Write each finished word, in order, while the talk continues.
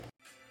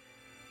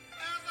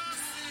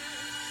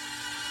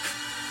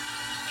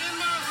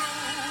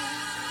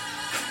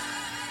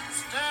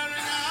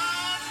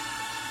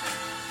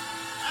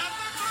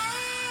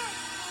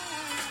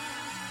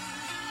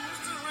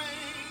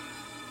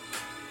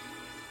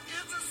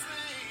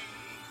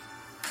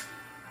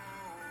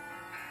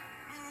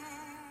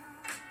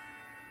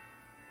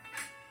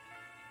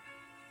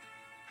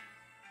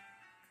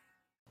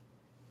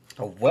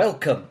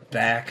Welcome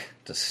back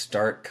to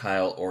Start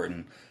Kyle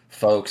Orton.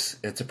 Folks,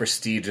 it's a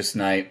prestigious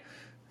night.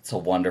 It's a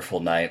wonderful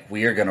night.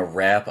 We are going to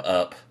wrap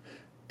up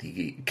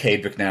the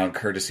Cade McNown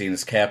Courtesy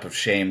Enis Cap of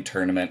Shame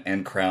tournament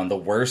and crown the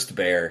worst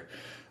bear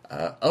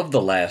of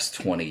the last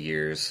 20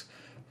 years.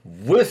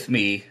 With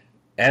me,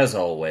 as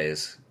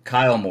always,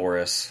 Kyle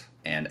Morris,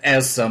 and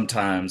as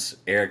sometimes,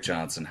 Eric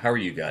Johnson. How are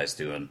you guys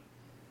doing?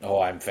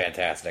 Oh, I'm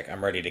fantastic.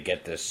 I'm ready to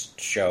get this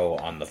show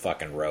on the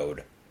fucking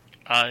road.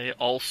 I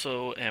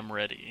also am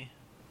ready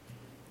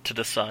to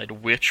decide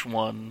which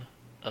one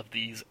of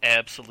these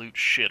absolute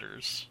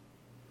shitters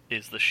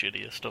is the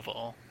shittiest of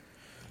all.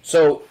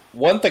 So,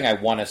 one thing I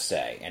want to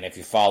say, and if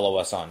you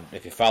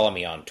follow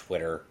me on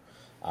Twitter,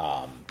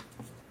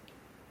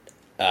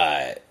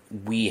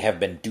 we have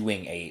been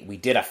doing we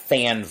did a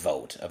fan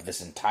vote of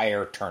this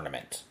entire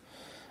tournament.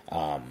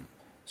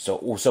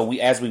 So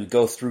as we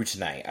go through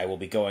tonight, I will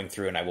be going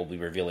through and I will be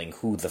revealing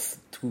who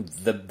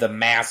the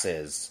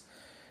masses,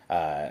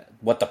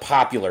 what the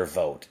popular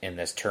vote in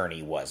this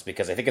tourney was,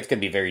 because I think it's going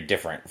to be very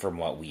different from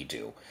what we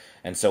do.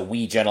 And so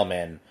we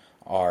gentlemen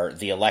are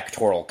the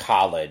Electoral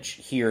College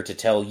here to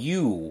tell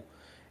you,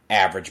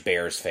 average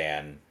Bears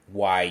fan,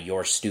 why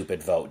your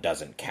stupid vote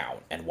doesn't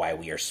count and why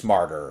we are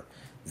smarter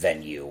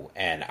than you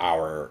and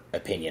our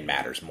opinion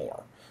matters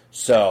more.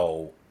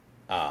 So,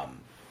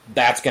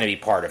 that's going to be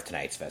part of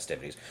tonight's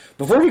festivities.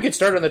 Before we get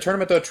started on the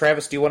tournament, though,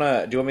 Travis, do you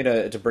want me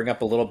to bring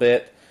up a little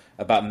bit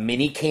about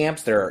mini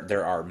camps?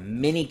 There are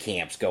mini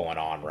camps going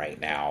on right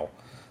now,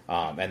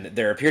 and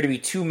there appear to be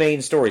two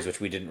main stories, which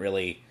we didn't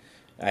really.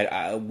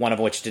 One of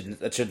which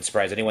shouldn't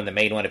surprise anyone. The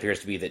main one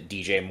appears to be that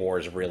DJ Moore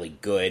is really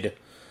good,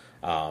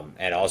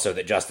 and also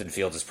that Justin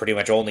Fields is pretty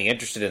much only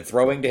interested in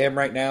throwing to him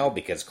right now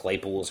because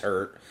Claypool is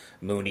hurt.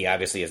 Mooney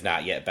obviously is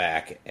not yet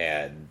back,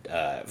 and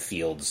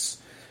Fields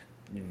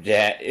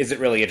isn't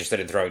really interested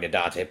in throwing to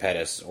Dante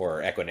Pettis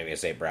or Equanimeous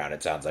St. Brown,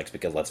 it sounds like,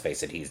 because let's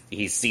face it,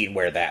 he's seen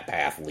where that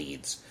path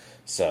leads.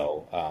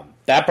 So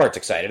that part's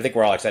exciting. I think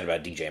we're all excited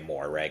about DJ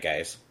Moore, right,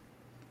 guys?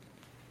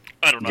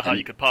 I don't know how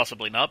you could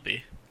possibly not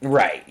be.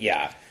 Right,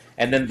 yeah.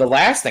 And then the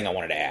last thing I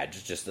wanted to add,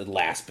 just the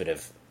last bit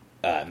of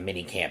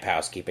mini camp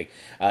housekeeping,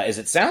 is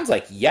it sounds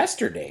like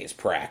yesterday's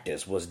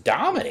practice was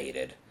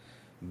dominated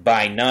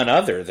by none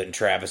other than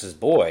Travis's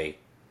boy,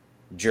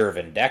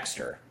 Jervin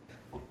Dexter.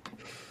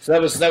 So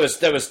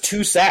that was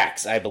 2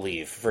 sacks, I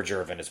believe, for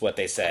Jervin, is what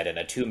they said, in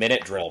a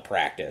 2-minute drill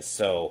practice.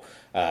 So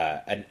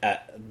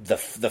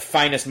the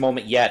finest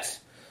moment yet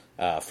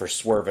for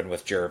swerving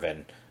with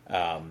Jervin.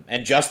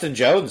 And Justin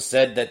Jones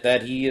said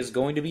that he is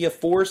going to be a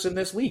force in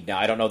this league. Now,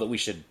 I don't know that we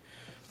should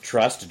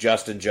trust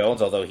Justin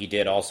Jones, although he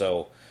did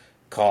also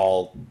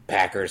call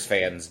Packers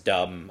fans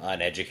dumb,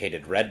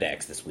 uneducated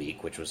rednecks this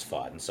week, which was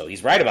fun. So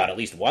he's right about at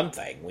least one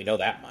thing. We know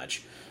that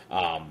much.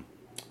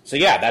 So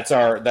yeah, that's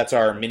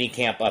our mini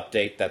camp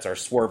update. That's our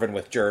swerving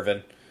with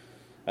Jervin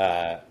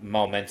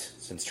moment,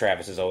 since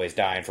Travis is always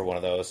dying for one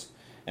of those.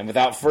 And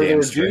without further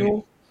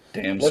ado,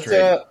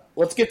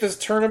 let's get this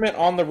tournament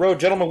on the road.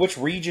 Gentlemen, which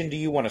region do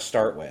you want to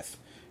start with?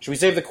 Should we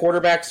save the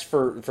quarterbacks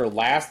for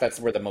last? That's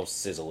where the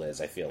most sizzle is,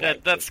 I feel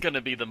like. That's going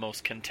to be the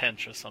most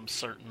contentious, I'm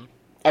certain.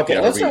 Okay,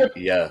 let's start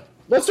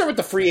with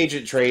the free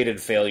agent trade and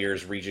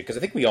failures region, because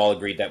I think we all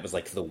agreed that was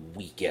like the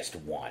weakest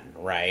one,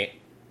 right?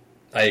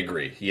 I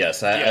agree,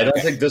 yes. I don't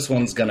think this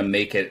one's going to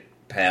make it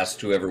past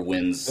whoever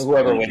wins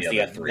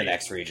the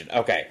next region.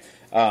 Okay,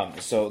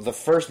 so the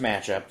first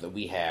matchup that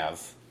we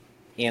have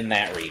in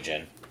that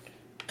region,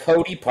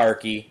 Cody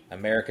Parkey,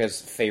 America's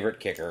favorite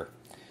kicker,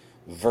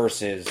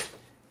 versus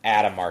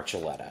Adam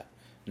Archuleta.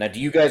 Now, do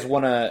you guys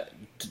want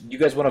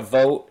to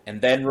vote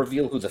and then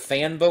reveal who the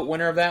fan vote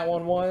winner of that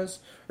one was,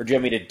 or do you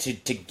want me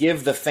to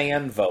give the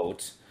fan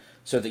vote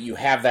so that you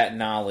have that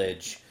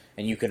knowledge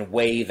and you can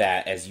weigh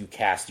that as you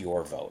cast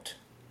your vote?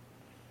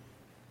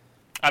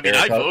 I mean,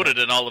 I voted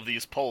in all of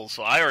these polls,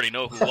 so I already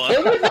know who won.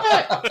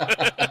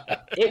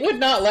 It would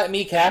not let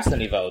me cast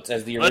any votes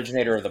as the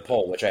originator of the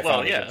poll, which I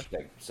found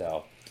interesting.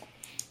 So,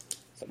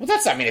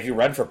 that's. I mean, if you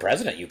run for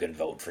president, you can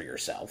vote for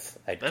yourself.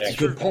 That's a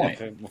good point.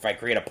 If I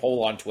create a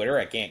poll on Twitter,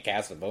 I can't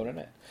cast a vote in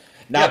it.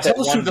 Tell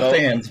us who the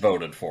fans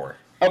voted for.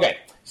 Okay,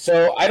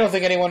 so I don't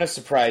think anyone is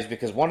surprised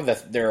because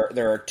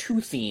there are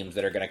 2 themes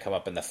that are going to come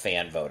up in the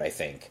fan vote, I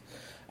think.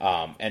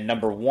 And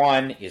number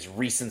 1 is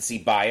recency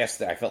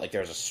bias. I felt like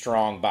there was a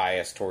strong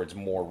bias towards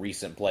more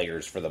recent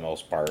players for the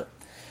most part.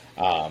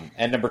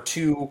 And number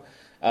 2,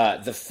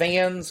 the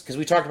fans, because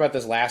we talked about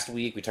this last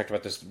week, we talked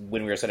about this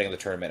when we were setting up the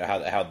tournament,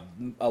 how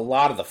a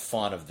lot of the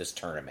fun of this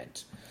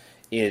tournament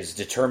is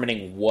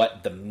determining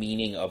what the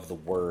meaning of the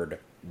word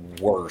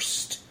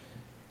worst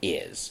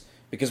is.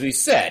 Because we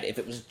said, if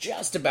it was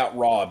just about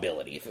raw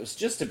ability, if it was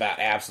just about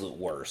absolute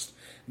worst,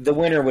 the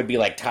winner would be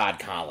like Todd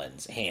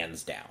Collins,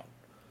 hands down.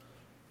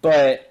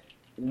 But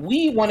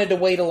we wanted to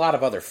weight a lot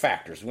of other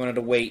factors. We wanted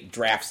to weight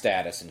draft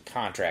status and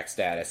contract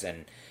status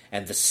and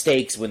the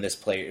stakes when these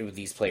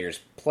players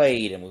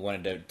played, and we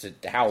wanted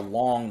to how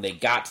long they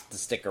got to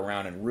stick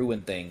around and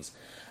ruin things.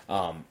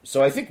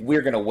 So I think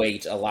we're going to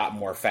weight a lot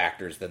more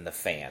factors than the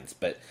fans.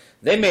 But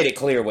they made it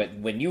clear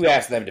when you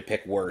ask them to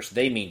pick worst,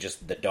 they mean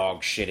just the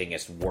dog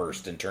shittingest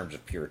worst in terms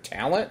of pure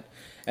talent.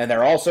 And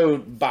they're also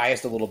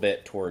biased a little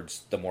bit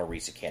towards the more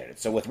recent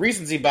candidates. So with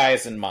recency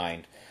bias in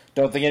mind,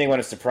 don't think anyone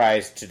is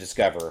surprised to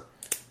discover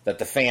that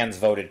the fans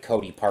voted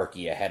Cody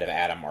Parkey ahead of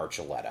Adam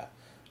Archuleta.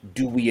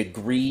 Do we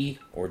agree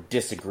or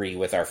disagree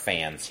with our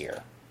fans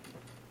here?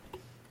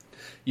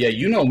 Yeah,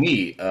 you know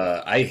me.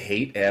 I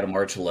hate Adam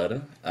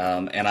Archuleta.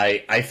 And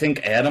I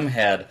think Adam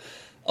had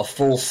a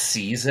full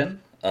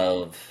season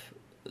of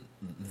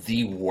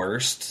the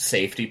worst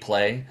safety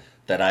play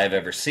that I've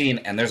ever seen.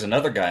 And there's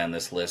another guy on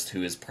this list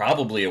who is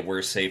probably a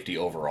worse safety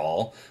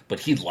overall, but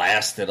he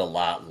lasted a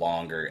lot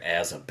longer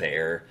as a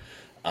Bear.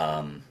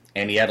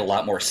 And he had a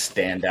lot more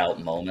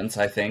standout moments,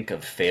 I think,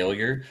 of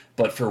failure.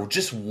 But for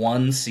just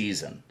one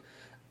season,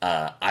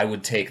 I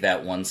would take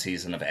that one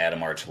season of Adam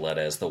Archuleta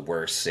as the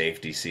worst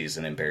safety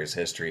season in Bears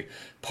history.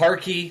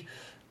 Parkey,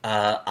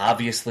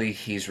 obviously,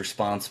 he's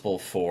responsible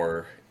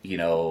for,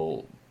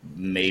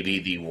 maybe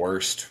the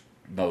worst,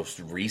 most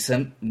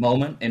recent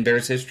moment in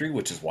Bears history,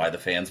 which is why the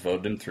fans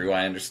voted him through,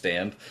 I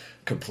understand,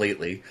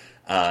 completely.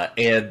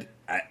 And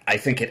I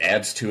think it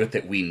adds to it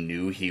that we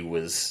knew he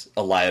was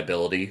a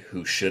liability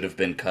who should have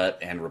been cut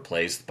and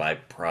replaced by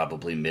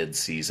probably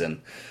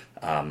mid-season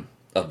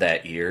of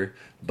that year.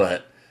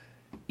 But,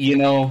 you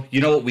know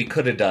what we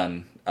could have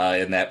done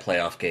in that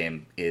playoff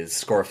game is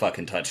score a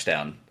fucking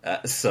touchdown.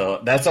 So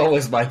that's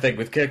always my thing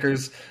with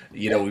kickers.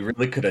 We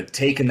really could have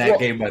taken that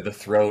game by the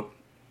throat.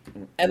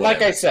 And whatever.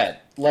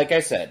 like I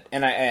said,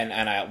 and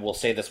I will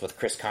say this with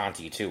Chris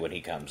Conti too when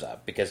he comes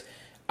up, because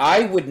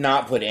I would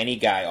not put any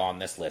guy on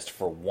this list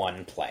for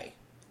one play.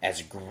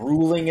 As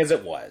grueling as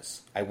it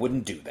was, I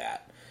wouldn't do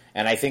that.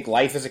 And I think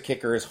life as a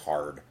kicker is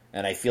hard,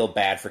 and I feel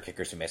bad for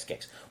kickers who miss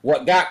kicks.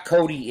 What got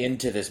Cody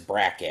into this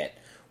bracket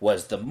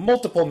was the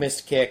multiple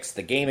missed kicks,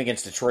 the game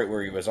against Detroit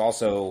where he was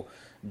also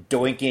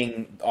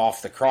doinking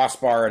off the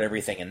crossbar and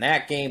everything in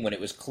that game, when it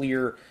was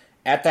clear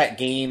at that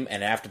game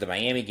and after the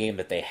Miami game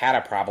that they had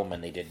a problem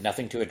and they did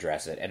nothing to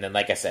address it. And then,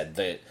 like I said,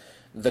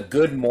 the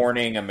Good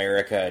Morning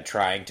America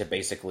trying to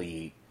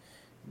basically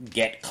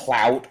get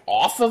clout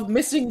off of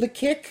missing the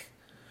kick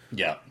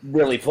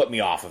really put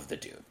me off of the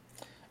dude.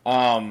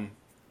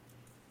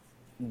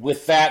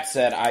 With that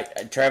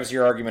said, Travis,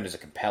 your argument is a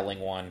compelling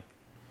one.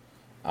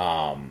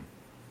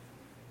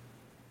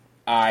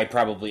 I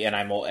probably,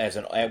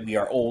 and we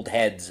are old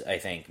heads, I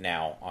think,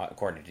 now,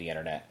 according to the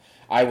internet.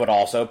 I would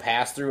also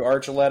pass through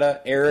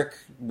Archuleta. Eric,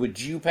 would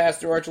you pass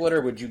through Archuleta,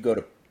 or would you go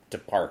to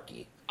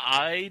Parkey?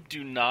 I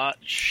do not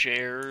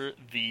share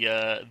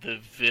the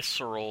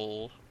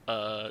visceral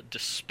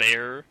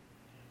despair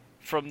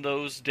from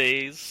those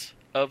days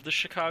of the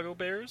Chicago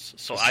Bears.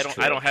 So I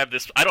don't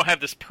have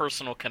this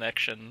personal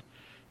connection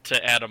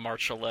to Adam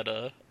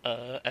Archuleta,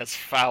 as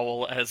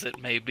foul as it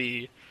may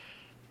be.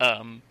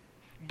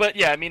 But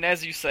yeah, I mean,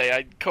 as you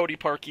say, Cody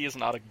Parkey is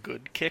not a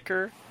good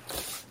kicker.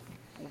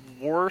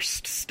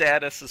 Worst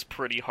status is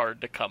pretty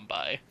hard to come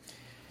by.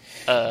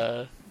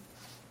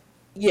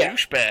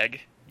 Douchebag,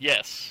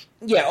 yes.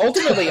 Yeah,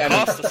 ultimately,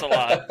 cost us a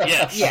lot.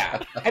 Yes.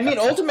 Yeah, I mean,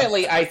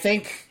 ultimately, I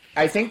think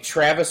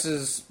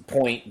Travis's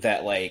point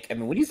that,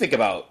 when you think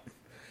about,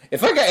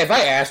 if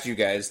I asked you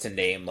guys to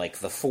name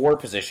the 4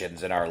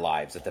 positions in our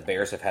lives that the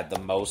Bears have had the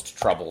most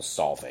trouble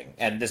solving,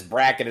 and this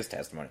bracket is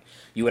testimony,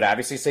 you would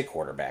obviously say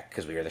quarterback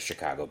because we are the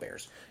Chicago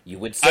Bears.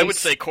 I would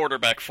say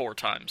quarterback 4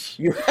 times.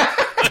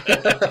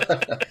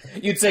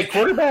 You'd say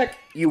quarterback.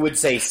 You would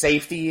say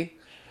safety.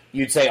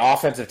 You'd say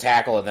offensive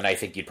tackle, and then I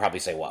think you'd probably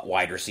say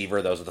wide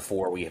receiver. Those are the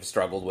 4 we have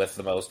struggled with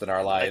the most in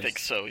our lives. I think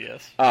so.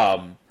 Yes.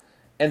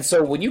 And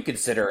so when you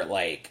consider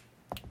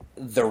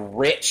the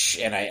rich,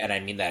 and I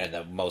mean that in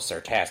the most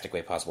sarcastic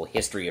way possible,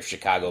 history of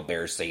Chicago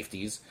Bears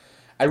safeties,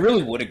 I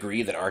really would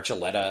agree that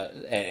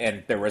Archuleta,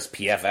 and there was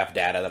PFF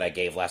data that I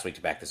gave last week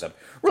to back this up,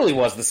 really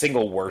was the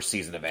single worst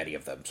season of any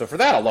of them. So for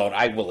that alone,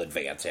 I will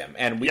advance him.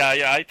 And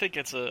I think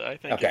it's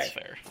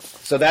fair.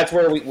 So that's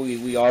where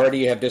we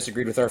already have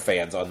disagreed with our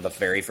fans on the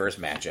very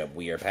first matchup.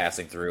 We are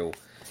passing through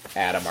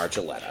Adam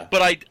Archuleta.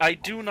 But I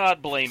do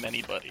not blame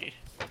anybody.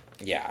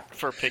 Yeah,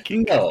 for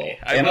picking no, me.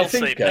 I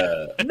think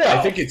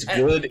it's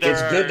good.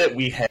 It's good that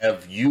we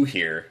have you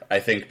here. I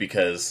think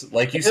because,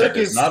 like you said,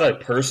 there's not a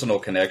personal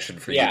connection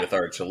for you with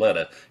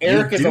Archuleta.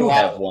 Eric you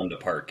have one to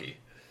Parkey.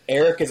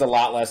 Eric is a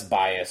lot less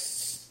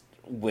biased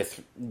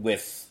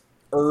with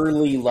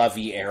early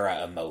Lovey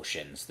era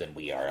emotions than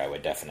we are. I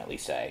would definitely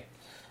say.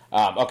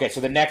 Okay, so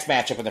the next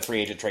matchup in the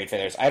free agent trade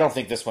failures, I don't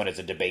think this one is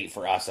a debate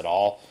for us at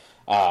all.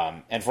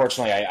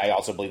 Unfortunately, I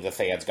also believe the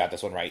fans got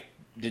this one right.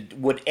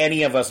 Would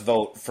any of us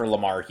vote for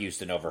Lamar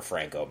Houston over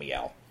Frank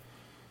Omiel?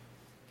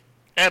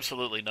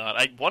 Absolutely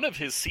not. One of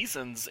his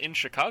seasons in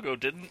Chicago,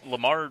 didn't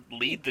Lamar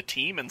lead the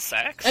team in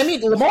sacks? I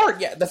mean, Lamar.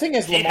 Yeah, the thing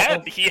is,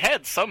 Lamar. He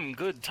had some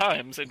good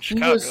times in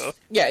Chicago.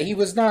 He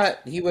was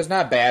not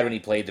bad when he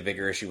played. The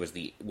bigger issue was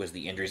the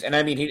injuries, and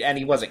I mean,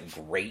 he wasn't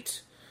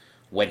great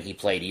when he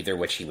played either,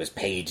 which he was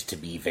paid to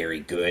be very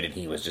good, and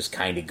he was just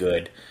kind of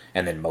good,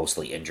 and then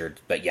mostly injured.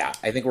 But yeah,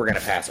 I think we're going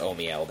to pass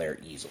Omiel there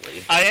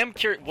easily. I am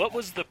curious, what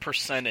was the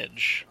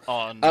percentage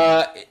on...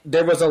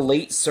 There was a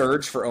late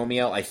surge for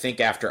Omiel, I think,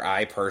 after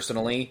I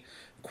personally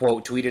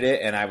quote tweeted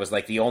it, and I was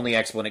like, the only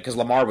explanation, because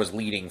Lamar was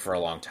leading for a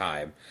long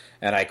time,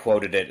 and I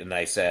quoted it, and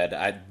I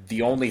said,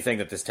 the only thing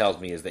that this tells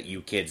me is that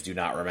you kids do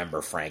not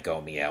remember Frank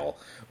Omiel,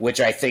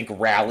 which I think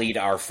rallied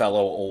our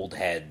fellow old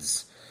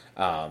heads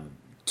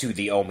to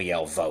the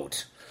Omiel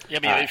vote. Yeah,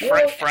 I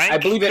mean,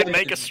 Frank could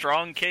make a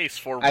strong case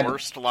for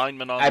worst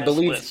lineman on this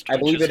list. I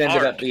believe it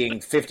ended up being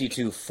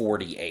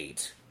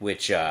 52-48,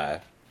 which was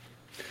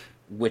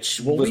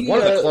one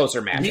of the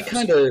closer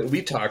matchups.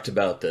 We talked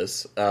about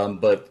this,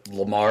 but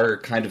Lamar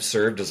kind of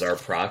served as our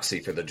proxy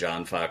for the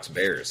John Fox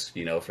Bears,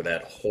 for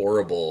that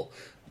horrible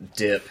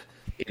dip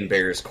in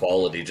Bears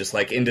quality, just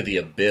like into the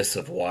abyss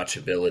of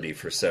watchability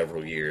for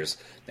several years.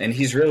 And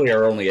he's really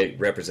our only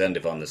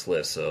representative on this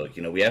list, so,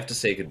 we have to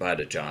say goodbye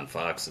to John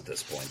Fox at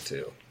this point,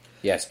 too.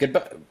 Yes,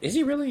 goodbye. Is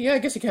he really? Yeah, I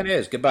guess he kind of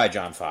is. Goodbye,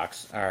 John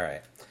Fox. All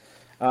right.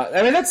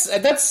 I mean,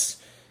 that's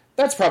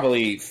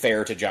probably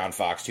fair to John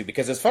Fox, too,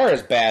 because as far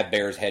as bad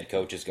Bears head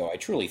coaches go, I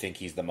truly think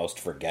he's the most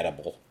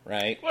forgettable,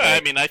 right? Well,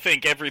 I mean, I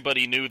think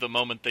everybody knew the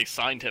moment they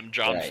signed him,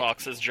 John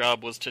Fox's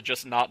job was to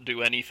just not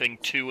do anything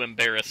too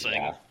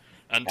embarrassing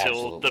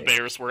until the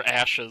Bears were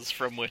ashes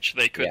from which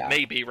they could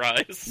maybe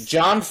rise.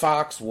 John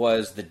Fox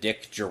was the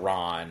Dick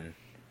Geron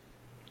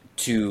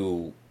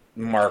to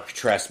Mark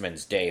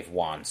Trestman's Dave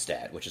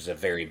Wanstead, which is a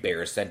very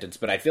Bears sentence,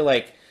 but I feel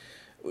like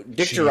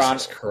Dick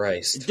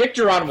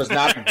Geron was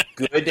not a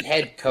good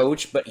head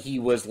coach, but he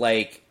was,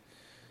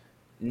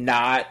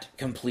 not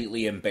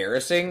completely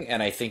embarrassing,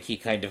 and I think he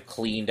kind of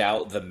cleaned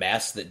out the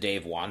mess that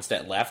Dave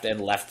Wanstead left, and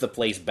left the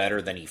place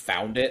better than he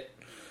found it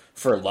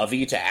for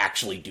Lovey to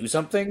actually do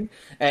something.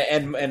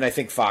 And I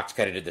think Fox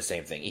kind of did the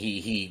same thing.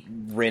 He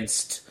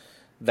rinsed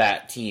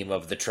that team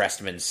of the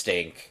Trestman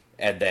stink,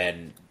 and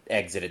then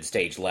exited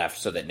stage left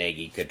so that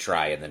Nagy could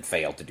try and then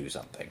fail to do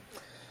something.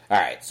 All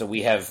right, so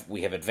we have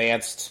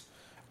advanced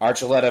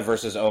Archuleta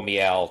versus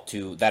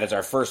Omiel that is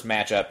our first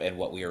matchup and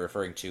what we are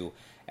referring to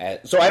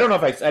as, so I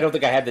don't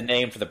think I had the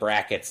name for the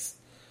brackets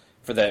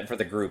for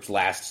the groups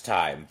last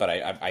time, but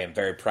I am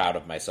very proud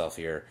of myself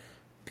here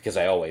because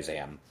I always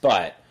am.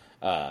 But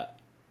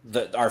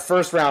our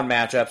first round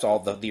matchups, all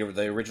the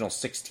original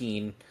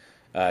 16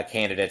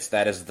 candidates,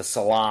 that is the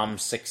Salam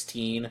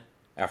 16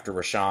 after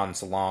Rashawn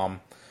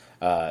Salam.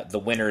 The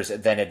winners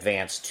then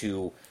advance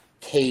to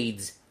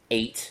Cade's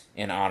 8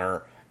 in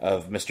honor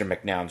of Mr.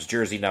 McNown's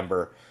jersey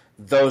number.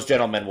 Those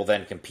gentlemen will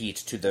then compete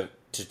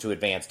to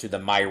advance to the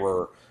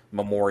Myrer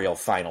Memorial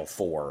Final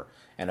Four.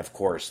 And of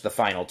course, the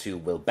final two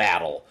will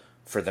battle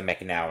for the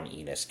McNown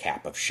Enis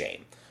Cap of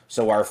Shame.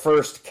 So our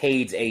first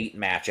Cade's 8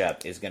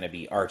 matchup is going to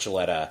be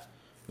Archuleta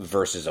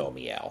versus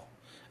Omiel.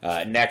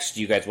 Next,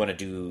 do you guys want to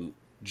do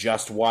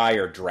Just Why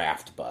or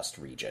Draft Bust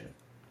region?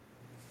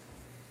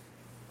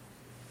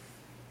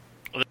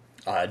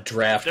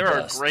 Draft There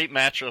bust. are great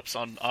matchups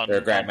on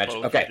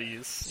both of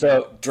these.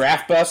 So,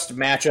 Draft Bust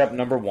matchup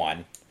number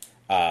 1.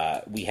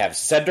 We have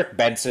Cedric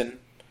Benson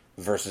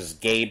versus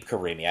Gabe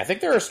Karimi. I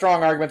think there are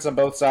strong arguments on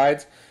both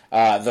sides.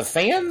 The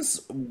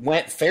fans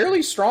went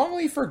fairly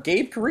strongly for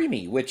Gabe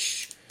Karimi,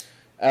 which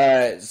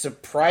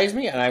surprised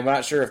me, and I'm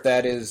not sure if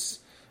that is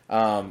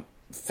a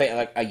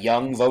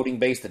young voting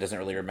base that doesn't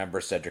really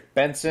remember Cedric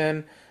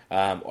Benson.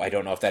 I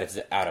don't know if that is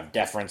out of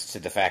deference to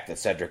the fact that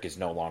Cedric is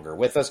no longer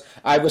with us.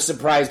 I was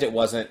surprised it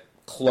wasn't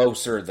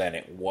closer than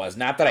it was.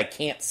 Not that I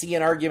can't see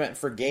an argument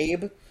for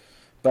Gabe,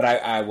 but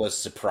I was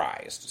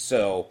surprised.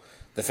 So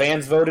the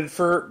fans voted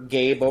for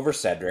Gabe over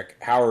Cedric.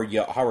 How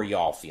are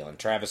y'all feeling?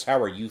 Travis, how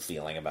are you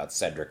feeling about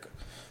Cedric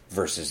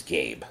versus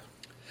Gabe?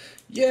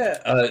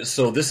 Yeah,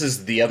 so this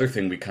is the other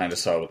thing we kind of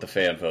saw with the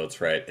fan votes,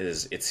 right,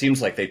 is it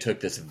seems like they took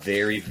this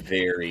very,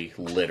 very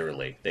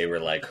literally. They were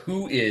like,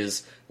 who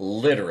is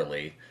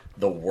literally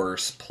the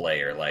worst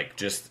player,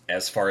 just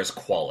as far as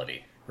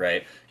quality,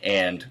 right?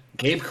 And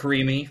Gabe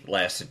Karimi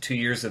lasted 2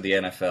 years of the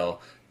NFL,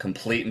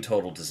 complete and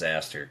total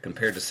disaster,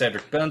 compared to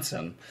Cedric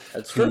Benson,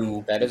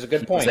 who that is a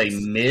good point. Was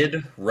a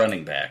mid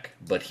running back,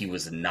 but he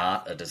was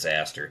not a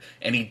disaster.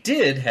 And he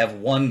did have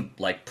one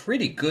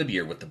pretty good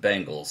year with the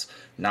Bengals,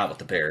 not with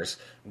the Bears.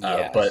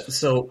 Yes. But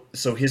so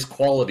his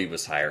quality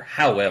was higher.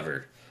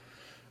 However,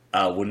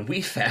 when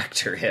we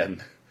factor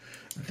in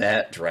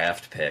that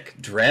draft pick,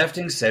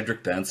 drafting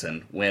Cedric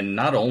Benson, when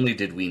not only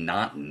did we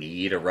not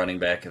need a running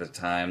back at the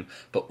time,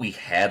 but we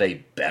had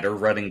a better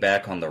running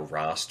back on the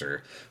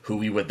roster, who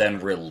we would then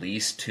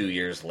release 2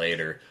 years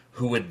later,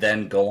 who would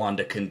then go on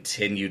to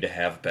continue to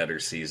have better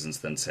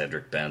seasons than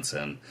Cedric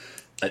Benson.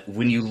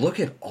 When you look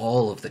at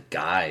all of the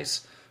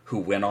guys who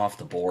went off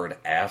the board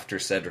after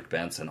Cedric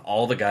Benson,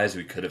 all the guys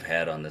we could have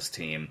had on this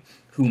team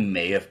who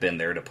may have been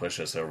there to push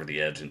us over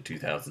the edge in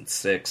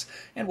 2006,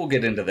 and we'll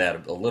get into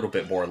that a little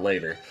bit more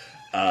later.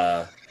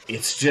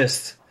 It's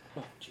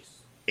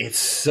It's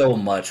so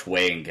much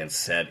weighing against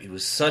Sed. He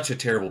was such a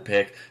terrible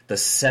pick. The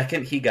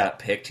second he got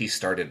picked, he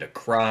started to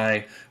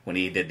cry when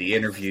he did the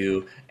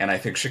interview, and I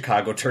think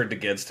Chicago turned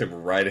against him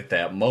right at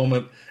that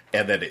moment,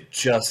 and then it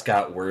just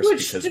got worse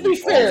because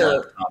we all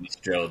love Thomas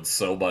Jones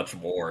so much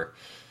more.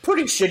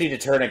 Pretty shitty to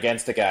turn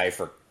against a guy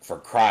for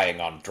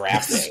crying on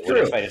draft day.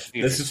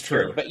 This is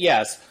true. But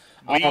yes.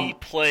 We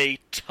play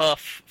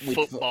tough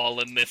football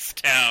in this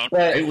town.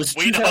 It was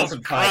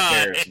 2005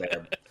 Bears,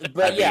 man.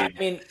 But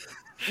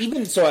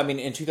even so,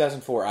 in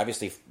 2004,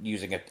 obviously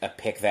using a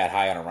pick that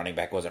high on a running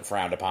back wasn't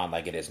frowned upon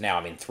like it is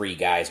now. 3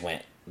 guys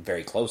went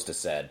very close to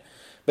Sed.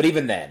 But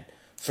even then,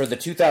 for the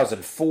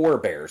 2004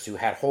 Bears, who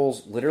had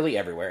holes literally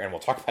everywhere, and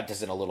we'll talk about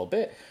this in a little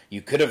bit,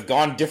 you could have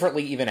gone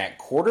differently even at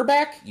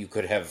quarterback. You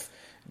could have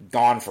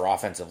gone for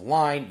offensive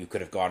line. You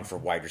could have gone for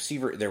wide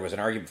receiver. There was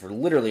an argument for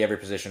literally every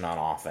position on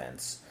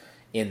offense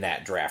in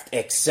that draft,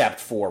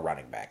 except for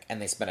running back.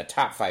 And they spent a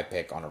top 5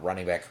 pick on a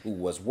running back who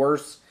was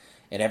worse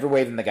in every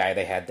way than the guy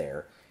they had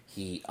there.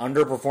 He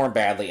underperformed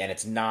badly, and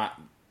it's not...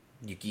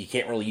 You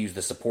can't really use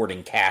the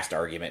supporting cast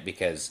argument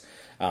because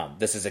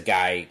this is a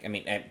guy...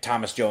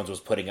 Thomas Jones was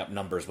putting up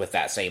numbers with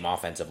that same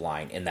offensive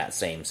line in that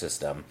same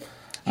system.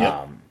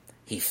 Yep.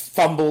 He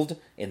fumbled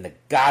in the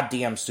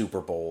goddamn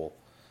Super Bowl.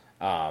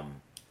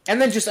 And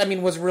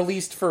then was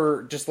released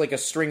for just like a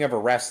string of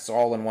arrests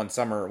all in one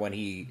summer when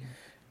he...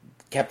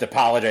 kept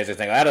apologizing,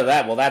 saying, out of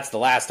that, well, that's the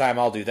last time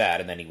I'll do that.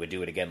 And then he would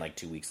do it again like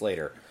 2 weeks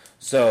later.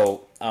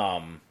 So,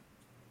 and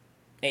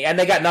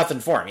they got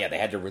nothing for him. Yeah, they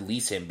had to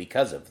release him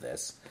because of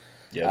this.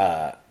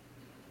 Yeah.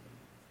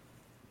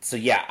 On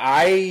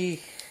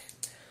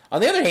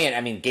the other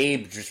hand,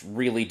 Gabe just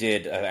really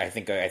did, I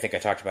think I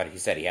talked about it. He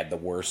said he had the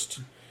worst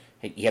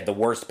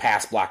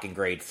pass blocking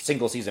grade,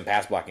 single season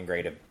pass blocking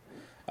grade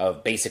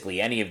of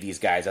basically any of these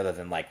guys other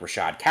than like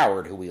Rashad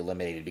Coward, who we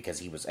eliminated because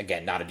he was,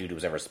 again, not a dude who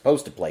was ever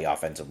supposed to play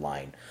offensive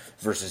line,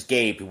 versus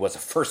Gabe, who was a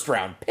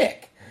first-round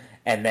pick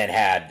and then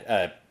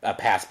had a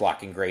pass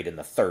blocking grade in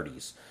the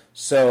 30s.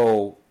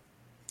 So...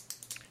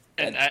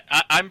 And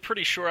I'm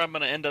pretty sure I'm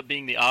going to end up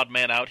being the odd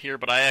man out here,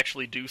 but I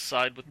actually do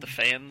side with the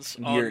fans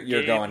on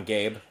You're going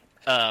Gabe?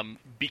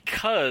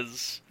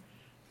 Because,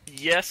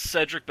 yes,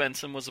 Cedric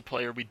Benson was a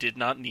player we did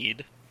not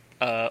need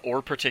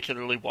or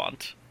particularly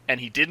want,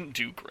 and he didn't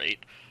do great.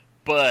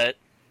 But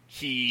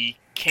he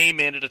came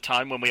in at a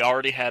time when we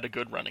already had a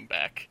good running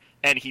back,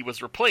 and he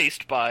was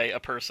replaced by a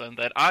person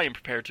that I am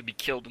prepared to be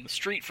killed in the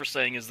street for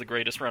saying is the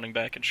greatest running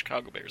back in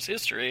Chicago Bears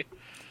history.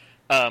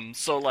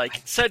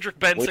 Cedric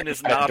Benson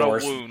is not a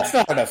wound. That's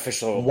not an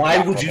official... Why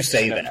would you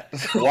say that?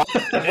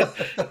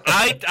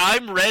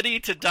 I'm ready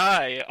to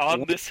die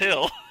on this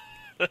hill.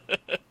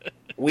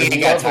 We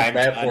ain't got time.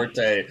 Matt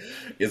Forte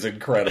is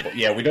incredible.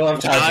 Yeah, we don't have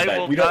time for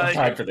that. We don't have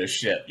time for this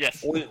shit.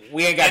 Yes.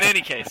 We ain't got in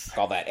any case.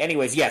 Call that.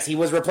 Anyways, yes, he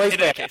was replaced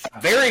by a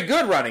very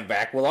good running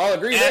back. We'll all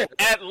agree there.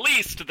 At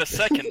least the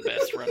second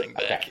best running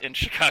back in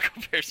Chicago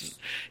Bears.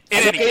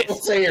 In any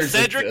case,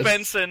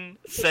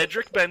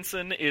 Cedric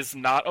Benson is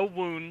not a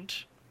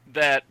wound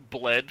that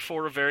bled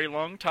for a very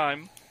long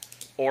time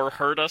or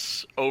hurt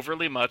us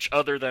overly much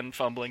other than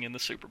fumbling in the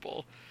Super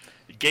Bowl.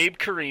 Gabe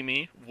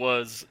Karimi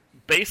was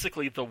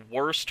basically the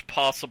worst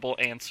possible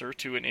answer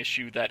to an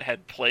issue that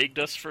had plagued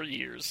us for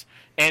years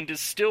and is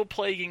still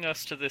plaguing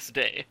us to this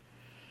day.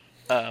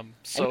 I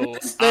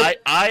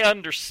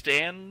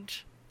understand.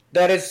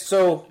 That is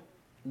a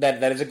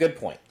good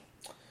point,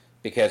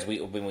 because we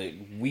thought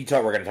we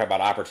were going to talk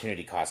about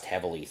opportunity cost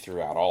heavily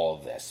throughout all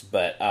of this,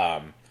 but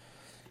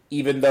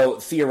even though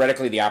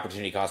theoretically the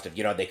opportunity cost of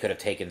they could have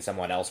taken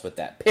someone else with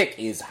that pick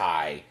is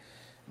high,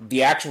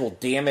 the actual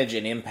damage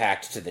and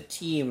impact to the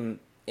team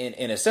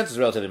in a sense is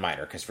relatively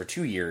minor, because for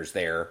 2 years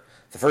there,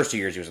 the first 2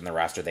 years he was in the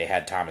roster, they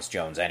had Thomas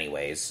Jones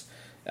anyways,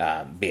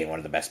 being one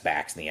of the best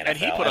backs in the NFL. And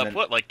he put up,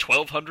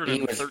 1,200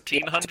 and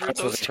 1,300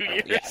 those 2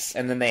 years? Yes,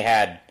 and then they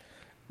had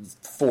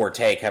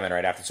Forte coming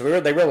right after.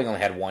 So they really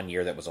only had 1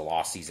 year that was a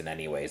lost season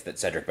anyways, that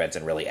Cedric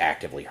Benson really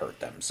actively hurt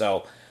them.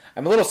 So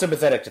I'm a little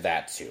sympathetic to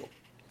that too.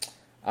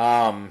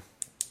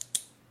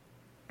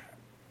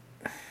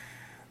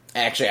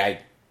 Actually,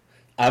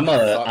 I'm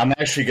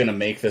actually going to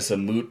make this a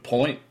moot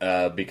point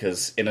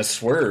because in a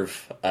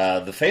swerve,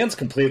 the fans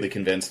completely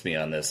convinced me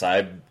on this.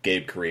 I'm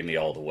Gabe Karimi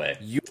all the way.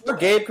 You're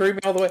Gabe Karimi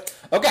all the way?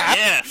 Okay.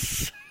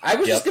 Yes. I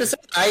was just going to say,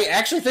 I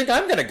actually think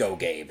I'm going to go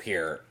Gabe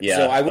here. Yeah.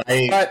 So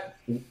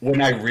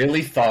when I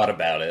really thought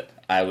about it,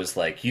 I was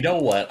like, you know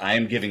what? I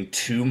am giving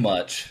too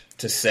much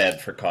to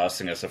Sed for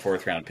costing us a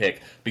 4th-round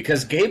pick,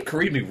 because Gabe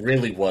Karimi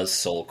really was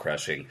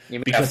soul-crushing.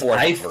 Because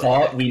I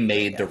thought we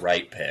made the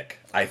right pick.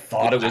 I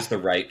thought it was the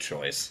right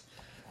choice.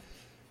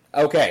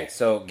 Okay,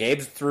 so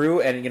Gabe's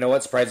through, and you know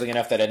what? Surprisingly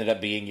enough, that ended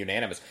up being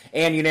unanimous.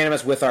 And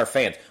unanimous with our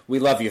fans. We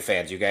love you,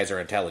 fans. You guys are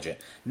intelligent.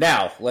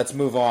 Now, let's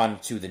move on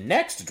to the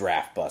next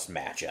draft bust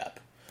matchup,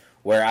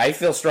 where I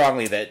feel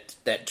strongly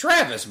that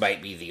Travis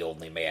might be the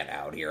only man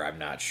out here. I'm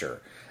not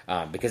sure.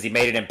 Because he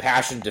made an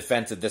impassioned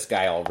defense of this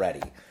guy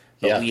already.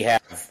 But we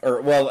have,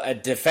 a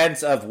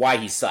defense of why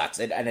he sucks.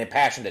 An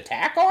impassioned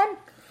attack on?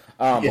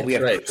 But we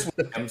have Chris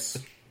Williams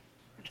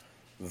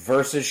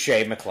versus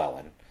Shea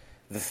McClellan.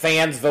 The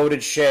fans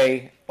voted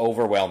Shea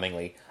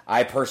overwhelmingly.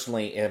 I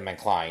personally am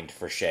inclined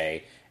for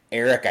Shea.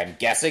 Eric, I'm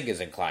guessing,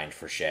 is inclined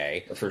for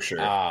Shea. For sure.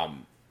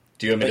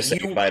 Do you want me to say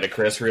goodbye to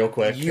Chris real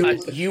quick? You were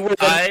the one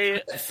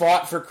that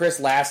fought for Chris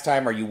last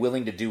time. Are you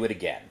willing to do it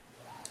again?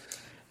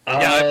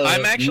 Yeah,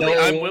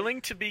 I'm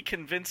willing to be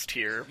convinced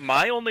here.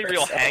 My only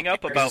real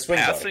hang-up about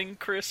passing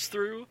Chris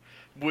through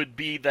would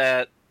be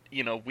that,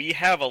 we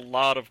have a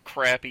lot of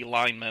crappy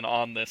linemen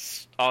on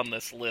this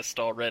list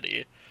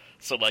already.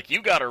 So,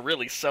 you gotta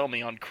really sell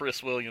me on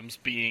Chris Williams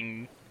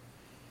being,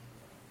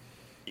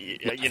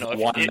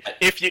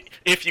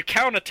 if you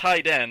count a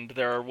tight end,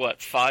 there are,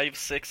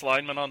 5-6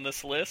 linemen on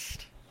this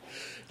list?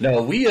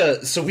 No,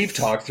 we've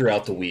talked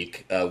throughout the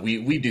week.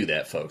 We do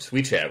that, folks.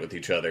 We chat with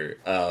each other.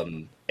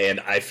 And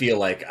I feel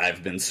like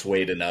I've been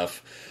swayed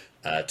enough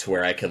to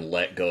where I can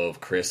let go of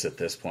Chris at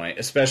this point,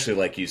 especially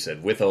like you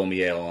said, with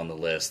Omiel on the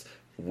list,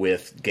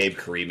 with Gabe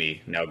Karimi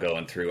now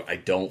going through. I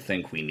don't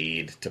think we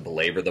need to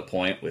belabor the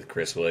point with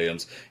Chris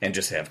Williams and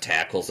just have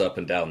tackles up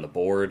and down the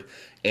board.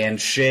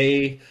 And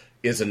Shea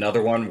is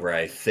another one where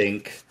I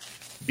think,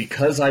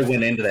 because I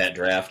went into that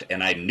draft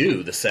and I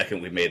knew the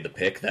second we made the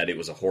pick that it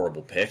was a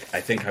horrible pick,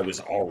 I think I was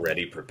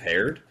already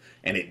prepared,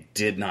 and it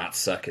did not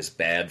suck as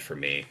bad for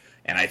me.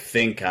 And I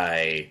think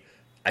I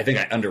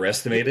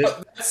underestimated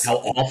how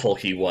awful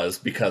he was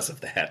because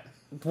of that.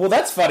 Well,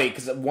 that's funny,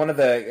 because one of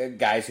the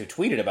guys who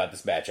tweeted about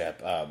this matchup,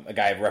 a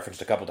guy I've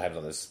referenced a couple times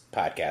on this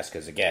podcast,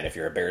 because, again, if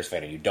you're a Bears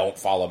fan and you don't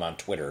follow him on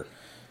Twitter,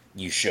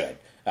 you should.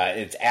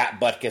 It's at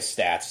Butkus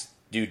Stats,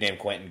 dude named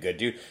Quentin, good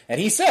dude. And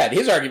he said,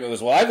 his argument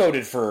was, well, I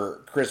voted for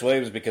Chris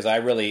Williams because I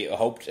really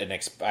hoped and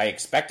I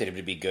expected him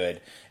to be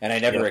good, and I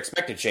never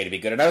expected Shea to be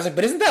good. And I was like,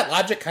 but isn't that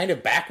logic kind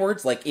of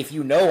backwards? Like, if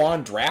you know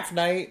on draft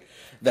night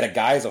that a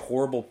guy's a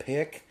horrible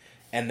pick,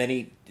 and then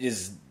he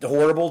is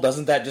horrible,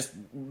 doesn't that just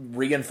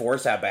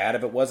reinforce how bad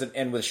of it was?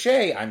 And with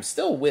Shea, I'm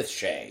still with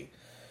Shea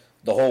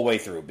the whole way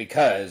through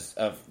because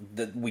of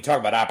we talk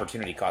about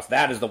opportunity cost.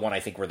 That is the one I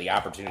think where the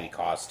opportunity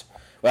cost.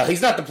 Well,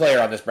 he's not the player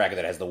on this bracket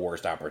that has the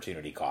worst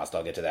opportunity cost.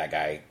 I'll get to that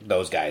guy.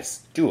 Those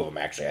guys, two of them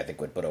actually, I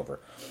think would put over.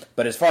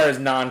 But as far as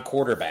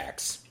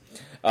non-quarterbacks,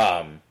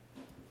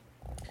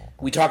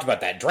 we talked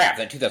about that draft,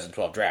 that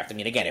 2012 draft. I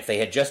mean, again, if they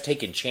had just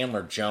taken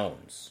Chandler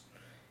Jones,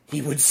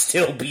 he would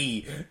still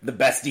be the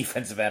best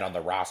defensive end on the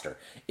roster.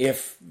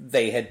 If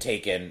they had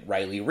taken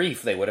Riley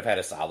Reif, they would have had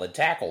a solid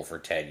tackle for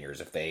 10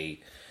 years. If they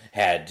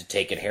had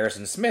taken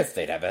Harrison Smith,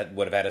 would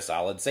have had a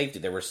solid safety.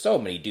 There were so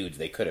many dudes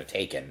they could have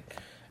taken.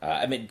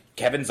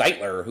 Kevin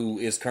Zeitler, who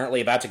is currently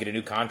about to get a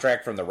new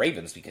contract from the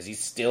Ravens because he's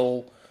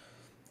still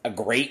a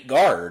great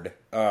guard.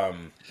 I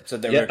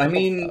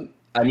mean,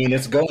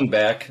 it's going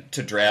back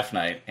to draft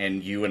night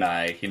and you and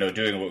I,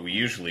 doing what we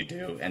usually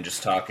do and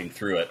just talking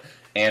through it.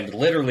 And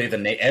literally,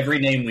 every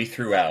name we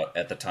threw out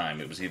at the time,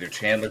 it was either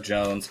Chandler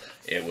Jones,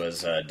 it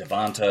was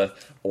Devonta,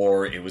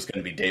 or it was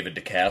going to be David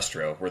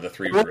DeCastro, were the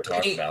three we were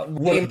talking about.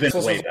 Would have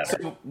been way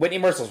better. Whitney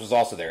Merciless was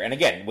also there. And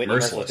again, Whitney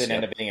Merciless didn't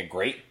end up being a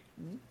great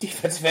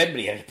defensive end, but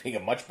he ended up being a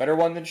much better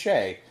one than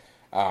Shea.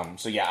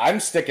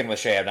 I'm sticking with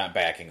Shea. I'm not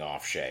backing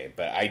off Shea.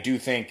 But I do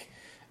think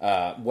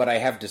what I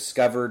have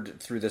discovered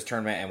through this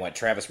tournament and what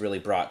Travis really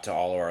brought to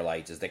all of our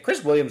lights is that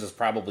Chris Williams is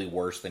probably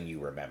worse than you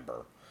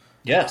remember.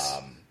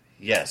 Yes.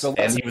 Yes, so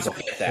and he was a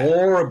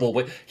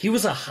horrible. He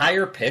was a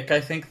higher pick,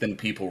 I think, than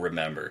people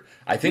remember.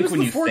 I think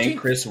when you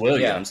think Chris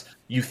Williams,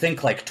 you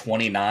think like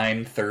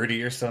 29,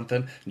 30 or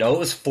something. No, it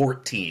was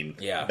 14.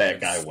 Yeah,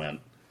 that guy went.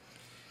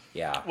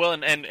 Yeah. Well,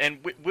 and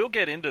we'll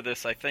get into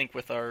this, I think,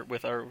 with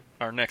our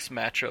next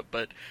matchup.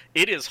 But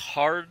it is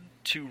hard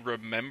to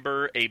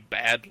remember a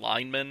bad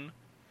lineman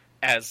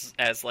as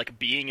like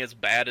being as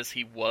bad as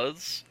he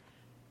was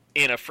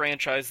in a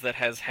franchise that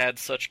has had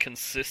such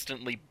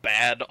consistently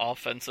bad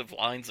offensive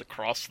lines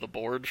across the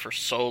board for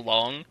so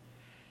long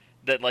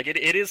that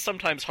it is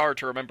sometimes hard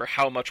to remember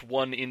how much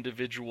one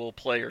individual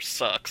player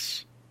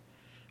sucks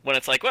when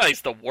it's like, well,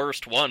 he's the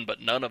worst one, but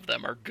none of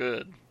them are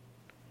good.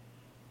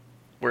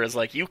 Whereas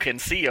you can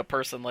see a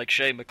person like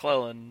Shea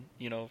McClellan,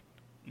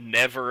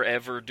 never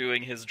ever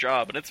doing his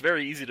job, and it's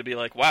very easy to be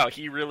like, wow,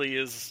 he really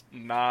is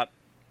not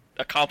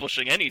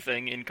accomplishing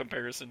anything in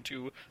comparison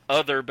to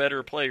other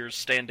better players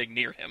standing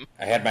near him.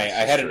 I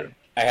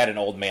had an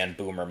old man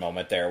boomer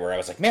moment there where I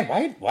was like, man,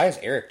 why is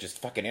Eric just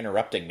fucking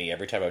interrupting me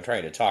every time I'm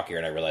trying to talk here?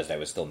 And I realized I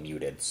was still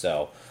muted,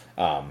 so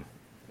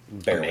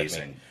bear with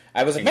me.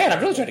 I was like, man,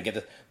 I'm really trying to get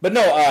this. But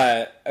no,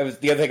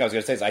 the other thing I was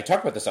going to say is I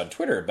talked about this on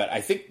Twitter, but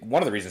I think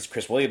one of the reasons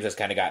Chris Williams has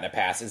kind of gotten a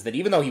pass is that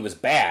even though he was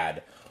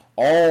bad,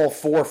 all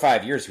 4 or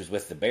 5 years he was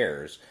with the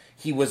Bears,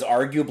 he was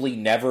arguably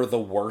never the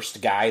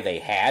worst guy they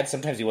had.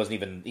 Sometimes he was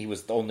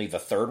only the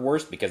third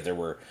worst because there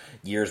were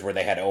years where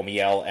they had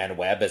Omiel and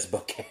Webb as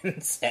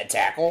bookends at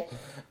tackle.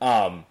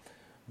 But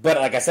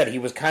like I said, he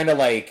was kind of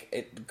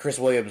Chris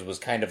Williams was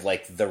kind of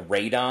like the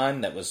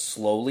radon that was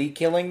slowly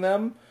killing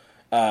them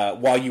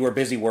while you were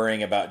busy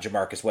worrying about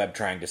Jamarcus Webb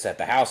trying to set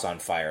the house on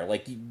fire.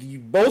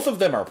 Both of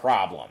them are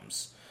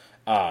problems.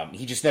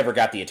 He just never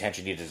got the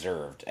attention he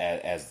deserved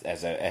as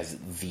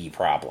the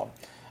problem.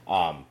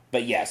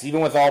 But yes,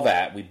 even with all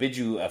that, we bid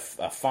you a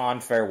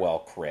fond farewell,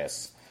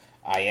 Chris.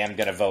 I am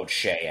going to vote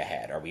Shea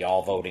ahead. Are we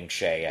all voting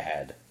Shea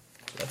ahead?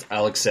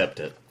 I'll accept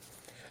it.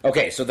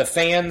 Okay, so the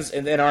fans,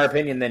 in our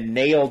opinion, then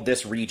nailed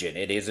this region.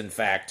 It is, in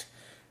fact,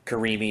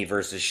 Karimi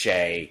versus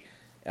Shea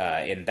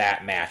in that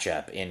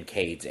matchup in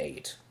Cade's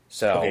 8.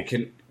 So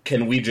okay,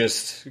 can we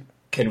just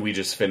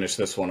finish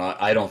this one?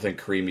 I don't think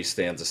Karimi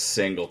stands a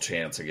single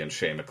chance against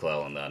Shea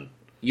McClellan. Then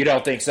you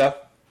don't think so?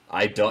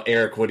 I don't.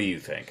 Eric, what do you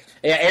think?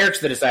 Yeah, Eric's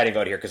the deciding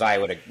vote here because I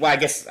would. Well, I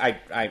guess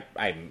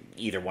I'm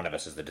either one of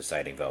us is the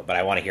deciding vote, but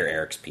I want to hear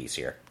Eric's piece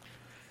here.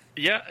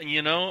 Yeah,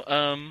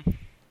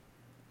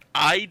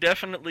 I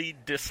definitely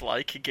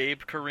dislike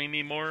Gabe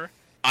Karimi more.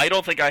 I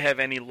don't think I have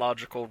any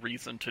logical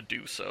reason to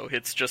do so.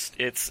 It's just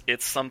it's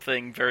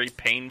something very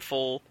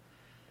painful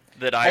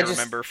that I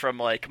remember from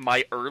like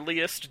my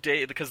earliest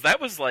day, because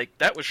that was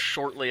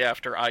shortly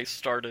after I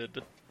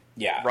started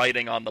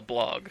writing on the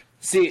blog.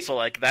 So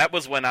like that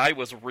was when I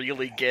was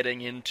really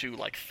getting into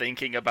like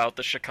thinking about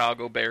the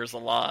Chicago Bears a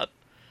lot.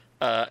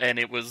 And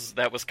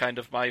that was kind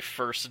of my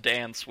first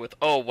dance with,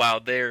 oh wow,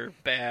 they're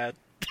bad.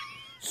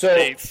 So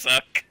they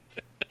suck.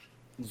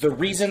 The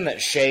reason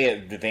that Shea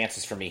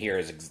advances for me here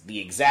is the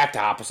exact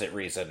opposite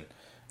reason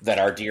that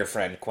our dear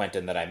friend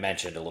Quentin that I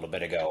mentioned a little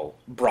bit ago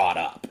brought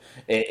up.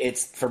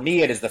 It's for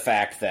me, it is the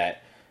fact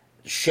that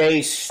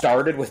Shea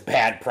started with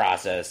bad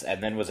process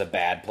and then was a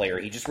bad player.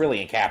 He just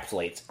really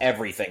encapsulates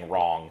everything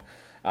wrong.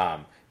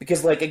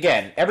 Because, like,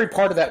 again, every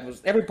part of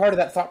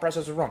that thought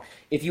process was wrong.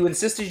 If you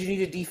insisted you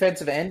needed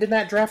defensive end in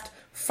that draft,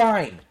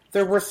 fine.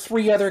 There were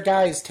 3 other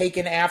guys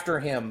taken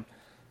after him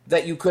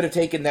that you could have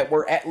taken that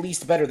were at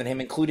least better than him,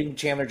 including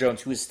Chandler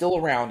Jones, who is still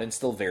around and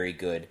still very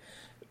good.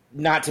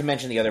 Not to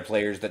mention the other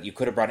players that you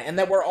could have brought in, and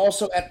that were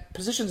also at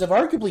positions of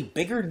arguably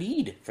bigger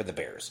need for the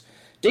Bears.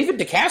 David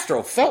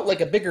DeCastro felt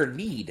like a bigger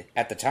need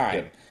at the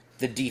time,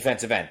 the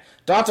defensive end.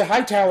 Donta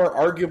Hightower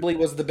arguably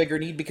was the bigger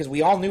need because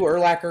we all knew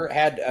Urlacher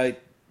had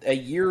a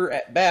year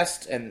at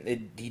best,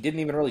 and he didn't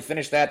even really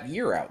finish that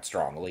year out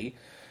strongly.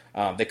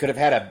 They could have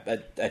had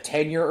a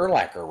 10-year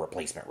Urlacher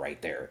replacement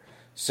right there.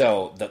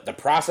 So the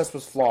process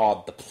was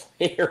flawed. The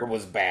player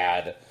was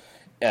bad.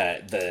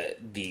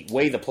 The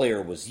way the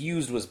player was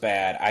used was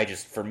bad.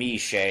 For me,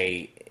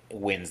 Shea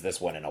wins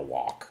this one in a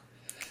walk.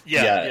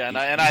 Yeah, and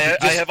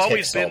I have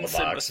always been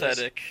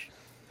sympathetic.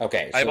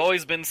 Okay, I've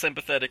always been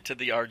sympathetic to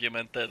the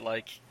argument that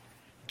like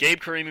Gabe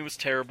Karimi was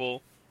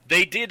terrible.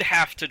 They did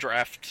have to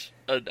draft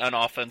an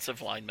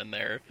offensive lineman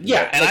there.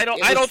 Yeah, and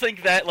I don't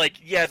think that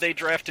they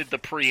drafted the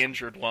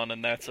pre-injured one,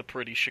 and that's a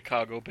pretty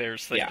Chicago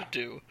Bears thing to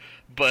do.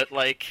 But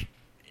like,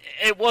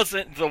 it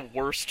wasn't the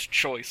worst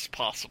choice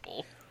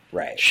possible.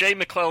 Right. Shea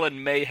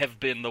McClellan may have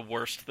been the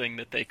worst thing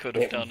that they could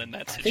have done in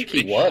that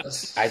situation.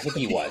 I think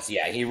he was.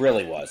 Yeah, he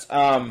really was.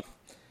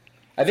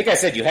 I think I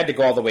said you had to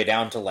go all the way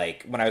down to,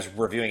 like, when I was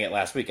reviewing it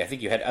last week, I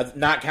think you had,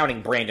 not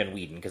counting Brandon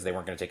Whedon, because they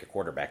weren't going to take a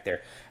quarterback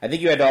there, I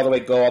think you had to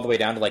go all the way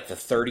down to, like, the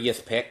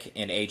 30th pick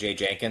in A.J.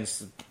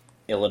 Jenkins,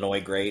 Illinois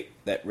great,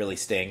 that really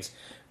stings,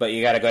 but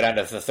you got to go down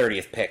to the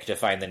 30th pick to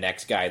find the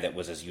next guy that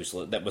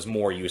was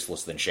more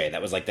useless than Shea.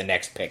 That was, like, the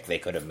next pick they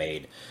could have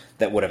made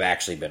that would have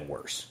actually been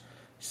worse.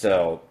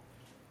 So,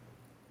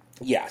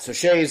 yeah, so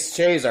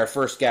Shea's our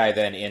first guy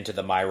then into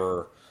the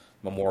Myra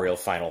Memorial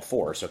Final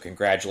Four, so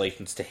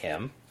congratulations to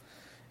him.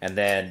 And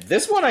then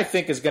this one I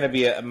think is going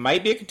to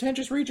might be a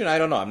contentious region. I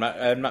don't know.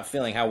 I'm not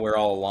feeling how we're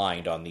all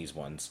aligned on these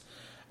ones.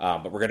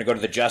 But we're going to go to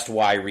the Just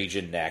Y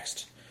region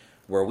next,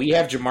 where we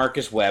have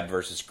Jamarcus Webb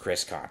versus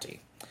Chris Conti.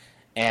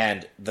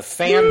 And the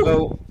fan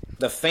vote,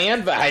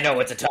 I know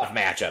it's a tough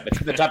matchup. It's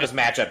the toughest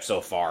matchup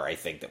so far, I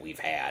think, that we've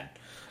had.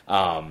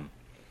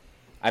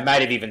 I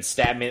might have even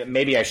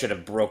maybe I should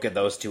have broken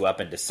those two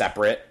up into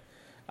separate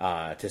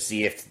to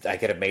see if I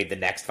could have made the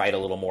next fight a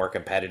little more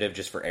competitive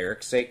just for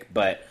Eric's sake.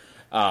 But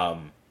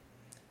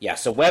yeah,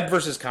 so Webb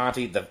versus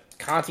Conti. The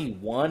Conti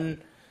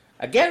won.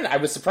 Again, I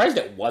was surprised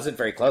it wasn't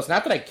very close.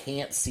 Not that I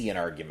can't see an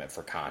argument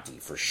for Conti,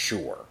 for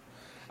sure.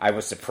 I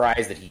was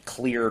surprised that he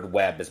cleared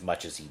Webb as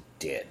much as he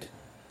did.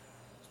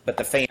 But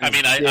the fans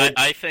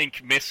I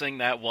think missing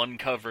that one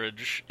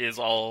coverage is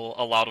all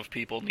a lot of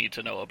people need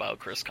to know about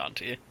Chris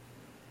Conti.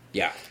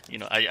 Yeah.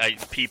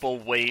 People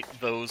weight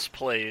those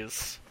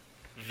plays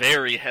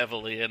very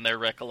heavily in their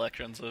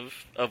recollections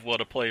of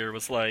what a player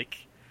was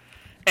like.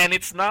 And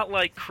it's not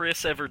like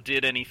Chris ever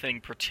did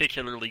anything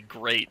particularly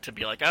great to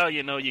be like, oh,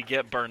 you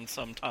get burned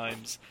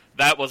sometimes.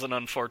 That was an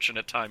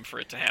unfortunate time for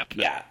it to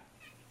happen.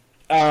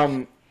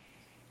 Yeah.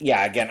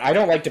 Yeah, again, I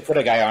don't like to put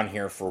a guy on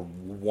here for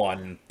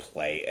one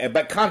play.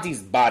 But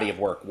Conti's body of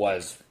work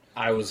was...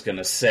 I was going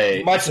to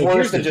say... much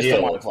worse than just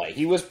the one play.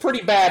 He was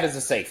pretty bad as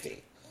a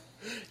safety.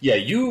 Yeah,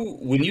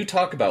 when you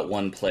talk about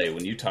one play,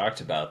 when you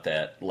talked about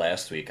that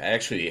last week, I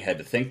actually had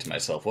to think to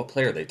myself, what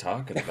play are they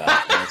talking about?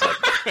 And I was like...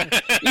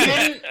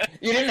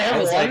 You didn't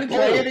have one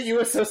player that you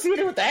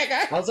associated with that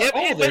guy? I was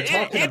like, they're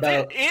talking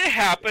about... It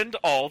happened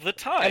all the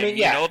time. I mean,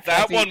 yeah.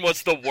 That one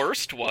was the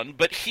worst one,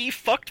 but he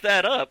fucked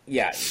that up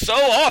so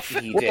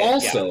often. He did,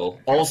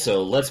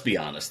 Also, let's be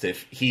honest.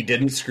 If he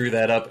didn't screw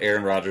that up,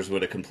 Aaron Rodgers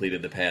would have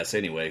completed the pass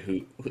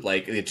anyway.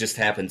 It just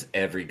happens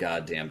every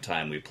goddamn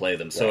time we play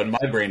them. So in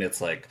my brain,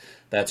 it's like,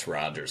 that's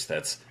Rodgers.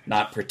 That's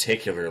not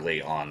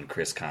particularly on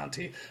Chris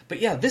Conte.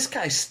 But yeah, this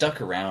guy stuck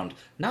around.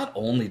 Not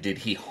only did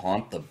he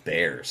haunt the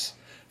Bears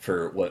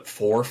for,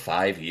 4 or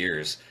 5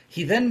 years,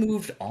 he then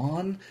moved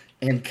on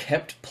and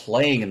kept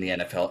playing in the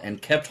NFL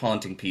and kept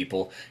haunting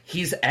people.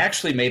 He's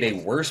actually made a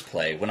worse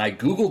play. When I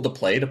Googled the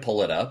play to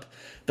pull it up,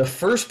 the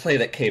first play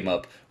that came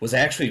up was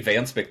actually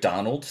Vance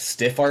McDonald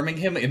stiff-arming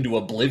him into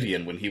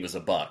oblivion when he was a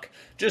Buck.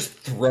 Just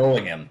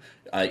throwing him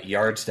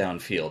yards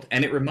downfield.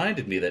 And it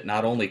reminded me that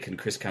not only can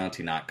Chris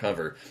Conte not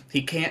cover,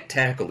 he can't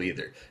tackle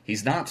either.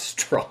 He's not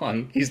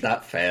strong. He's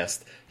not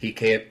fast. He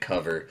can't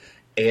cover.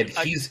 And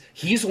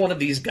he's one of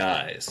these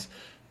guys.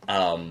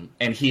 And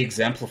he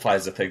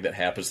exemplifies the thing that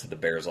happens to the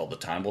Bears all the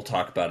time. We'll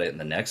talk about it in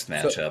the next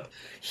matchup.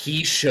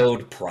 He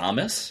showed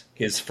promise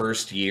his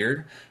first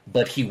year,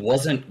 but he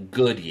wasn't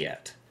good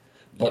yet.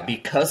 But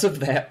because of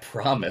that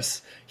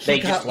promise,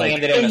 he got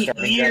like 8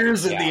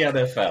 years in the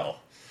NFL.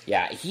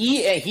 Yeah,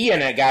 he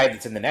and a guy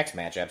that's in the next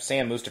matchup,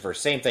 Sam Mustipher,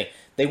 same thing.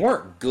 They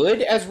weren't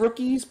good as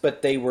rookies,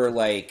 but they were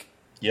like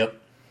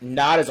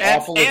not as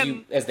awful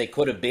as they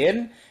could have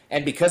been.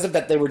 And because of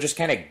that, they were just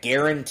kind of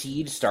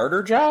guaranteed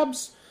starter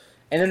jobs.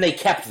 And then they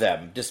kept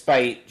them,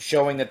 despite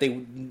showing that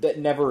that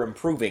never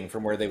improving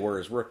from where they were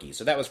as rookies.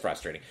 So that was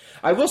frustrating.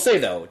 I will say,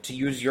 though, to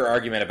use your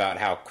argument about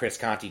how Chris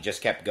Conte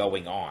just kept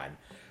going on,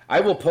 I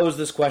will pose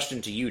this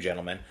question to you,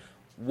 gentlemen.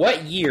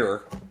 What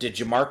year did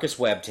Jamarcus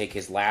Webb take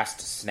his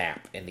last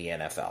snap in the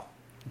NFL?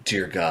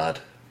 Dear God.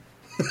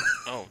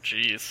 Oh,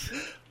 jeez.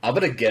 I'm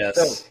going to guess.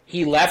 So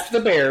he left the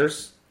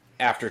Bears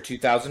after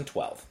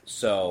 2012.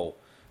 So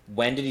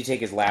when did he take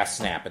his last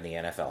snap in the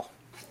NFL?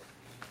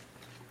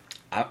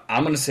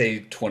 I'm going to say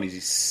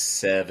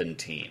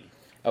 2017.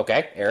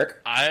 Okay,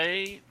 Eric?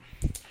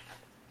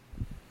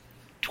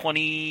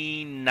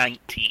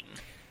 2019.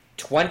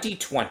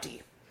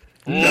 2020.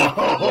 No!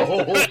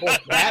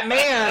 That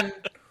man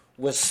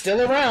was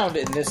still around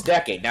in this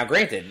decade. Now,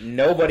 granted,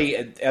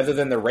 nobody, other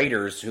than the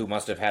Raiders, who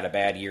must have had a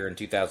bad year in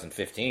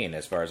 2015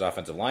 as far as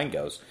offensive line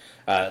goes,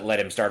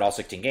 let him start all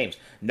 16 games.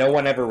 No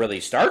one ever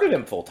really started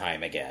him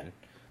full-time again,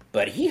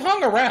 but he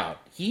hung around.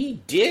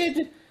 He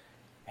did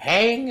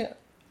hang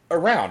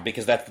around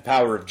because that's the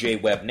power of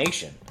J-Web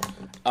Nation.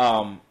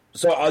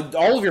 So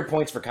all of your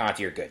points for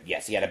Conte are good.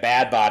 Yes, he had a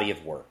bad body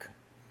of work,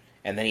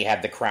 and then he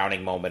had the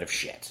crowning moment of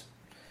shit.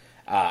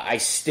 I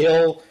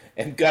still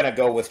am going to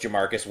go with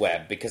Jamarcus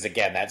Webb because,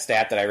 again, that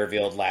stat that I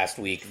revealed last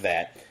week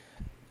that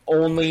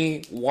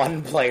only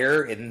one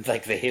player in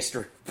like the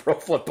history of Pro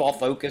Football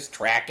Focus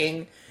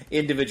tracking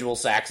individual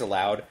sacks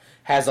allowed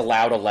has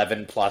allowed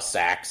 11-plus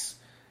sacks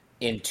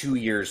in 2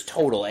 years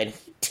total, and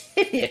he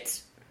did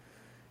it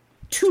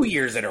 2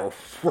 years in a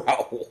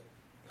row.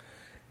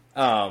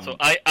 So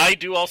I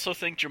do also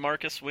think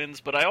Jamarcus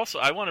wins, but I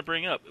want to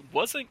bring up,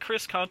 wasn't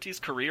Chris Conte's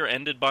career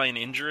ended by an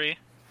injury?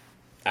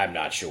 I'm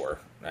not sure.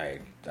 I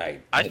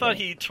thought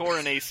he tore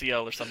an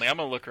ACL or something. I'm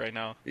going to look right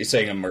now. You're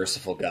saying a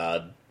merciful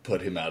God put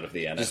him out of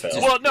the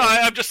NFL? Well, no,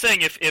 I'm just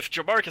saying if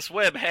Jamarcus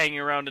Webb hanging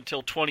around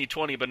until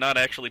 2020 but not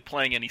actually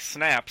playing any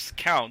snaps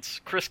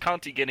counts, Chris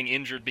Conte getting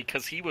injured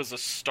because he was a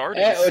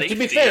starting safety. To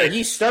be fair,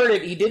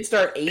 he did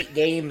start 8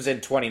 games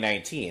in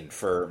 2019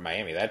 for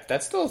Miami.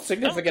 That's still a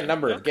significant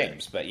number of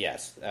games, but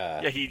yes.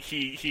 Yeah,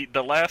 he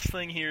the last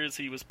thing here is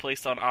he was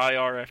placed on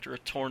IR after a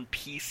torn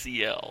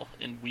PCL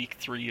in week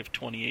 3 of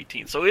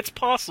 2018. So it's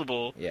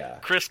possible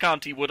Chris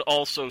Conte would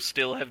also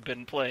still have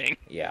been playing.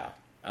 Yeah.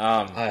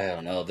 I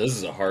don't know. This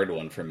is a hard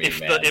one for me,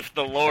 man. If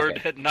the Lord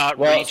had not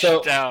reached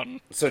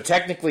down. So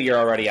technically you're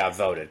already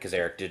outvoted, because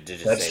Eric did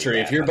just That's say true.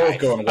 that. If you're both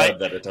going Webb,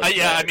 that it doesn't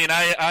matter. I mean,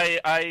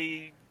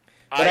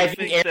 I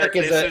think Eric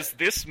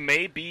this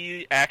may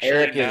be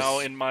actually now,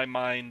 in my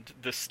mind,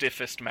 the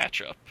stiffest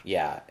matchup.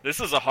 Yeah. This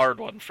is a hard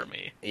one for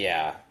me.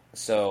 Yeah.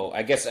 So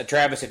I guess,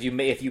 Travis, if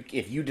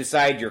you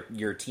decide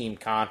your team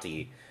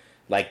Conte,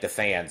 like the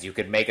fans, you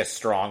could make a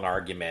strong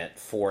argument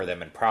for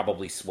them and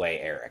probably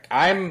sway Eric.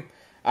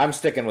 I'm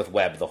sticking with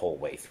Webb the whole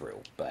way through,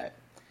 but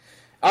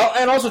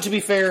and also, to be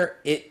fair,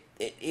 it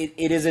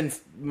is in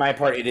my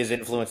part. It is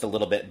influenced a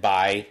little bit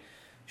by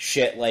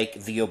shit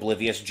like the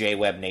oblivious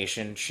J-Web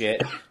Nation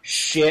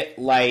shit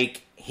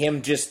like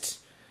him just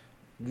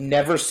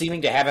never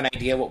seeming to have an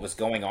idea what was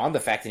going on. The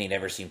fact that he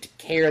never seemed to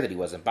care, that he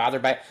wasn't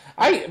bothered by it.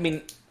 I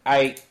mean,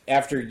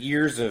 after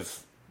years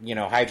of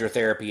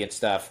hydrotherapy and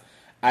stuff,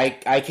 I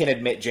can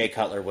admit Jay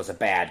Cutler was a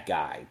bad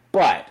guy,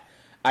 but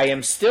I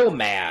am still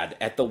mad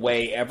at the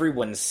way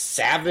everyone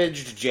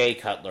savaged Jay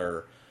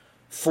Cutler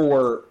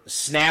for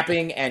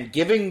snapping and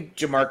giving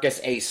Jamarcus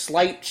a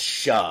slight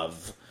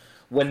shove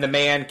when the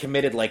man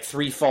committed like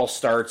 3 false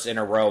starts in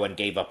a row and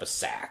gave up a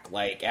sack.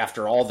 Like,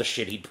 after all the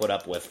shit he'd put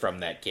up with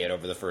from that kid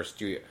over the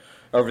first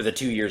over the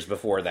 2 years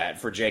before that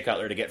for Jay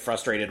Cutler to get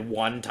frustrated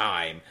one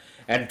time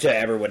and to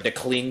everyone to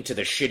cling to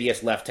the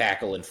shittiest left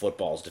tackle in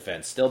football's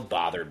defense still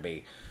bothered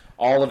me.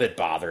 All of it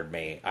bothered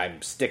me.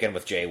 I'm sticking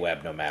with Jay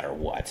Webb no matter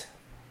what.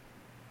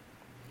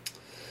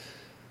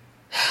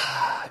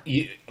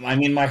 I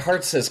mean, my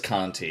heart says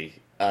Conti,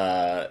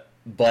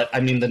 but I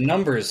mean the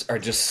numbers are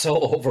just so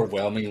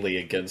overwhelmingly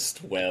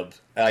against Webb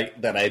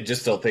that I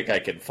just don't think I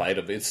can fight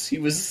him. He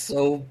was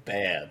so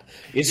bad.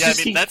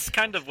 That's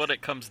kind of what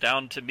it comes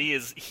down to me.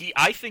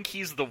 I think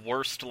he's the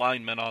worst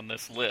lineman on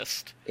this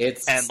list,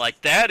 and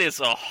that is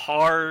a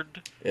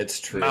hard. It's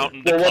true.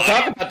 Mountain to climb. We'll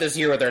talk about this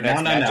here with our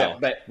next matchup.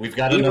 But we've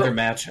got another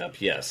matchup.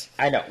 Yes,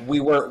 I know.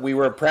 We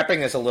were prepping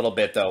this a little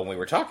bit though when we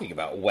were talking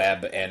about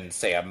Webb and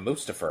Sam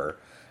Mustipher.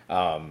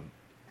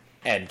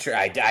 And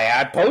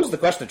I posed the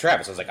question to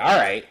Travis. I was like, all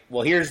right,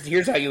 well,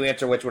 here's how you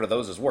answer which one of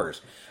those is worse.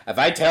 If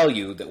I tell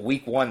you that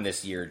week 1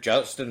 this year,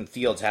 Justin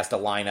Fields has to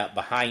line up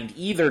behind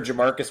either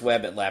Jamarcus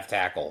Webb at left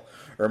tackle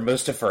or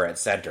Mustipher at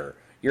center,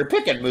 you're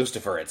picking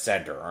Mustipher at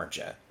center, aren't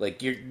you?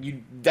 Like,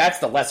 that's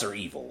the lesser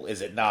evil,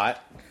 is it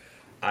not?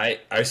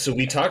 So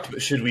we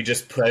talked, should we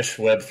just push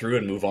Webb through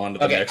and move on to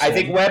the next one? I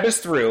think Webb is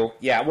through.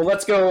 Yeah, well,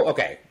 let's go,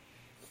 okay.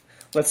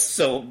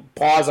 So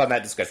pause on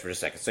that discussion for a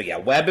second. So yeah,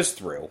 Webb is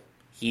through.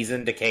 He's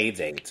in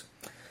Decade's 8.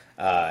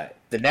 The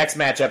next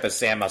matchup is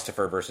Sam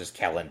Mustipher versus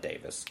Kellen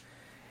Davis.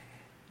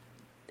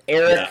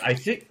 Eric,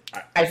 yeah,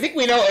 I think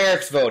we know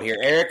Eric's vote here.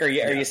 Eric, are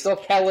you still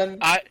Kellen?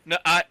 I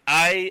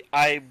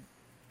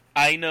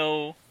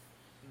know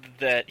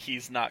that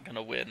he's not going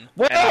to win.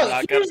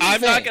 Well,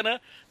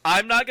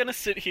 I'm not gonna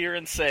sit here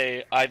and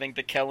say I think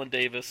that Kellen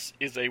Davis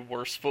is a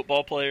worse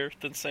football player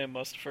than Sam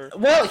Mustipher.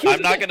 Well,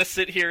 I'm not gonna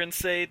sit here and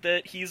say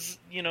that he's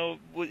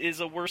is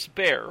a worse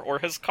Bear or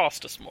has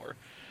cost us more.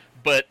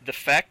 But the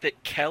fact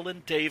that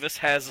Kellen Davis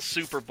has a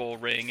Super Bowl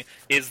ring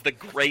is the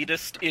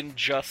greatest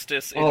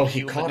injustice in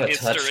human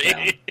history.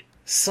 Touchdown.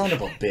 Son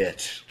of a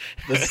bitch.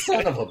 The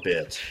son of a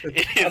bitch.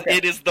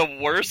 It is the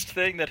worst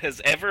thing that has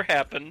ever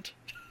happened.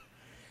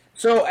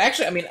 So,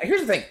 actually, I mean,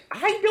 here's the thing.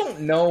 I don't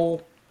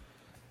know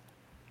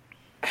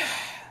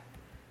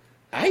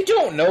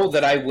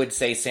that I would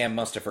say Sam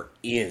Mustipher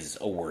is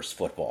a worse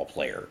football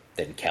player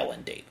than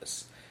Kellen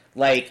Davis.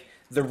 Like,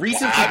 the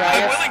recency bias...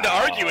 I'm willing to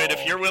argue it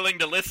if you're willing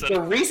to listen. The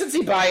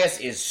recency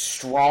bias is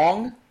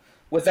strong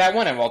with that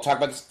one, and we'll talk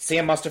about this.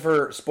 Sam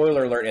Mustipher,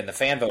 spoiler alert, in the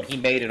fan vote, he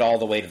made it all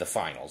the way to the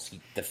finals.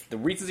 The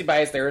recency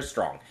bias there is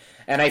strong.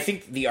 And I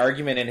think the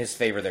argument in his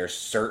favor there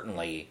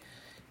certainly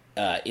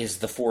is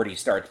the 40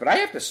 starts. But I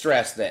have to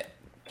stress that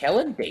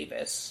Kellen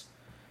Davis,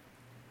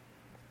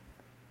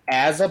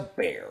 as a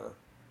Bear,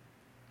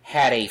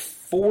 had a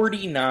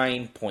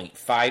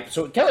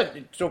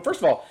 49.5... So first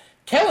of all,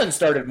 Kellen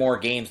started more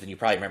games than you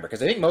probably remember,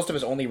 because I think most of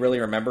us only really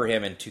remember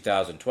him in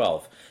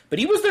 2012. But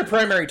he was their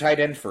primary tight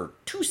end for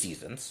 2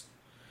 seasons,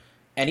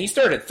 and he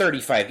started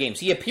 35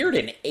 games. He appeared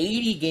in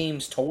 80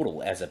 games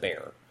total as a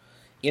Bear.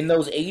 In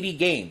those 80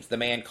 games, the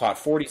man caught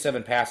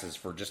 47 passes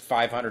for just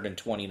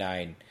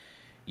 529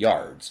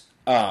 yards.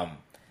 And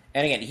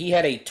again, he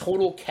had a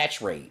total catch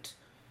rate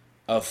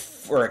a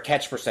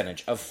catch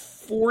percentage of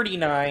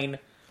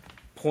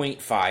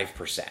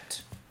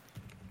 49.5%.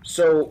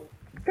 So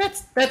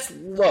that's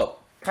low.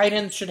 Tight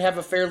ends should have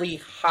a fairly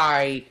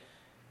high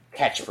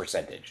catch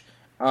percentage.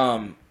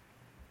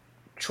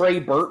 Trey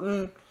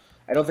Burton,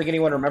 I don't think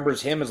anyone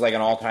remembers him as like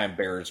an all-time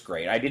Bears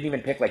great. I didn't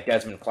even pick like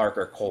Desmond Clark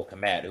or Cole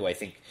Kmet, who I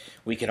think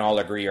we can all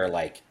agree are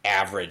like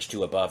average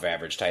to above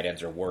average tight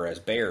ends or were as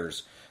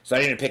Bears. So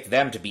I didn't pick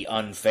them to be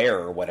unfair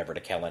or whatever to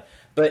Kellen.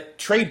 But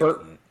Trey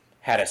Burton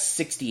had a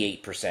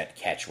 68%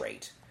 catch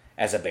rate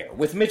as a Bear,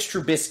 with Mitch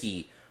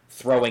Trubisky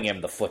throwing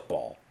him the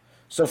football.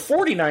 So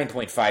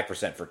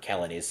 49.5% for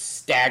Kellen is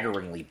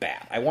staggeringly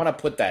bad. I want to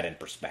put that in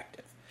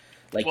perspective.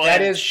 Like, well,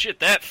 that is shit.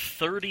 That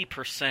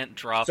 30%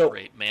 drop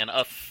rate, man.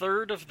 A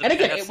third of the and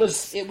again, it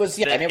was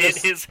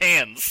hit his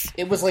hands.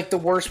 It was like the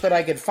worst that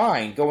I could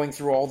find going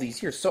through all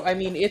these years. So I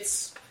mean,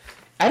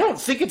 I don't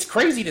think it's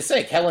crazy to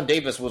say Kellen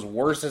Davis was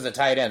worse as a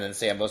tight end than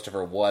Sam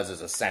Mustipher was as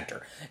a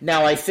center.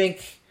 Now, I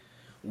think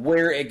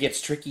where it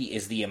gets tricky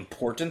is the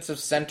importance of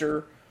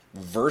center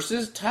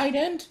versus tight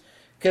end,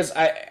 because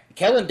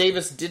Kellen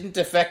Davis didn't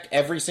affect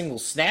every single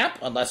snap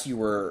unless you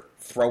were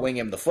throwing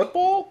him the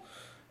football,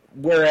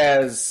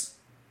 whereas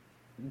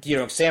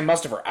Sam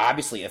Mustipher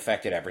obviously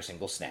affected every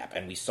single snap,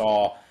 and we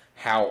saw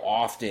how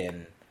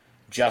often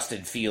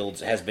Justin Fields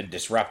has been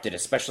disrupted,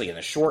 especially in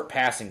the short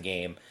passing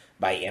game,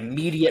 by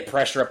immediate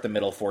pressure up the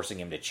middle, forcing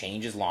him to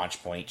change his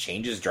launch point,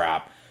 change his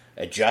drop,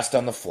 adjust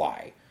on the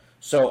fly.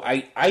 So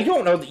I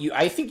don't know that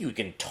I think you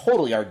can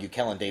totally argue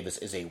Kellen Davis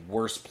is a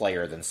worse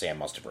player than Sam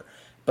Mustipher.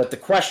 But the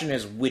question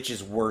is, which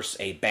is worse,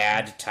 a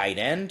bad tight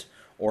end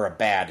or a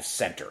bad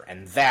center?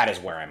 And that is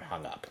where I'm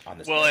hung up on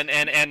this. Well,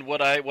 and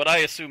what I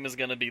assume is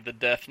going to be the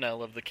death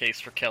knell of the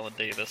case for Kellen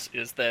Davis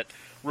is that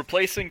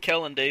replacing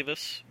Kellen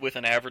Davis with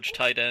an average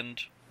tight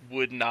end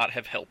would not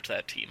have helped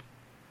that team.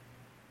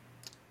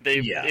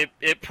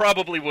 It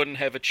probably wouldn't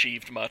have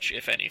achieved much,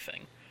 if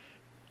anything.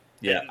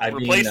 Yeah,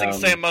 replacing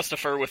Sam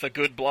Mustipher with a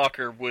good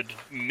blocker would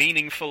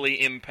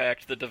meaningfully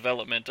impact the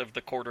development of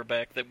the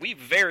quarterback that we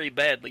very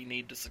badly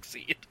need to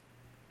succeed.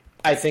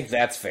 I think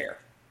that's fair.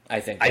 I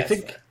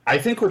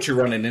think what you're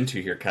running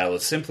into here, Kyle,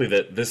 is simply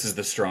that this is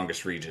the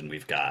strongest region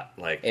we've got.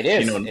 Like it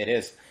is. It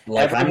is.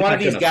 Like every one of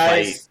these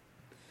guys.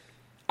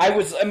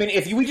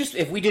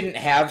 If we didn't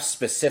have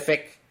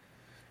specific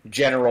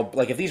general,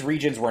 like if these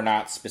regions were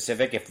not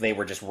specific, if they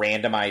were just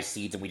randomized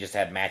seeds and we just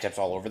had matchups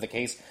all over the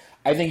case,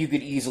 I think you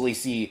could easily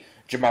see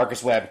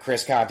Jamarcus Webb,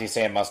 Chris Conte,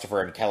 Sam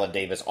Mustipher, and Kellen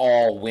Davis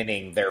all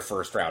winning their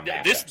first round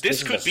matchups.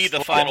 This could be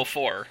the Final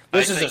Four.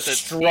 This is a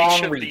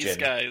strong region. These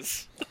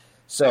guys.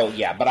 So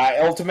yeah, but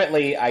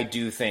I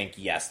do think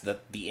yes,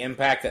 that the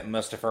impact that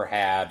Mustipher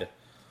had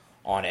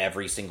on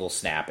every single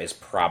snap is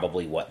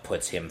probably what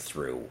puts him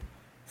through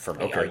for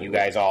me. Okay. Are you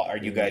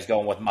guys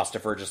going with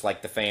Mustipher just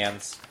like the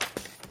fans?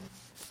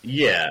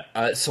 Yeah,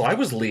 so I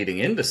was leading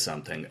into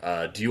something.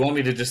 Do you want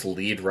me to just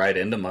lead right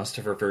into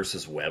Mustipher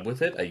versus Webb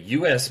with it?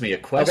 You asked me a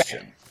question.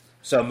 Okay.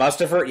 So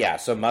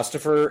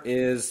Mustipher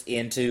is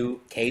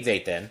into Cade's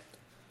 8 then.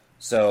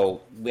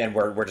 So, and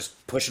we're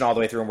just pushing all the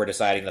way through and we're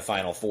deciding the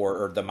Final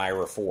Four, or the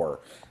Myra 4,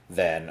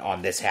 then,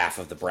 on this half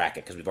of the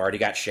bracket, because we've already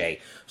got Shea.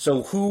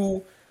 So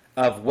who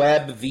of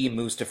Webb v.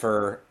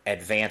 Mustipher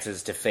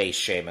advances to face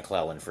Shea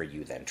McClellan for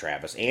you then,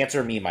 Travis?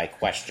 Answer me my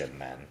question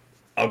then.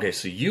 Okay,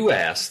 so you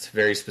asked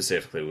very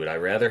specifically, would I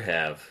rather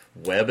have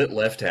Webb at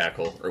left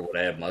tackle or would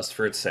I have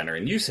Mustipher at center?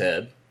 And you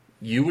said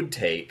you would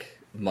take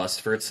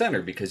Mustipher at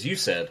center because you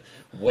said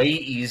way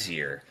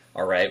easier,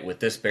 all right,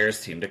 with this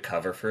Bears team to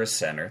cover for a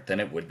center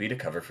than it would be to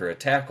cover for a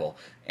tackle.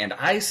 And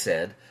I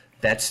said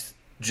that's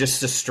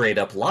just a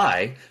straight-up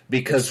lie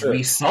because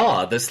we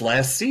saw this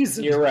last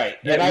season. You're right.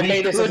 And I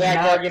made this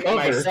exact argument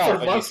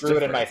myself, and you threw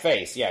it in my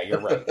face. Yeah, you're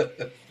right.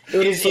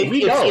 It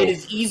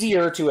is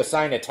easier to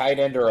assign a tight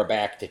end or a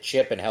back to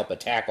chip and help a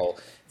tackle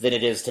than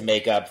it is to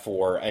make up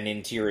for an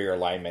interior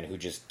lineman who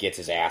just gets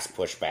his ass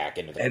pushed back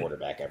into the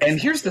quarterback. And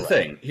here's the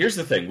thing. Here's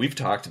the thing. We've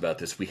talked about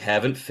this. We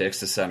haven't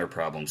fixed the center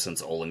problem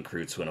since Olin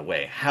Kreutz went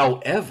away.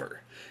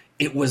 However,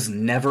 it was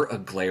never a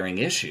glaring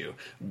issue.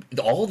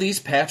 All these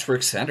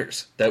patchwork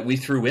centers that we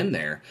threw in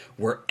there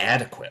were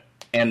adequate.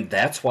 And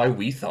that's why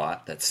we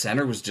thought that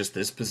center was just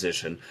this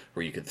position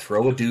where you could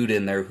throw a dude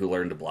in there who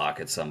learned to block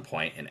at some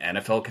point, an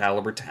NFL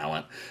caliber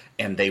talent,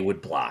 and they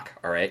would block,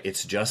 all right?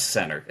 It's just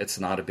center. It's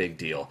not a big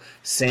deal.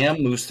 Sam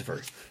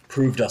Mustipher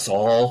proved us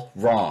all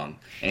wrong,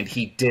 and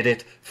he did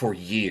it for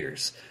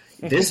years.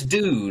 This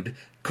dude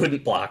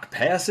couldn't block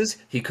passes.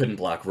 He couldn't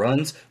block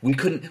runs. We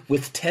couldn't,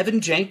 with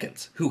Tevin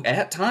Jenkins, who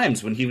at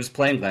times when he was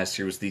playing last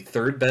year was the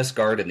third best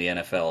guard in the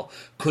NFL,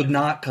 could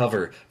not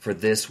cover for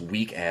this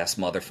weak-ass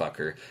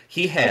motherfucker.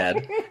 He had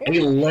a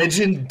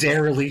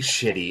legendarily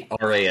shitty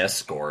RAS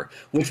score,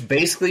 which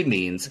basically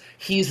means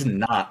he's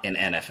not an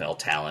NFL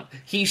talent.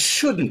 He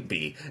shouldn't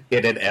be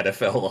in an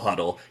NFL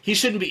huddle. He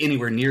shouldn't be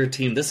anywhere near a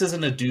team. This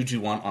isn't a dude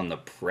you want on the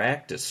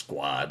practice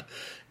squad.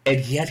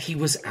 And yet he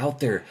was out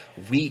there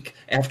week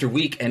after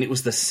week, and it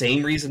was the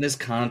same reason as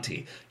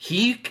Conte.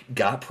 He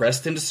got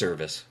pressed into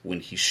service when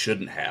he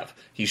shouldn't have.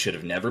 He should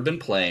have never been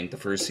playing the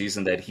first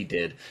season that he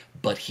did,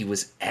 but he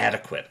was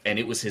adequate. And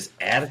it was his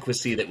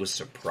adequacy that was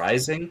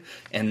surprising,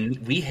 and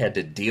we had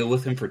to deal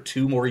with him for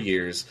 2 more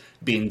years,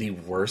 being the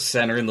worst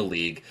center in the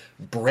league,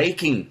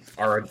 breaking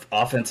our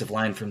offensive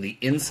line from the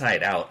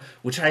inside out,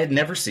 which I had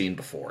never seen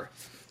before.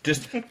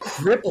 Just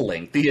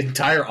crippling the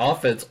entire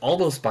offense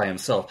almost by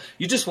himself.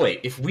 You just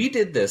wait. If we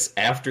did this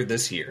after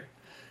this year,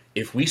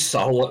 if we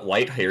saw what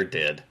Whitehair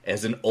did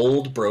as an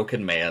old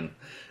broken man,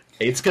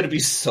 it's going to be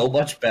so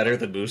much better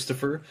than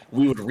Mustipher.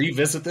 We would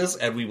revisit this,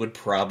 and we would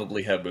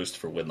probably have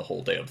Mustipher win the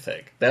whole damn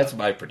thing. That's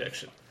my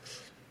prediction.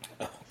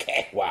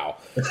 Okay, wow.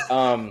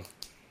 All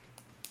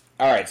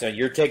right, so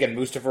you're taking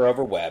Mustipher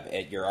over Webb,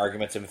 and your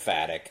argument's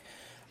emphatic.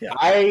 Yeah.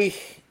 I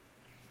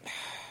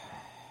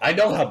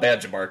know how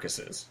bad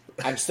Jamarcus is.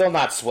 I'm still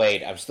not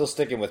swayed. I'm still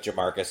sticking with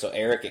Jamarcus. So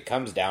Eric, it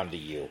comes down to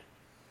you.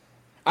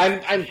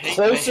 I'm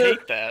closer.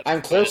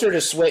 I'm closer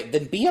to sway.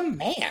 Then be a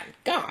man.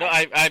 God. No,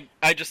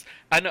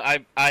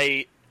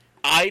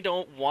 I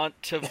don't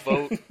want to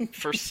vote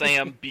for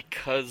Sam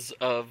because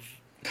of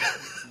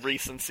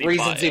recency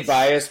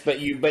bias. But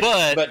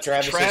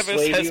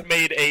Travis has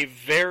made a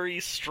very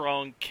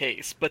strong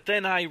case. But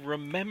then I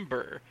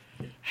remember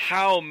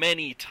how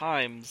many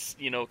times,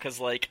 because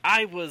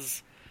I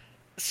was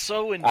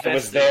so invested. I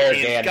was there, in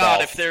Gandalf.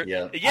 God, if there,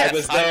 yeah.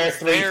 Yes, I was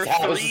there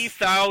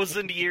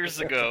 3,000 years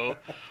ago,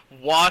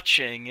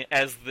 watching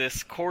as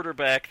this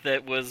quarterback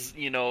that was,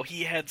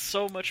 he had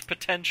so much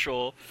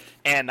potential,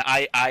 and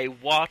I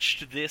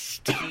watched this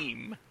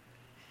team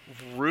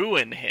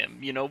ruin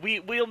him.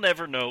 We'll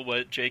never know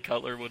what Jay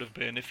Cutler would have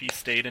been if he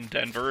stayed in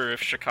Denver or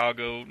if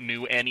Chicago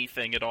knew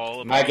anything at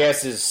all about my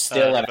guess is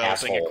still an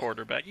asshole. A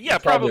quarterback. Yeah,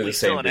 probably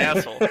still an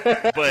asshole,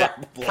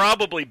 but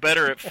probably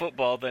better at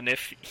football than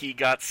if he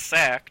got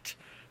sacked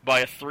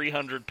by a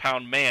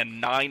 300-pound man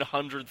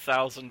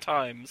 900,000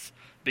 times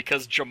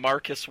because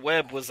Jamarcus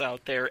Webb was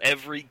out there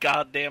every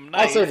goddamn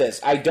night. I'll say this: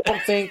 I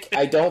don't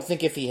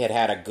think if he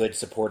had a good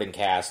supporting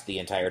cast the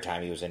entire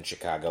time he was in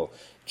Chicago,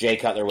 Jay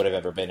Cutler would have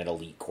ever been an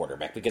elite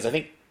quarterback. Because I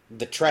think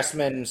the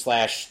Trestman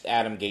 /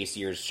 Adam Gase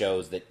years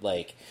shows that,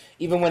 like,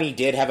 even when he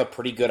did have a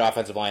pretty good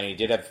offensive line, and he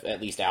did have at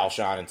least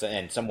Alshon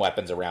and some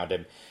weapons around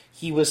him,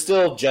 he was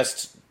still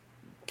just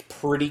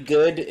pretty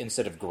good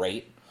instead of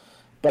great.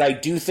 But I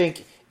do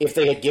think if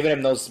they had given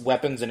him those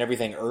weapons and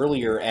everything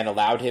earlier and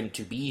allowed him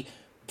to be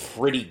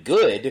pretty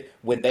good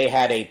when they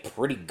had a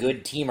pretty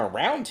good team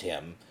around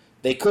him,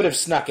 they could have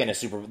snuck in a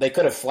Super Bowl. They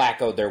could have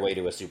Flacco'd their way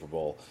to a Super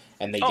Bowl,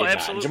 and they did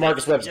absolutely. not.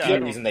 Jamarcus Webb's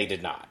the reason they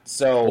did not.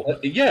 So,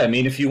 yeah, I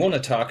mean, if you want to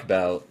talk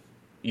about,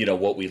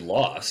 what we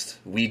lost,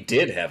 we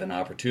did have an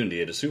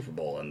opportunity at a Super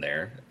Bowl in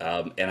there,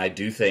 and I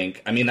do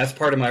think, I mean, that's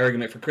part of my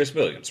argument for Chris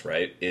Williams,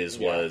 right?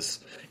 Was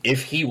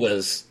if he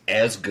was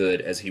as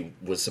good as he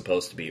was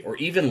supposed to be, or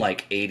even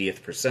like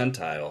 80th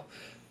percentile,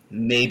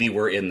 maybe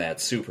we're in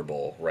that Super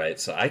Bowl, right?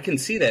 So I can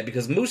see that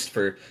because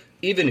Mustapher,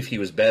 even if he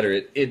was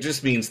better, it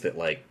just means that,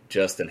 like,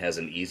 Justin has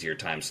an easier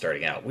time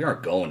starting out. We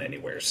aren't going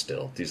anywhere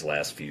still these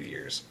last few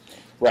years.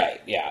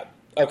 Right, yeah.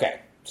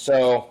 Okay,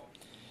 so,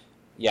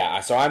 yeah,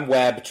 so I'm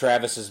Webb.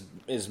 Travis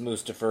is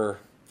Mustapher.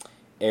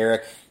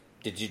 Eric,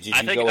 did you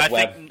go with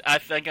Webb? I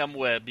think I'm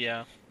Webb,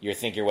 yeah. You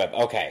think you're Webb.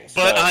 Okay.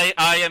 But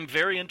I am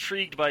very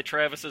intrigued by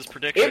Travis's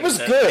prediction. It was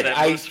good. That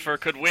Mustapher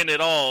could win it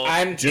all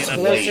I'm just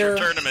in a future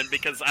tournament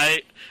because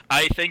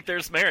I think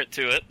there's merit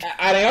to it.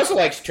 And I also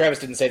like, Travis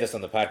didn't say this on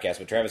the podcast,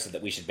 but Travis said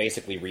that we should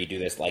basically redo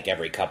this like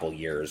every couple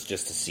years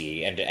just to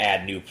see and to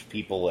add new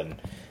people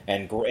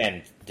and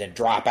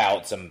drop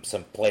out some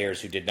players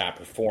who did not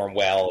perform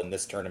well in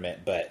this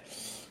tournament. But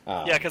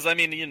yeah, because I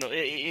mean,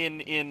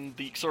 in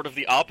the sort of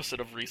the opposite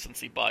of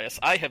recency bias,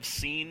 I have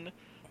seen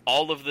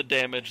all of the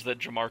damage that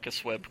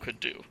Jamarcus Webb could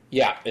do.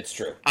 Yeah, it's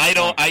true.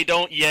 I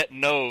don't yet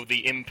know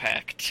the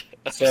impact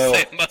of Sam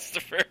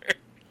Mustapher.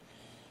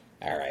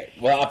 All right.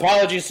 Well,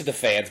 apologies to the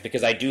fans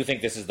because I do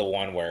think this is the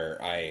one where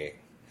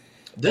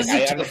this is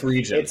a tough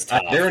region. It's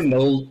tough. There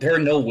are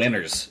no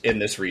winners in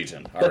this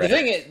region. But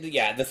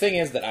the thing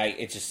is that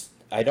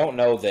I don't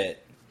know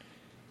that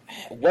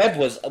Webb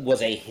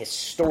was a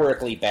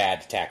historically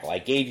bad tackle. I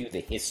gave you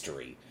the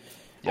history.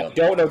 Yep. I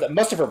don't know that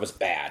Mustapher was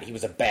bad. He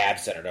was a bad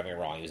center, don't get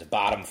me wrong. He was a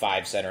bottom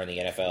 5 center in the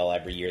NFL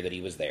every year that he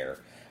was there.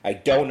 I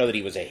don't know that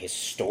he was a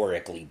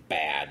historically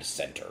bad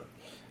center.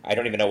 I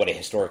don't even know what a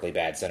historically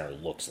bad center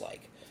looks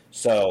like.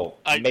 So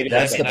maybe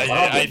that's the problem.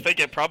 I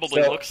think it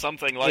probably looks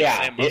something like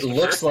Sam Mustapher. It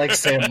looks like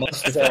Sam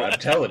Mustapher, I'm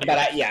telling you.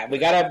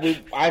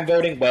 But I'm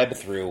voting Webb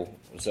through.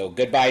 So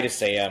goodbye to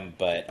Sam,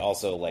 but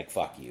also, like,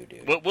 fuck you,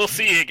 dude. We'll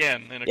see you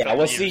again in a couple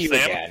we'll years, see you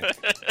Sam. again.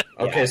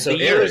 Okay, so the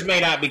years may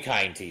not be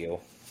kind to you.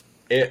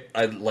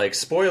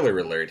 Spoiler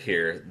alert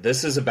here.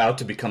 This is about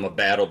to become a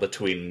battle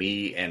between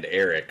me and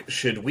Eric.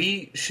 Should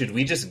we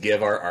just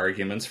give our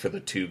arguments for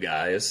the two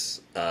guys?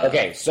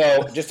 Okay,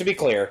 so just to be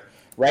clear,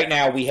 right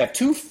now we have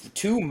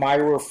two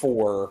Myra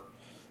 4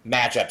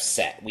 matchups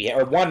set.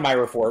 One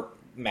Myra 4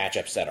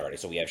 matchup set already.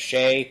 So we have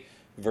Shea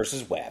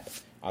versus Webb.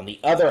 On the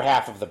other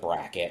half of the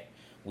bracket,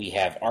 we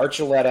have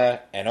Archuleta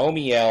and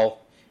Omiel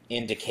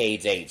into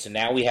Cade's 8. So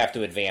now we have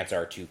to advance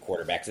our two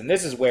quarterbacks. And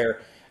this is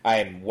where I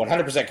am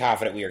 100%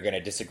 confident we are going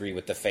to disagree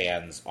with the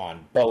fans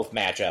on both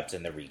matchups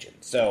in the region.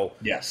 So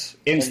yes,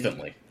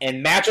 instantly.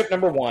 And matchup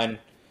number 1,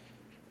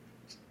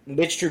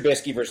 Mitch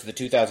Trubisky versus the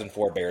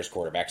 2004 Bears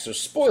quarterback. So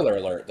spoiler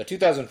alert, the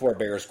 2004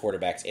 Bears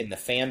quarterbacks in the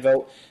fan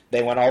vote,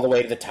 they went all the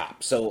way to the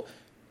top. So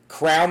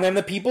crown them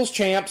the people's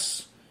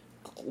champs.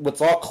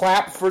 Let's all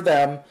clap for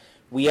them.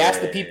 We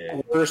asked the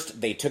people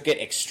first. They took it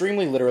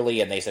extremely literally,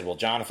 and they said, well,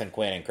 Jonathan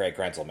Quinn and Craig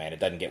Krenzel, man, it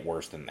doesn't get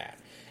worse than that.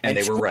 And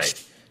they were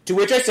right. To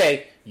which I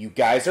say, you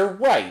guys are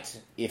right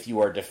if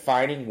you are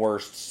defining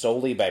worst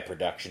solely by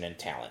production and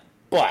talent.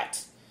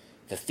 But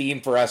the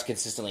theme for us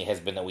consistently has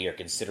been that we are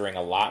considering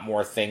a lot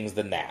more things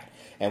than that.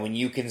 And when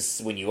you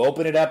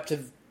open it up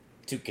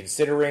to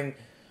considering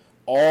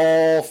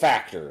all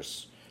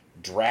factors,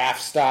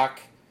 draft stock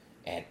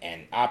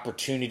and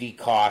opportunity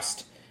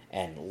cost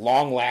and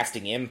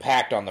long-lasting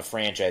impact on the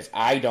franchise,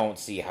 I don't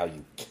see how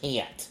you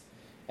can't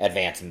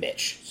advance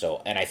Mitch.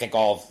 So, and I think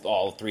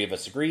all three of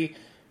us agree,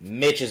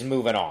 Mitch is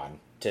moving on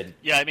to.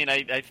 Yeah, I mean,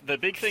 the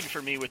big thing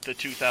for me with the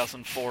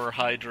 2004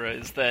 Hydra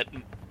is that,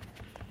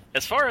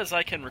 as far as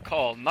I can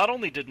recall, not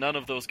only did none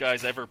of those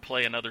guys ever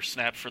play another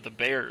snap for the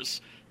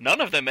Bears,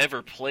 none of them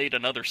ever played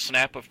another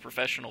snap of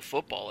professional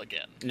football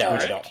again. No,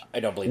 I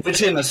don't believe that.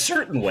 Which, in a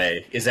certain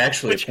way, is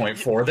actually a point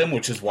for them,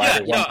 which is why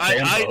they won the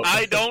fan vote.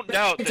 I don't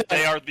doubt that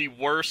they are the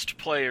worst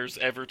players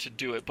ever to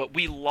do it, but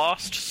we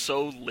lost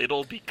so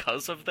little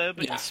because of them,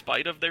 in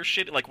spite of their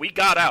shit. Like, we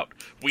got out.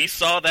 We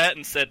saw that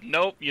and said,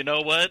 nope, you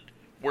know what?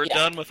 We're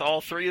done with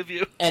all three of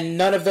you. And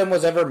none of them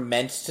was ever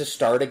meant to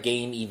start a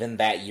game even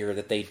that year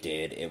that they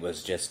did. It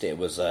was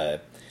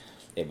a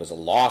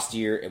lost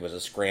year. It was a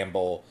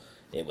scramble.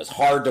 It was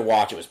hard to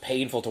watch. It was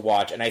painful to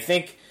watch. And I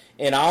think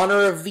in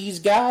honor of these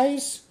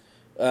guys,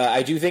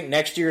 I do think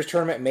next year's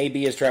tournament may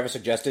be, as Travis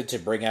suggested, to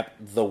bring up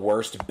the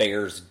worst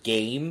Bears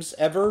games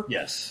ever.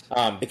 Yes.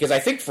 Because I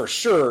think for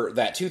sure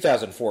that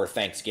 2004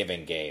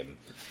 Thanksgiving game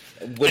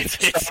would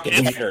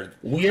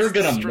we are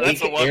going to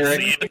make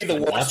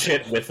Aaron watch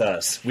it with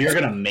us. We are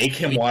going to make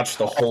him watch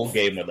the whole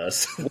game with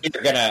us.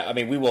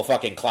 We will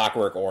fucking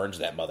Clockwork Orange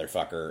that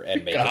motherfucker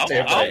and make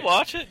I'll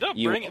watch it. No,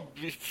 bring it.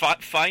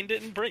 Find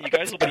it and bring it. You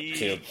guys will be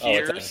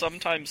here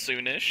sometime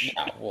soonish.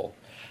 Yeah, well...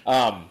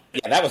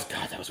 that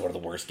was one of the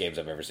worst games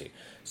I've ever seen.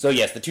 So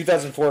yes, the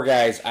 2004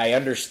 guys, I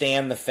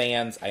understand the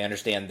fans, I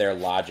understand their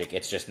logic,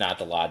 it's just not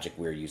the logic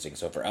we're using.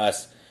 So for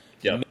us,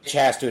 Mitch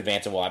has to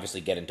advance, and we'll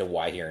obviously get into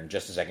why here in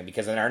just a second,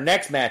 because in our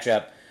next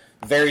matchup,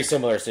 very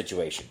similar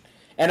situation.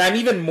 And I'm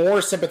even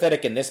more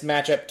sympathetic in this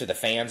matchup to the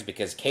fans,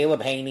 because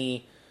Caleb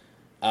Haney,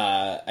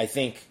 I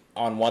think,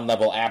 on one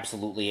level,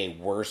 absolutely a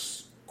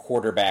worse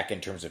quarterback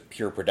in terms of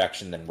pure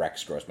production than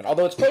Rex Grossman,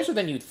 although it's closer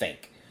than you'd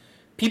think.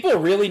 People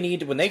really need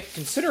to, when they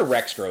consider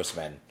Rex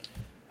Grossman,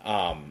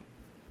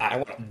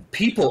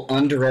 people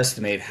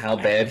underestimate how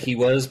bad he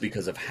was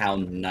because of how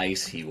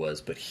nice he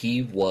was, but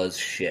he was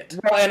shit.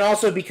 Well, and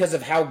also because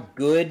of how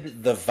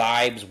good the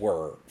vibes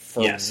were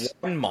for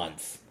 1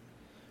 month.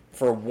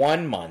 For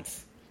 1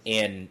 month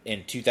in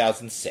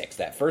 2006,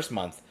 that first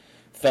month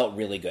felt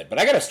really good. But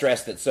I got to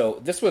stress that.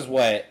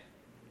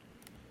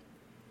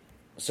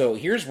 So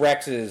here's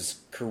Rex's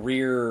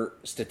career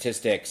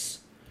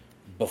statistics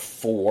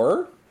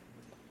before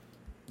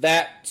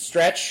that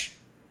stretch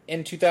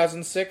in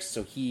 2006.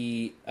 So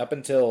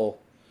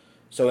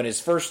in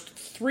his first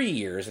 3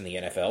 years in the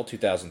NFL,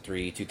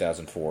 2003,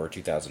 2004,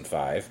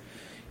 2005,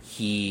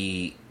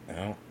 is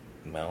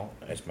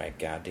my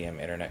goddamn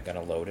internet going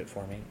to load it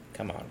for me?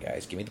 Come on,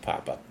 guys, give me the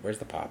pop-up. Where's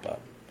the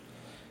pop-up?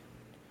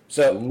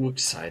 So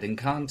exciting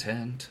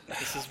content.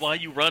 This is why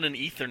you run an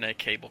Ethernet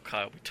cable,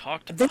 Kyle. We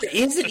talked about it.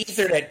 There is an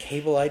Ethernet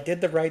cable. I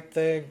did the right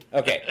thing.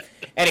 Okay.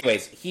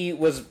 Anyways, he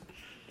was...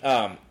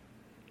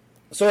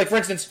 So, like, for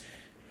instance,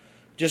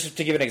 just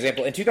to give an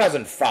example, in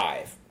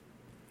 2005,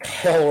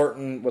 Kyle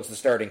Orton was the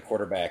starting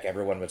quarterback.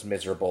 Everyone was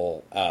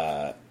miserable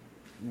how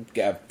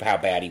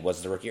bad he was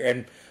as a rookie,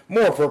 and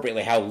more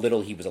appropriately, how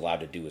little he was allowed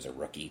to do as a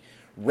rookie.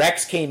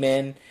 Rex came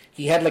in.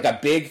 He had, like, a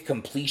big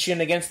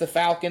completion against the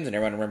Falcons, and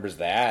everyone remembers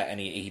that, and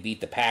he beat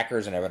the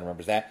Packers, and everyone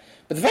remembers that.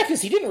 But the fact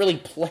is, he didn't really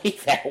play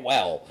that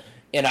well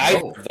in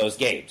either of those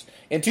games.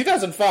 In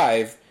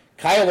 2005,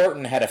 Kyle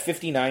Orton had a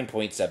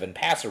 59.7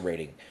 passer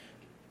rating.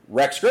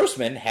 Rex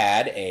Grossman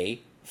had a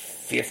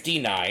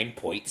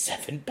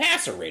 59.7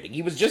 passer rating.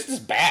 He was just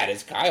as bad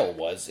as Kyle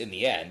was in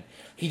the end.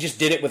 He just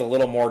did it with a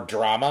little more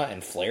drama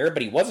and flair,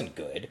 but he wasn't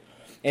good.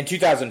 In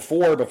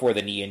 2004, before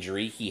the knee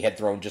injury, he had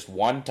thrown just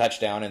 1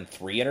 touchdown and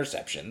 3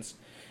 interceptions.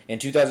 In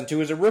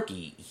 2002, as a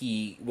rookie,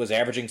 he was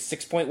averaging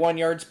 6.1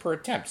 yards per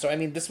attempt. So, I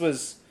mean, this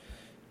was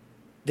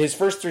his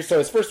first 3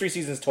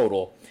 seasons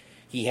total.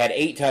 He had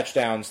 8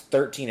 touchdowns,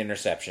 13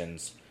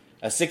 interceptions,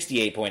 a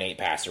 68.8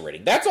 passer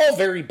rating. That's all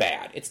very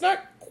bad. It's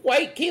not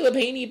quite Caleb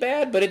Haney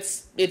bad, but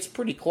it's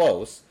pretty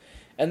close.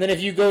 And then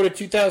if you go to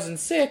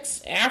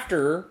 2006,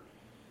 after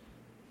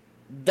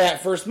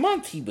that first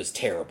month, he was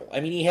terrible. I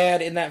mean,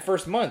 in that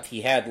first month,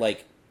 he had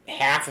like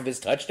half of his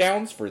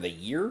touchdowns for the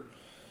year.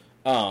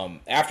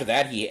 After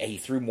that, he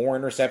threw more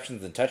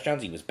interceptions than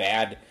touchdowns. He was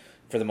bad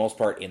for the most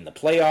part in the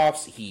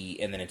playoffs.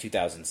 And then in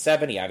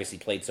 2007, he obviously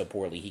played so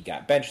poorly, he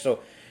got benched. So,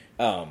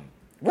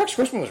 Rex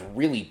Grossman was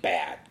really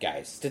bad,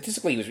 guys.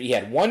 Statistically, he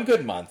had 1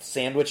 good month,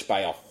 sandwiched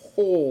by a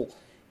whole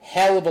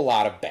hell of a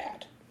lot of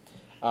bad.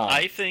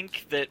 I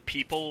think that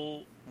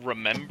people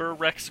remember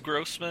Rex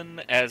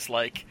Grossman as,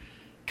 like,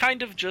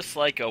 kind of just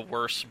like a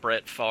worse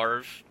Brett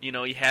Favre. You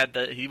know,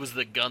 he was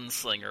the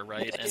gunslinger,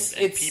 right?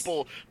 And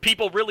people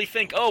really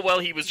think, oh, well,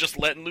 he was just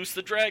letting loose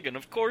the dragon.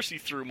 Of course he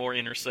threw more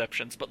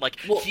interceptions, but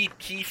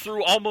he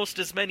threw almost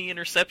as many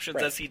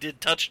interceptions as he did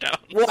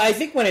touchdowns. Well, I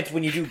think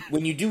when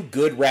you do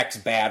good Rex,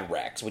 bad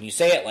Rex, when you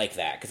say it like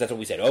that, because that's what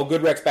we said, oh,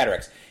 good Rex, bad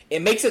Rex,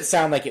 it makes it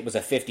sound like it was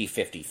a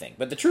 50-50 thing.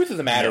 But the truth of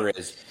the matter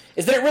is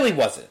that it really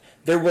wasn't.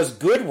 There was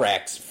good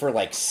Rex for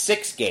like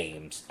 6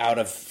 games out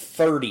of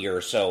 30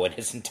 or so in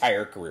his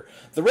entire career.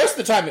 The rest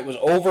of the time, it was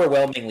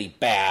overwhelmingly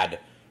bad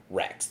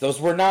Rex. It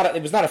was not a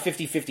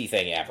 50-50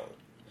 thing ever.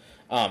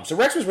 So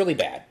Rex was really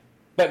bad.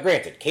 But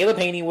granted, Caleb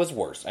Haney was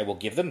worse. I will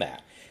give them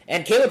that.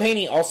 And Caleb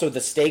Haney, also,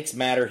 the stakes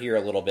matter here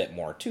a little bit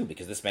more, too,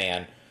 because this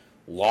man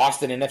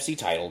lost an NFC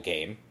title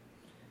game.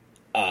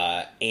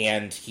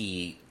 And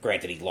he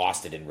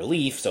lost it in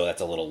relief, so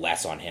that's a little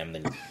less on him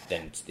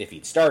than if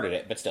he'd started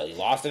it, but still, he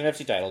lost an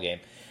NFC title game.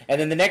 And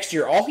then the next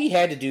year, all he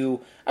had to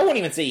do, I won't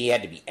even say he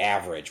had to be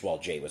average while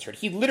Jay was hurt.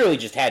 He literally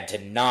just had to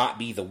not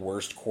be the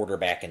worst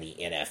quarterback in the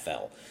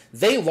NFL.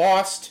 They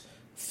lost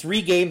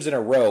 3 games in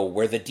a row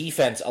where the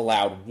defense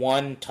allowed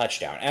 1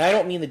 touchdown. And I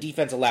don't mean the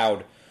defense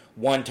allowed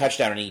 1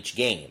 touchdown in each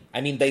game.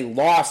 I mean, they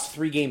lost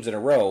 3 games in a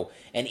row,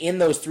 and in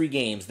those 3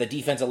 games, the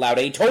defense allowed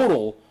a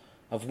total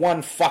of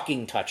 1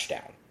 fucking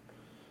touchdown.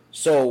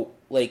 So,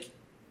 like,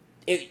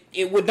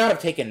 it would not have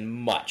taken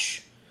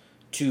much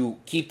to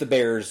keep the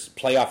Bears'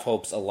 playoff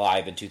hopes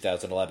alive in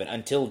 2011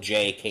 until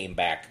Jay came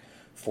back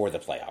for the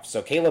playoffs.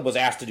 So Caleb was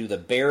asked to do the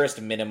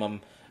barest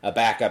minimum a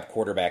backup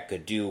quarterback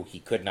could do. He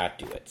could not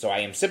do it. So I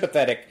am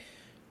sympathetic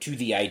to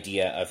the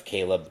idea of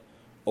Caleb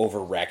over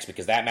Rex,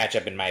 because that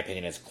matchup, in my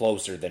opinion, is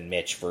closer than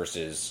Mitch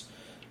versus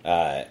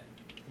the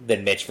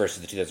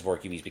 2004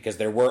 QBs, because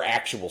there were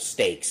actual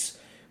stakes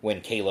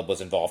when Caleb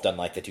was involved,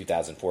 unlike the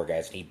 2004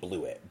 guys, and he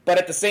blew it. But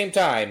at the same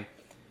time,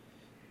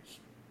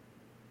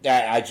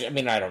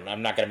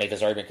 I'm not going to make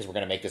this argument because we're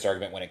going to make this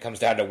argument when it comes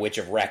down to which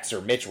of Rex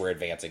or Mitch we're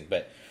advancing.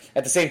 But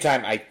at the same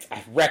time,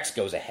 Rex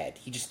goes ahead.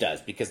 He just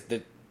does, because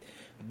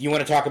you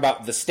want to talk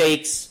about the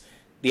stakes,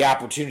 the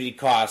opportunity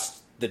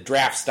cost, the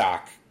draft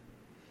stock,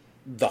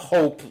 the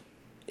hope.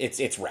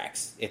 It's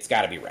Rex. It's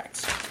got to be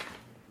Rex.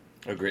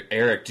 Agreed.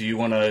 Eric, do you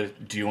want to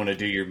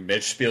do your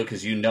Mitch spiel,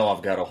 because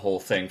I've got a whole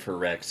thing for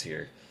Rex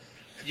here.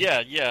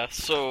 Yeah.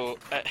 So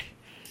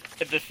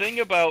the thing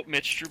about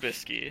Mitch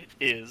Trubisky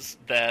is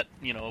that,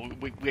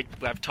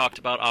 I've talked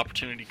about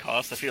opportunity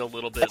cost. I feel a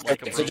little bit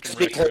like a broken just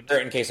be record. clear,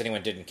 in case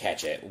anyone didn't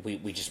catch it,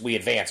 we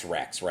advanced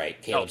Rex,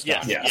 right? Caleb's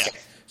yeah.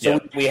 So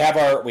we have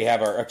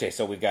our okay.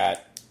 So we've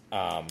got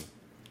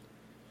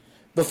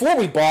before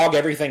we bog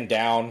everything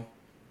down.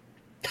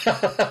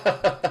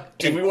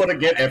 Do we want to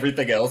get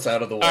everything else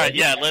out of the way? All right,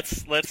 yeah.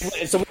 Let's.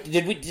 So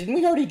didn't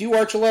we already do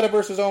Archuleta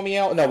versus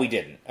Omiel? No, we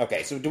didn't.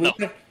 Okay, so do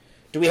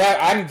we have?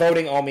 I'm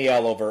voting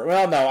Omiel over.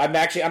 Well, no, I'm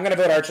going to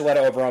vote Archuleta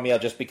over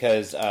Omiel just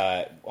because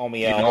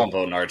Omiel. I'm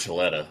voting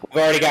Archuleta.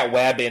 We've already got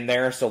Webb in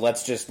there, so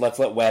let's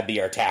let Webb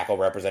be our tackle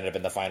representative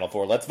in the Final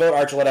Four. Let's vote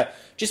Archuleta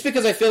just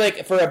because I feel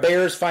like for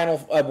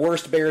a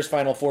worst Bears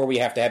Final Four, we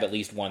have to have at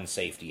least one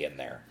safety in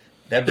there.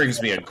 That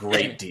brings me a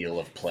great deal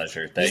of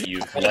pleasure that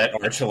you've let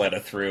Archuleta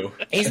through.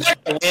 He's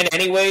not going to win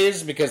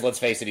anyways, because let's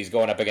face it, he's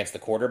going up against the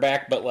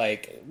quarterback. But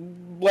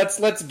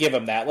let's give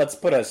him that. Let's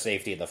put a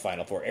safety in the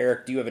Final Four.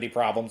 Eric, do you have any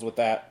problems with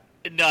that?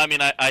 No,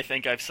 I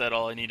think I've said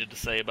all I needed to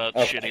say about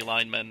shitty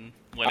linemen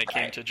when it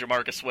came to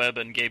Jamarcus Webb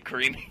and Gabe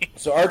Carimi.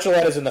 So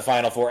Archuleta's in the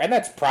Final Four, and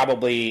that's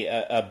probably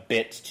a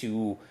bit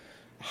too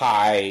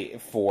high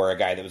for a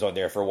guy that was on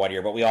there for 1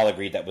 year, but we all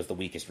agreed that was the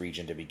weakest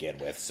region to begin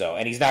with. So,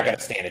 and he's not going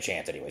to stand a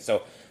chance anyway.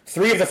 So,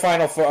 three of the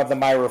Final Four of the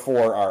Myra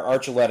Four are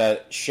Archuleta,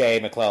 Shea,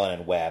 McClellan,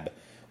 and Webb.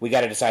 We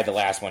got to decide the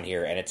last one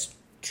here, and it's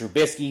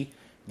Trubisky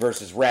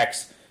versus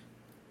Rex.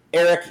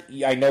 Eric,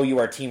 I know you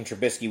are Team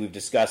Trubisky. We've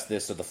discussed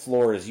this, so the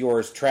floor is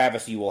yours.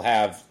 Travis, you will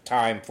have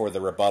time for the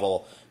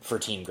rebuttal for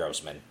Team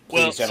Grossman.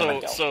 Please,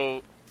 gentlemen, go.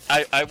 So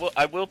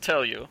I will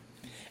tell you,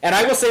 and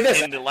I will say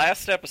this in the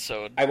last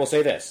episode. I will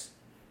say this.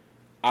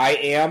 I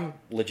am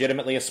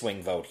legitimately a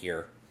swing vote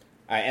here.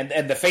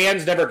 And the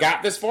fans never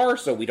got this far,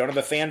 so we don't have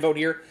a fan vote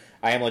here.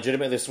 I am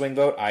legitimately a swing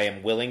vote. I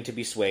am willing to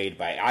be swayed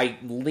by... I'm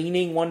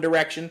leaning one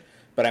direction,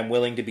 but I'm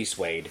willing to be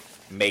swayed.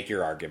 Make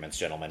your arguments,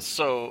 gentlemen.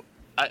 So,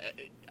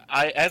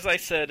 as I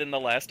said in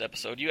the last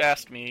episode, you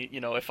asked me,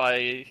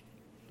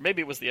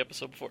 maybe it was the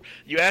episode before,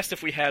 you asked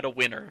if we had a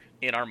winner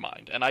in our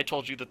mind, and I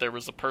told you that there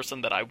was a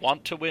person that I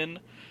want to win,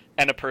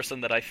 and a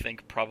person that I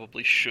think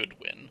probably should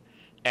win.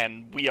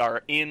 And we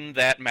are in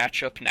that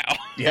matchup now.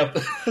 Yep.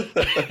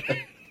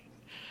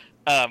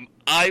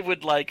 I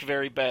would like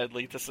very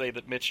badly to say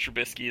that Mitch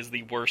Trubisky is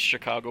the worst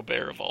Chicago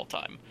Bear of all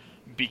time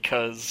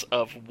because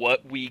of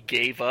what we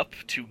gave up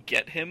to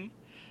get him,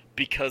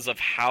 because of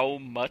how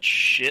much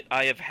shit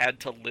I have had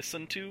to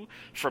listen to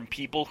from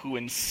people who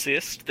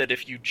insist that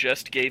if you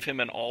just gave him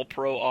an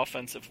all-pro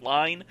offensive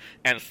line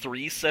and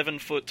 3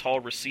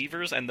 7-foot-tall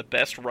receivers and the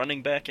best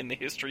running back in the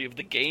history of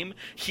the game,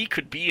 he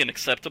could be an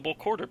acceptable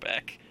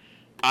quarterback.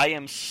 I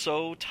am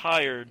so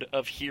tired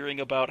of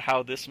hearing about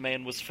how this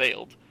man was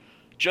failed.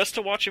 Just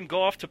to watch him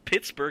go off to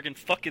Pittsburgh and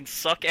fucking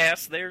suck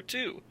ass there,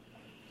 too.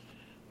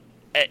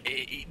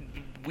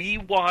 We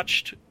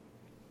watched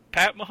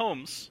Pat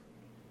Mahomes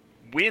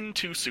win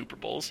 2 Super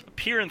Bowls,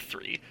 appear in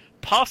 3,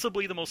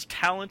 possibly the most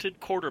talented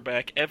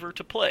quarterback ever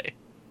to play.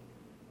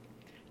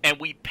 And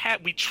we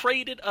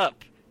traded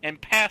up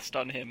and passed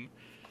on him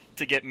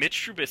to get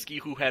Mitch Trubisky,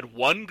 who had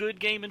 1 good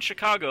game in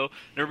Chicago,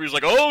 and everybody's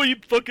like, oh, he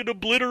fucking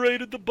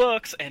obliterated the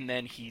Bucs, and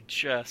then he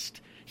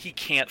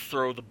can't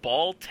throw the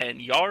ball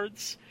 10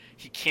 yards,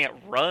 he can't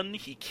run,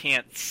 he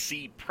can't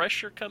see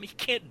pressure coming, he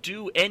can't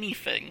do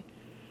anything.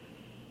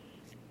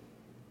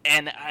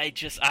 And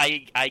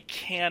I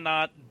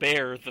cannot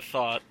bear the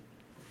thought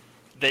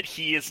that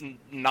he is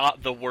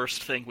not the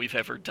worst thing we've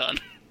ever done.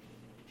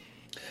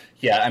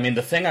 Yeah,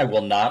 the thing I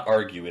will not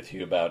argue with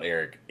you about,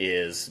 Eric,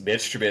 is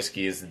Mitch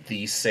Trubisky is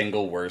the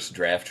single worst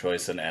draft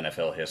choice in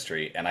NFL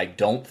history, and I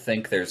don't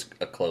think there's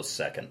a close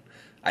second.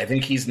 I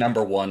think he's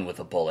number 1 with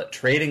a bullet.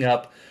 Trading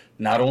up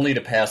not only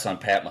to pass on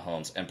Pat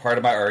Mahomes, and part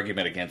of my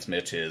argument against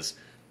Mitch is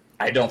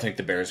I don't think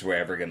the Bears were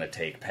ever going to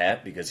take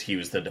Pat because he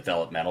was the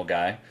developmental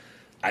guy.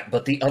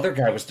 But the other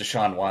guy was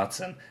Deshaun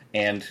Watson,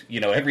 and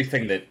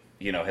everything that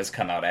has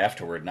come out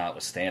afterward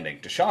notwithstanding,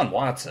 Deshaun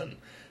Watson,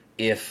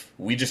 if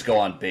we just go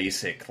on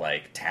basic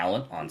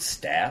talent, on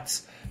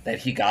stats, that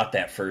he got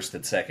that first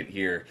and second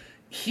year,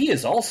 he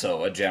is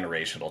also a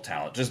generational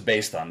talent, just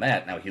based on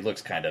that. Now, he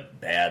looks kind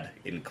of bad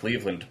in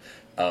Cleveland,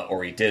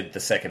 or he did the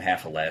second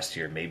half of last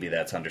year. Maybe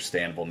that's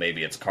understandable.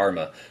 Maybe it's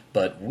karma.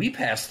 But we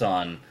passed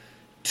on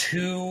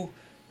two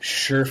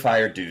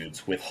surefire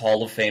dudes with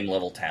Hall of Fame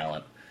level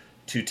talent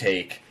to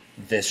take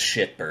this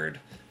shitbird,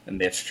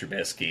 Mitch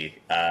Trubisky.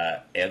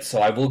 And so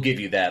I will give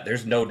you that.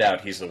 There's no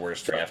doubt he's the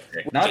worst draft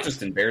pick, not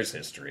just in Bears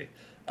history,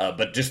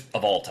 but just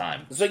of all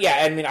time. So, yeah,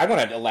 I mean, I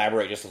want to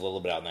elaborate just a little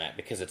bit on that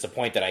because it's a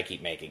point that I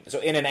keep making. So,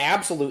 in an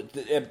absolute,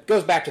 it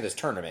goes back to this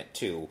tournament,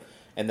 too,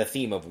 and the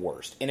theme of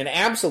worst. In an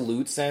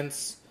absolute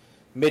sense,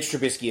 Mitch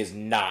Trubisky is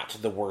not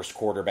the worst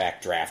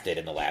quarterback drafted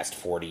in the last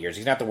 40 years.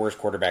 He's not the worst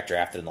quarterback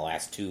drafted in the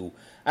last two.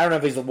 I don't know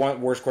if he's the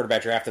worst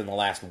quarterback drafted in the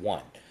last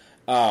one.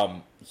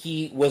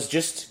 He was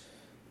just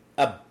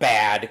a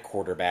bad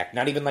quarterback,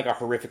 not even like a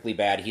horrifically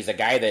bad. He's a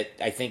guy that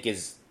I think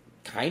is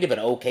kind of an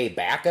okay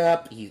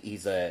backup.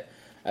 He's a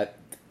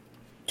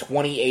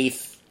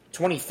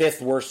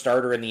 25th worst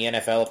starter in the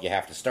NFL if you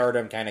have to start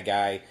him kind of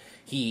guy.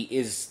 He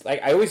is,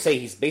 like I always say,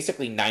 he's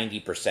basically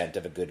 90%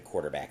 of a good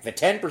quarterback. The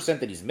 10%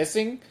 that he's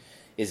missing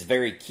is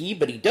very key,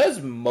 but he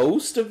does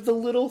most of the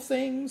little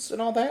things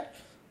and all that.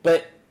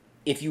 But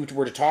if you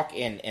were to talk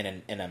in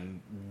a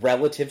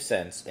relative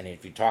sense, and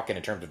if you talk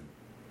in terms of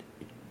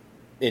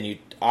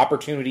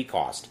opportunity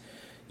cost,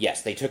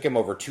 yes, they took him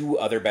over two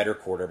other better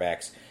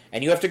quarterbacks,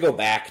 and you have to go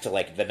back to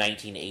like the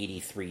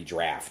 1983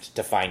 draft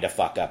to find a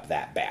fuck up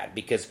that bad,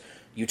 because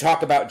you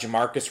talk about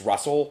Jamarcus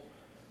Russell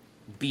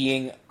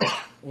being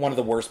one of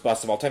the worst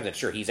busts of all time, and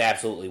sure, he's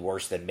absolutely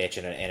worse than Mitch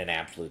in an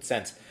absolute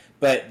sense,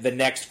 but the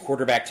next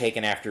quarterback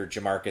taken after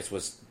Jamarcus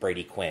was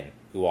Brady Quinn,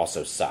 who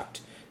also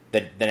sucked.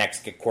 The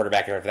next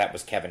quarterback after that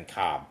was Kevin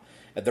Cobb.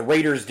 The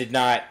Raiders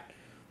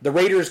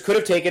could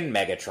have taken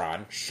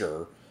Megatron,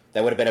 sure.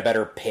 That would have been a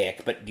better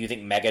pick, but do you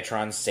think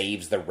Megatron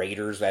saves the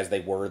Raiders as they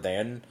were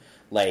then?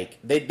 Like,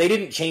 they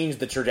didn't change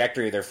the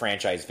trajectory of their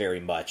franchise very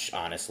much,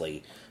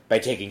 honestly, by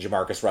taking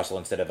Jamarcus Russell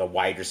instead of a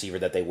wide receiver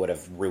that they would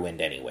have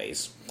ruined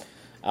anyways.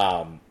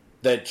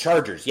 The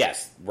Chargers,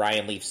 yes,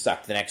 Ryan Leaf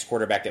sucked. The next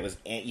quarterback that was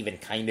even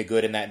kind of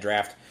good in that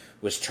draft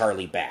was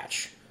Charlie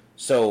Batch.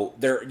 So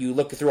there, you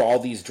look through all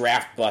these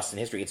draft busts in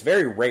history, it's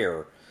very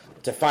rare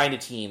to find a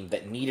team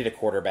that needed a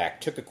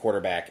quarterback, took a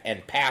quarterback,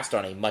 and passed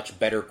on a much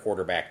better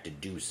quarterback to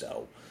do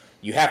so.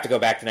 You have to go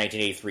back to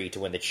 1983 to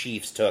when the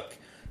Chiefs took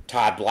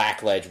Todd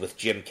Blackledge with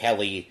Jim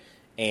Kelly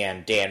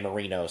and Dan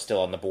Marino still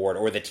on the board,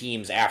 or the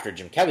teams after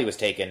Jim Kelly was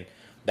taken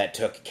that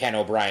took Ken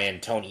O'Brien,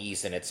 Tony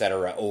Eason,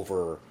 etc.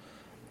 over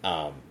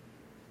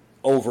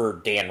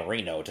Dan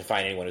Marino to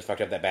find anyone who's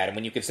fucked up that bad. And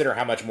when you consider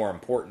how much more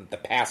important the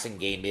passing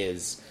game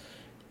is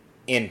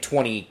in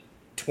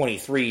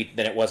 2023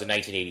 than it was in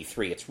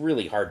 1983, it's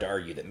really hard to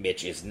argue that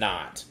Mitch is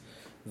not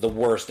the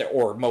worst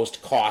or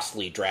most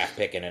costly draft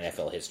pick in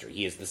NFL history.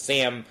 He is the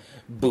Sam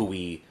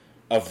Bowie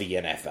of the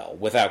NFL,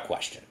 without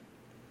question.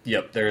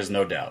 Yep, there is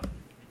no doubt.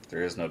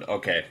 There is no doubt.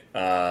 Okay.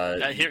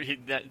 I'll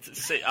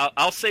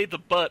say the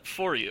but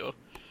for you.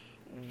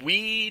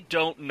 We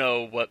don't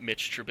know what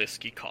Mitch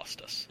Trubisky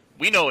cost us.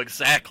 We know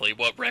exactly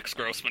what Rex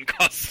Grossman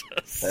cost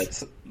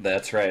us.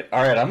 That's right.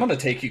 All right, I'm going to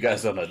take you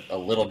guys on a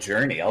little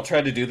journey. I'll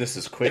try to do this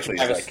as quickly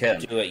as I can.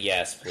 Do it,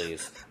 yes,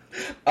 please.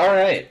 All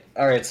right.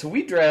 So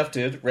we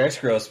drafted Rex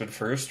Grossman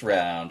first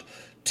round,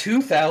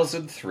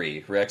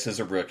 2003. Rex is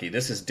a rookie.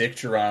 This is Dick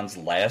Geron's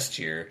last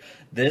year.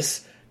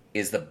 This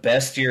is the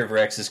best year of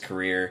Rex's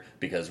career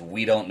because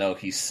we don't know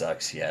he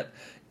sucks yet.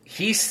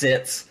 He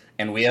sits,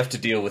 and we have to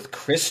deal with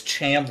Chris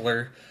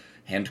Chandler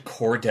and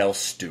Cordell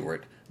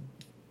Stewart.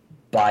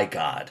 By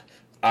God.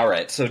 All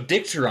right, so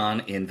Dick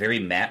Geron, in very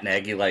Matt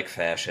Nagy-like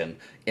fashion,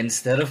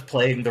 instead of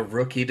playing the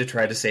rookie to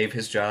try to save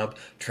his job,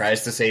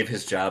 tries to save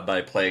his job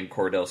by playing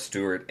Cordell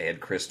Stewart and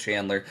Chris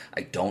Chandler.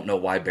 I don't know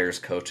why Bears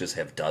coaches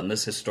have done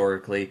this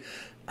historically.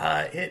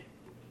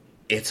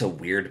 It's a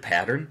weird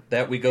pattern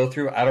that we go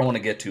through. I don't want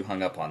to get too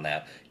hung up on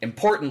that.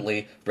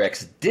 Importantly,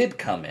 Rex did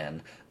come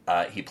in.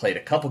 He played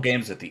a couple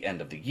games at the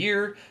end of the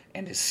year,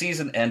 and his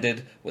season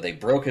ended with a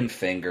broken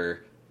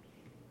finger.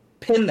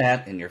 Pin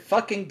that in your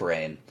fucking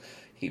brain.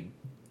 He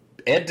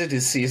ended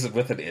his season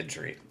with an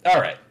injury. All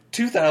right,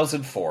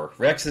 2004,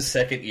 Rex's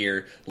second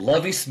year,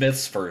 Lovie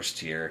Smith's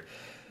first year.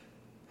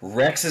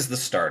 Rex is the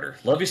starter.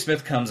 Lovie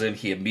Smith comes in,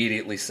 he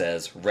immediately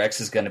says,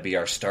 Rex is going to be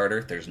our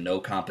starter. There's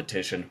no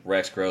competition.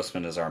 Rex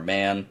Grossman is our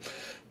man.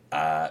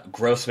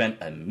 Grossman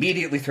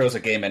immediately throws a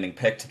game-ending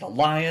pick to the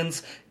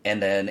Lions,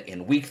 and then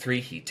in week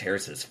 3, he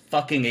tears his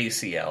fucking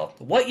ACL.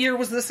 What year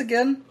was this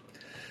again?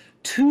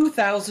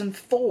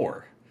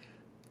 2004.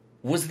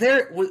 Is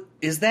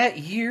that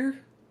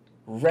year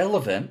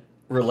relevant,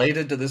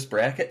 related to this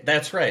bracket?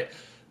 That's right.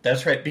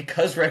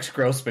 Because Rex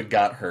Grossman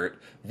got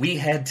hurt, we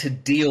had to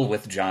deal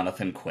with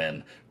Jonathan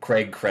Quinn,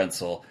 Craig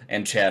Krenzel,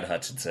 and Chad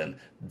Hutchinson.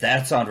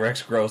 That's on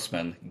Rex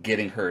Grossman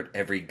getting hurt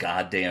every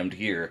goddamned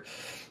year.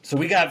 So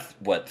we got,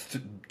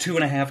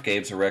 2.5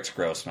 games of Rex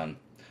Grossman.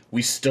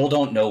 We still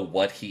don't know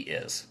what he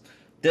is.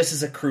 This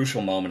is a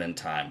crucial moment in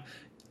time.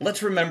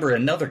 Let's remember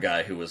another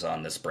guy who was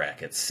on this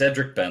bracket,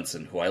 Cedric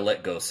Benson, who I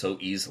let go so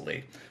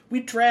easily. We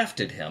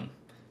drafted him.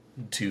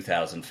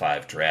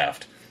 2005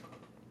 draft.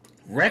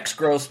 Rex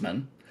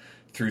Grossman,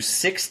 through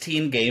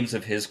 16 games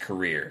of his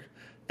career,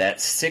 that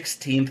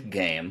 16th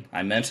game,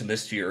 I mentioned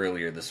this to you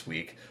earlier this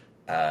week,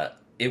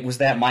 it was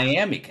that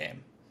Miami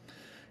game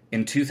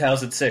in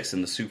 2006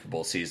 in the Super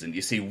Bowl season.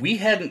 You see, we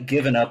hadn't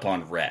given up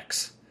on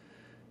Rex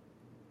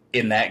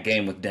in that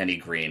game with Denny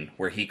Green,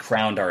 where he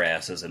crowned our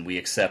asses and we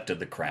accepted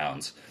the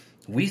crowns.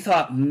 We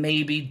thought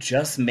maybe,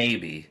 just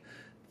maybe,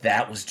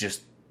 that was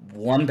just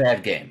one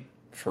bad game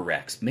for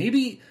Rex.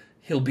 Maybe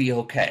he'll be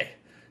okay.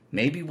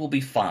 Maybe we'll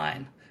be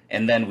fine.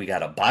 And then we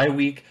got a bye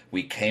week.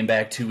 We came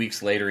back 2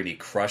 weeks later and he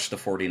crushed the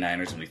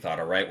 49ers and we thought,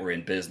 all right, we're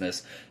in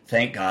business.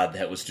 Thank God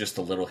that was just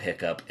a little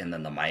hiccup. And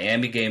then the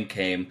Miami game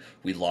came.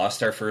 We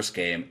lost our first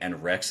game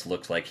and Rex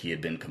looked like he had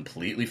been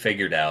completely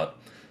figured out.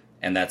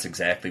 And that's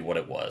exactly what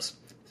it was.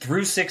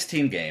 Through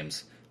 16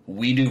 games,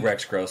 we knew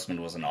Rex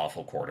Grossman was an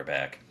awful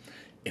quarterback.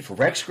 If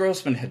Rex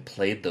Grossman had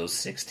played those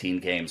 16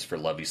 games for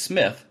Lovie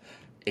Smith,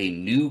 a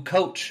new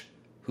coach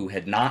who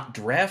had not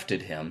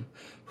drafted him,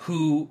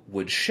 who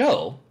would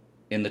show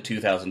in the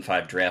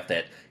 2005 draft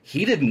that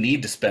he didn't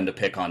need to spend a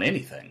pick on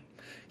anything.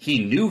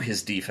 He knew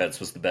his defense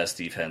was the best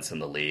defense in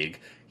the league.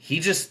 He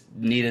just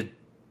needed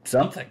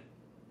something.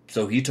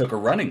 So he took a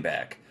running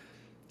back.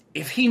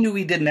 If he knew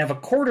he didn't have a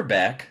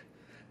quarterback,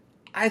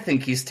 I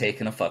think he's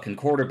taken a fucking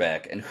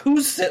quarterback. And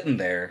who's sitting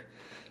there,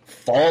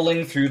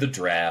 falling through the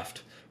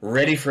draft,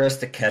 ready for us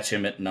to catch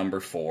him at number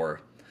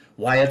 4?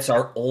 Why, it's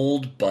our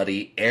old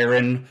buddy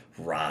Aaron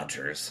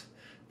Rodgers.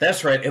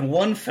 That's right, in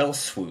one fell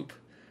swoop,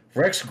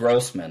 Rex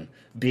Grossman,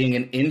 being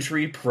an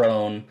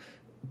injury-prone,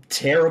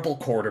 terrible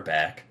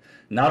quarterback,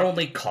 not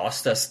only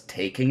cost us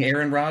taking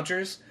Aaron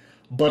Rodgers,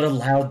 but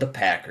allowed the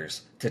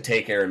Packers to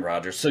take Aaron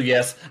Rodgers. So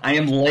yes, I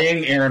am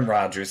laying Aaron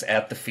Rodgers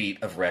at the feet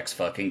of Rex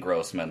fucking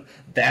Grossman.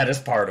 That is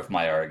part of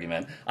my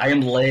argument. I am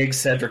laying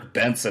Cedric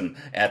Benson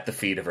at the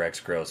feet of Rex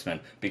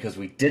Grossman because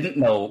we didn't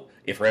know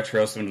if Rex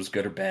Grossman was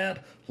good or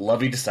bad.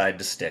 Lovey decided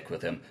to stick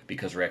with him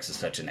because Rex is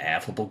such an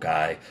affable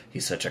guy.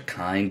 He's such a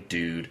kind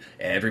dude.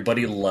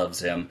 Everybody loves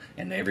him,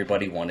 and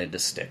everybody wanted to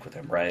stick with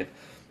him, right?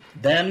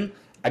 Then,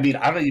 I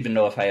don't even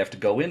know if I have to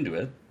go into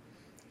it.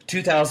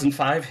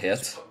 2005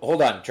 hits.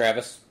 Hold on,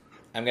 Travis.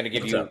 I'm going to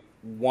give you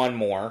one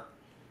more.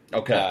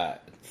 Okay.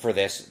 For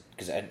this,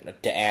 because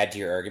to add to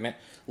your argument,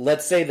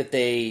 let's say that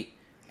they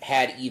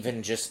had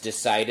even just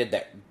decided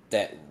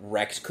that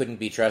Rex couldn't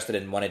be trusted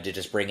and wanted to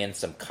just bring in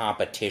some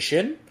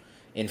competition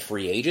in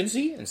free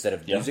agency instead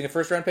of using a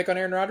first-round pick on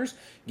Aaron Rodgers.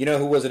 You know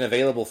who was an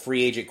available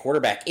free agent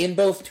quarterback in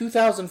both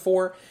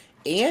 2004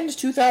 and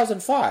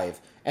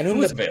 2005, and whom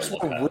the Bears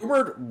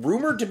were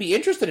rumored to be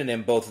interested in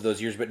him both of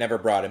those years but never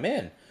brought him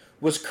in,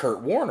 was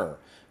Kurt Warner.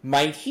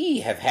 Might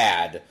he have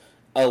had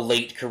a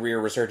late career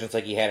resurgence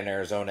like he had in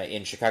Arizona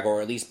in Chicago,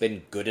 or at least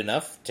been good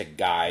enough to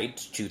guide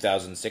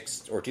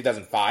 2006 or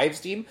 2005's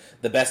team?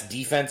 The best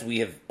defense we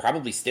have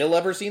probably still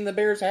ever seen the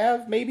Bears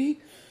have, maybe?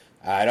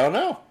 I don't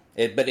know.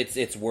 But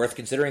it's worth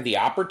considering the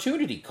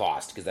opportunity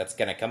cost, because that's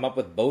going to come up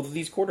with both of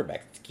these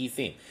quarterbacks. It's a key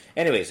theme.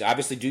 Anyways,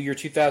 obviously do your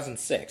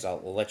 2006.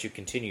 I'll let you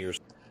continue your...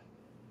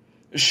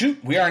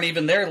 Shoot, we aren't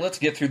even there. Let's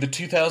get through the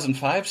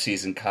 2005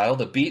 season, Kyle.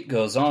 The beat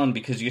goes on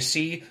because you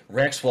see,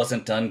 Rex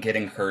wasn't done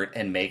getting hurt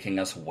and making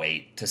us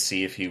wait to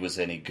see if he was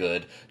any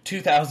good.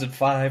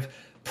 2005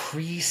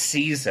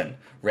 preseason,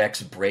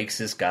 Rex breaks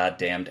his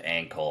goddamned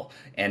ankle.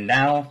 And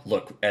now,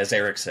 look, as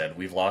Eric said,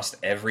 we've lost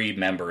every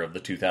member of the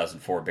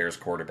 2004 Bears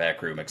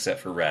quarterback room except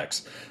for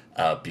Rex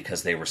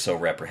because they were so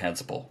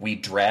reprehensible. We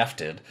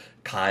drafted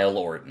Kyle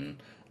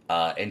Orton.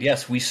 And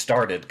yes, we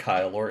started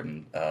Kyle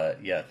Orton.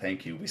 Yeah,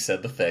 thank you. We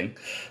said the thing.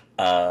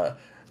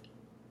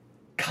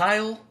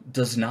 Kyle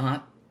does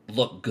not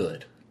look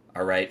good,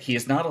 all right? He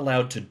is not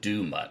allowed to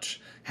do much.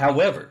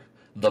 However,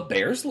 the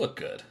Bears look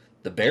good.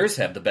 The Bears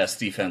have the best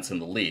defense in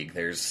the league.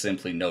 There's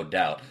simply no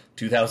doubt.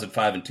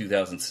 2005 and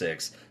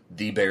 2006,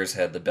 the Bears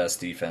had the best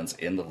defense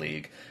in the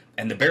league.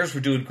 And the Bears were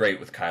doing great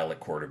with Kyle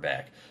at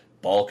quarterback.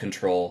 Ball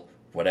control,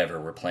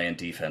 whatever, we're playing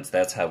defense.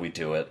 That's how we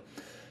do it.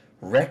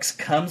 Rex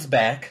comes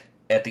back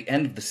at the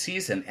end of the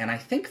season, and I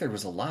think there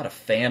was a lot of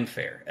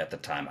fanfare at the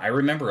time. I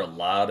remember a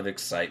lot of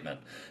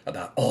excitement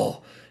about,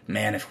 oh,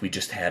 man, if we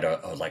just had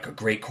a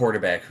great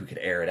quarterback who could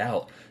air it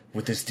out.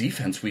 With this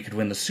defense, we could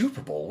win the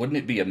Super Bowl. Wouldn't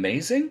it be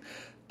amazing?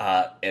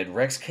 And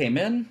Rex came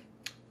in,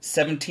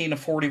 17 of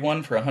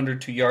 41 for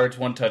 102 yards,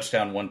 1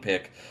 touchdown, 1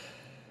 pick.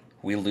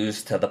 We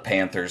lose to the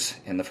Panthers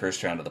in the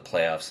first round of the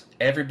playoffs.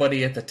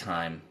 Everybody at the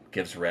time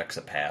gives Rex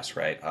a pass,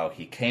 right? Oh,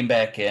 he came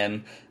back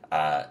in.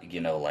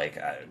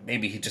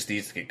 Maybe he just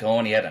needs to get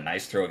going. He had a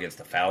nice throw against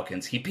the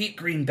Falcons. He beat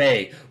Green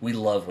Bay. We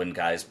love when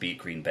guys beat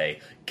Green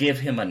Bay. Give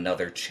him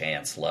another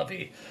chance,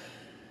 Lovey.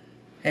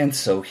 And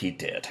so he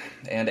did.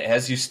 And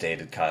as you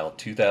stated, Kyle,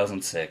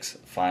 2006,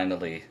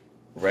 finally,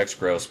 Rex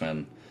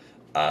Grossman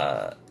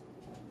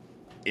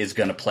is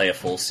going to play a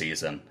full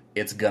season.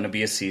 It's going to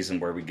be a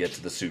season where we get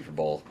to the Super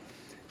Bowl.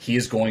 He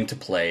is going to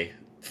play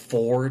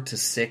 4 to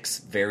 6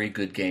 very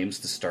good games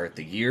to start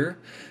the year.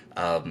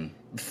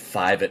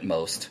 5 at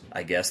most,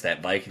 I guess.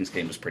 That Vikings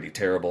game was pretty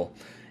terrible.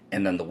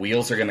 and then the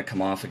wheels are going to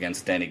come off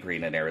against Denny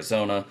Green in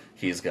Arizona.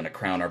 He's going to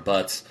crown our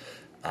butts,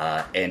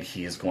 and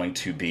he is going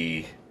to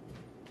be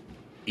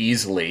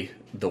easily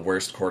the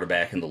worst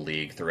quarterback in the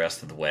league the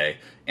rest of the way,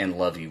 and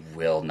Lovey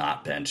will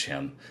not bench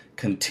him.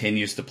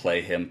 Continues to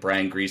play him.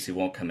 Brian Greasy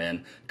won't come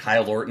in.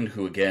 Kyle Orton,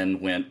 who again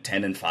went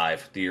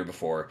 10-5 the year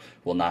before,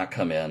 will not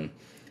come in.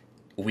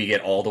 We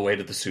get all the way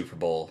to the Super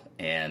Bowl,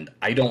 and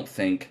I don't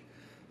think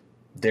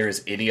there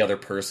is any other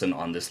person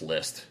on this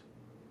list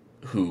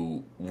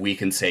who we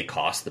can say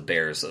cost the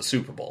Bears a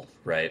Super Bowl,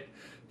 right?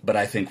 But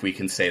I think we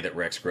can say that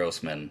Rex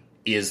Grossman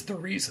is the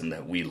reason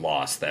that we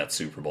lost that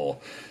Super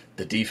Bowl.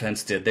 The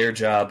defense did their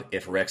job.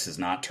 If Rex is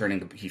not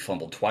he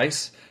fumbled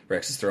twice.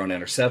 Rex is throwing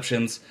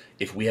interceptions.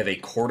 If we have a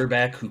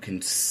quarterback who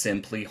can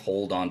simply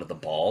hold on to the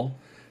ball,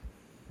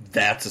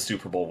 that's a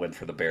Super Bowl win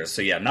for the Bears.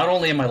 So yeah, not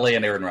only am I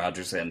laying Aaron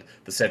Rodgers and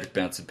the Cedric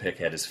Benson pick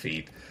at his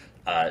feet,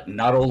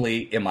 not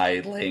only am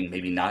I laying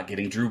maybe not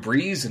getting Drew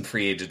Brees in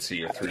free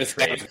agency or through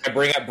trade. I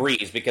bring up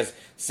Brees because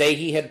say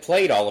he had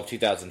played all of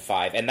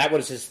 2005, and that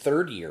was his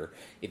third year.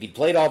 If he'd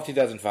played all of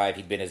 2005,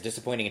 he'd been as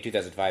disappointing in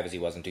 2005 as he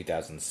was in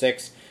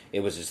 2006. It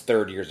was his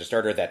third year as a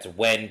starter. That's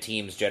when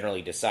teams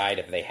generally decide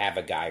if they have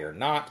a guy or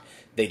not.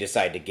 They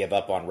decide to give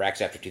up on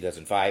Rex after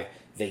 2005.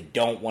 They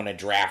don't want to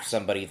draft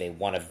somebody. They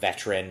want a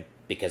veteran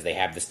because they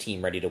have this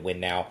team ready to win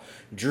now.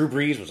 Drew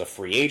Brees was a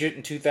free agent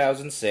in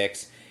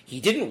 2006. He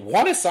didn't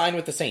want to sign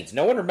with the Saints.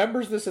 No one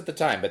remembers this at the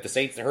time, but the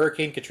Saints,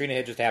 Hurricane Katrina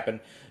had just happened.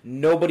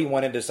 Nobody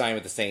wanted to sign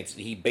with the Saints.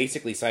 He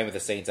basically signed with the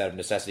Saints out of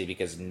necessity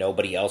because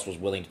nobody else was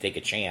willing to take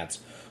a chance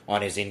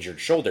on his injured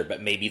shoulder.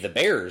 But maybe the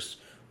Bears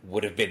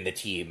would have been the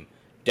team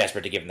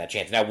desperate to give him that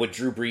chance. Now, would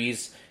Drew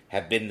Brees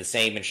have been the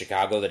same in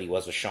Chicago that he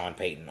was with Sean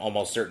Payton?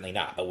 Almost certainly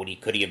not. But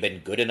could he have been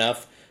good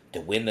enough to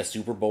win the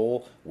Super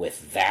Bowl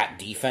with that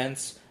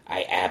defense?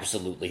 I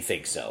absolutely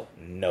think so.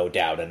 No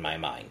doubt in my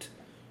mind.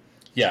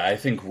 Yeah, I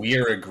think we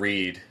are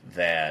agreed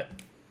that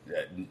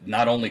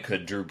not only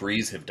could Drew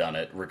Brees have done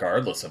it,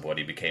 regardless of what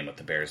he became with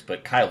the Bears,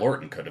 but Kyle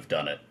Orton could have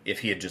done it if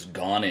he had just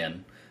gone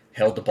in,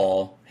 held the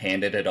ball,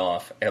 handed it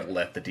off, and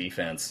let the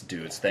defense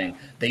do its thing.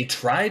 They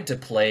tried to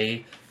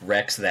play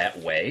Rex that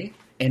way,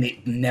 and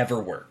it never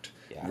worked.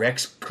 Yeah.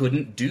 Rex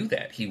couldn't do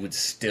that. He would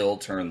still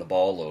turn the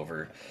ball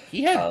over.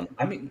 He had,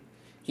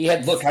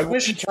 I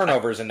wish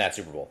turnovers in that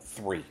Super Bowl.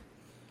 3.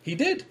 He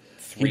did.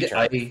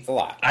 It's a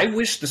lot. I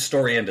wish the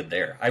story ended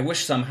there. I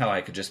wish somehow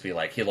I could just be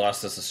like, he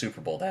lost us a Super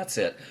Bowl. That's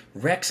it.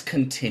 Rex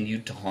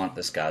continued to haunt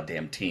this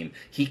goddamn team.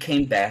 He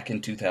came back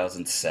in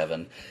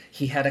 2007.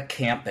 He had a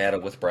camp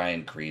battle with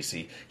Brian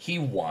Greasy. He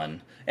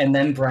won. And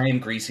then Brian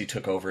Greasy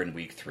took over in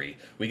week 3.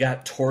 We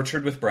got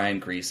tortured with Brian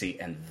Greasy,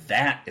 and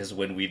that is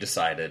when we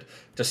decided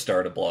to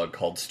start a blog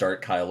called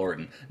Start Kyle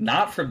Orton.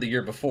 Not from the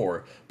year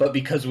before, but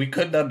because we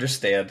couldn't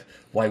understand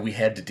why we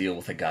had to deal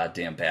with a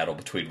goddamn battle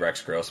between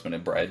Rex Grossman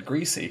and Brian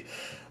Greasy.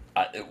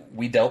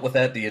 We dealt with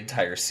that the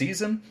entire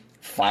season.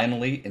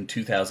 Finally, in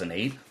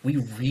 2008, we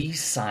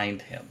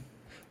re-signed him.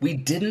 We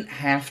didn't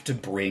have to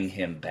bring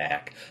him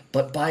back,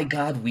 but by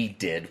God, we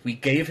did. We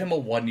gave him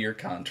a 1-year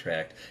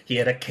contract. He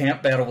had a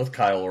camp battle with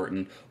Kyle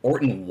Orton.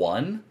 Orton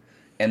won,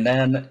 and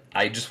then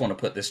I just want to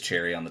put this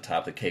cherry on the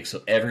top of the cake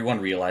so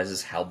everyone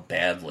realizes how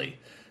badly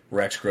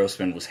Rex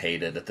Grossman was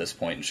hated at this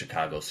point in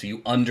Chicago, so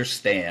you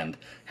understand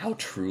how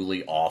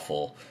truly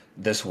awful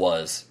this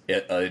was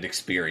an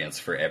experience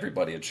for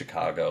everybody in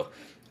Chicago.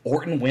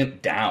 Orton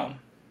went down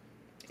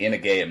in a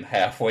game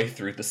halfway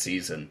through the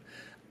season,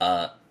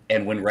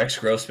 and when Rex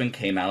Grossman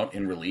came out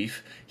in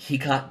relief, he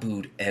got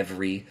booed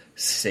every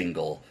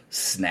single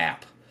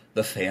snap.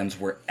 The fans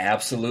were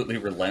absolutely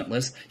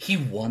relentless. He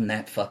won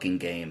that fucking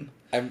game.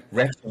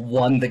 Rex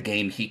won the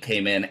game he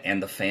came in,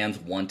 and the fans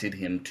wanted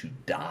him to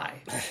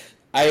die.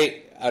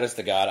 Honest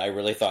to God, I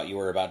really thought you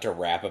were about to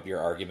wrap up your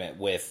argument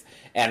with,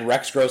 and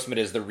Rex Grossman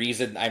is the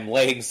reason I'm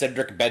laying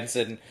Cedric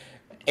Benson,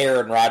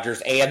 Aaron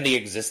Rodgers, and the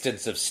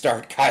existence of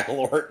Start Kyle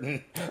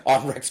Orton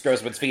on Rex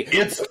Grossman's feet.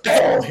 It's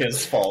all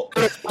his fault.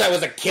 That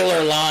was a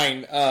killer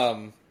line.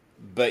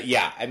 But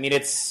yeah, I mean,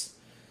 that is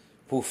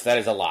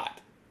a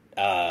lot.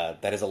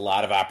 That is a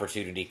lot of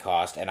opportunity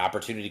cost, and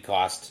opportunity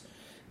cost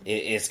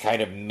is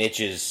kind of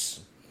Mitch's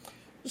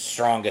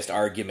strongest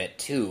argument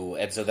too.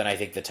 And so then I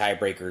think the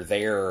tiebreaker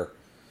there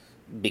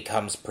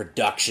becomes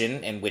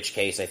production, in which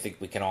case I think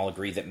we can all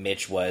agree that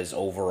Mitch was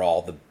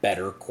overall the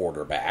better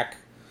quarterback.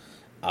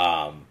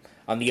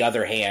 On the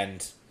other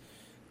hand,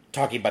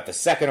 talking about the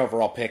second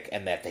overall pick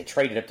and that they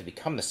traded up to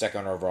become the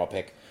second overall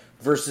pick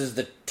versus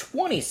the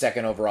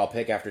 22nd overall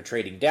pick after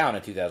trading down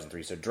in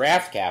 2003. So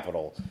draft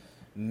capital,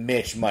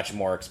 Mitch much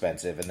more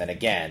expensive. And then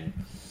again,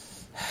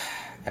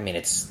 I mean,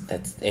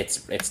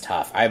 it's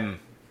tough.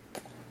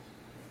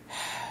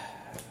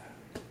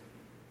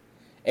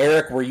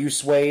 Eric, were you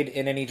swayed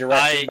in any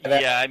direction by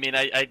that? Yeah, I mean,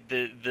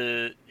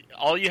 the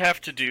all you have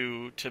to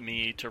do to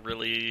me to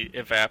really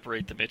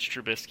evaporate the Mitch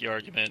Trubisky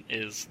argument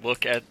is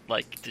look at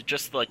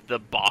just the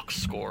box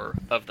score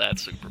of that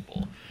Super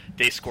Bowl.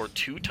 They scored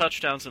 2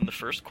 touchdowns in the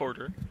first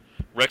quarter.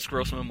 Rex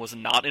Grossman was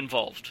not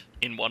involved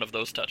in one of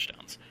those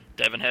touchdowns.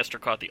 Devin Hester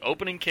caught the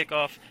opening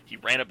kickoff. He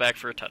ran it back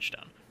for a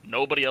touchdown.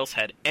 Nobody else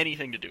had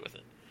anything to do with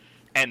it.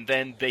 And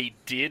then they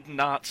did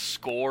not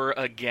score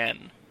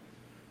again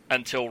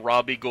until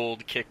Robbie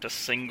Gould kicked a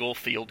single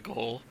field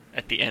goal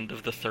at the end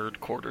of the third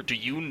quarter. Do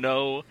you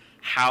know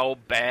how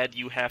bad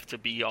you have to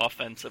be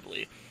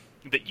offensively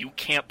that you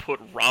can't put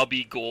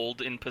Robbie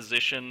Gould in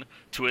position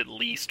to at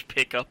least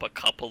pick up a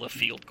couple of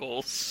field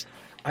goals?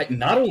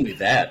 Not only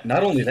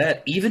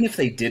that, even if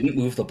they didn't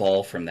move the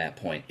ball from that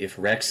point, if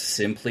Rex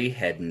simply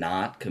had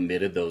not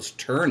committed those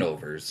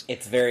turnovers,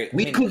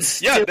 we could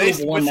still have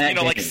won that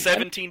game. Like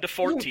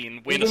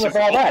 17-14, win a Even Super with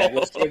all Bowl. that,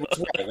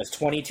 it was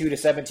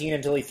 22-17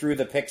 until he threw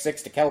the pick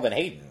six to Kelvin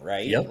Hayden,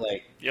 right? Yep.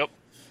 Yep.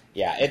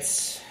 Yeah,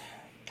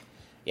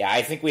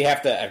 I think we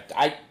have to.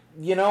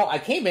 I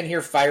came in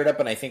here fired up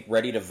and I think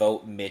ready to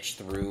vote Mitch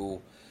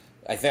through.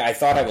 I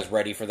thought I was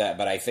ready for that,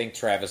 but I think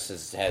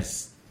Travis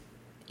has.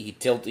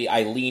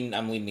 I'm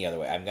leaning the other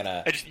way. I'm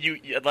gonna.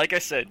 Like I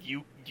said,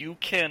 you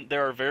can.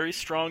 There are very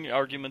strong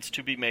arguments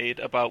to be made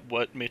about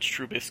what Mitch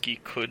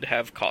Trubisky could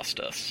have cost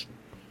us.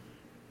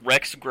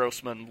 Rex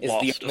Grossman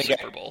lost a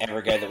Super Bowl.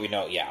 Every guy that we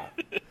know, yeah.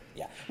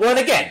 Well, and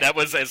again, that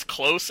was as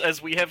close as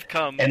we have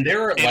come. And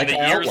there are, in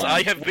the years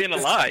I have been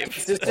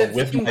alive.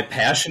 With my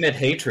passionate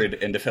hatred,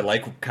 and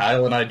like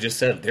Kyle and I just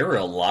said, there are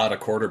a lot of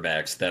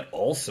quarterbacks that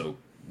also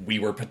we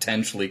were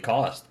potentially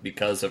cost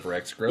because of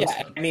Rex Grossman.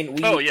 Yeah, I mean,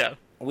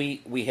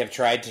 we have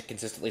tried to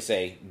consistently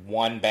say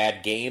one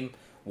bad game,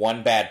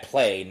 one bad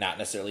play, not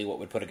necessarily what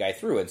would put a guy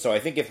through. And so I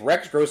think if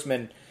Rex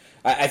Grossman,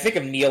 I think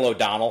of Neil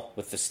O'Donnell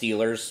with the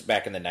Steelers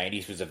back in the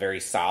 90s, who was a very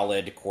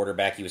solid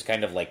quarterback. He was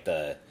kind of like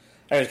the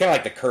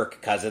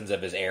Kirk Cousins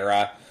of his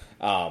era.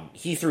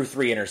 He threw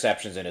 3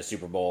 interceptions in a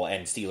Super Bowl,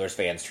 and Steelers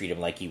fans treat him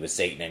like he was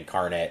Satan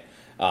incarnate.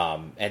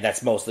 And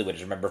that's mostly what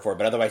he's remembered for.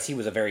 But otherwise, he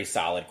was a very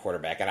solid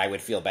quarterback, and I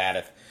would feel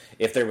bad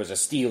if there was a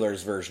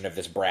Steelers version of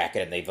this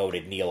bracket and they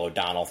voted Neil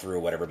O'Donnell through or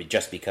whatever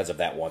just because of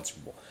that one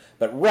Super Bowl.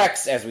 But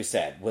Rex, as we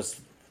said, was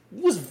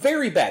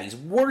very bad. He's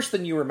worse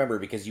than you remember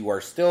because you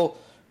are still,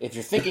 if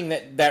you're thinking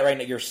that right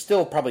now, you're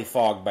still probably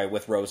fogged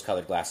with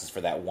rose-colored glasses for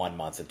that 1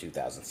 month in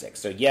 2006.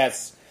 So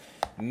yes,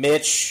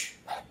 Mitch,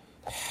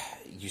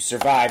 you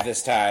survived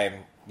this time.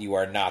 You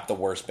are not the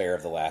worst bear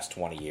of the last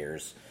 20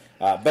 years.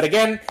 But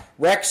again,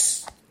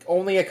 Rex,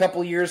 only a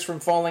couple years from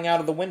falling out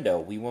of the window.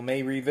 We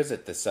may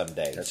revisit this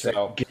someday. That's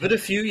right. Give it a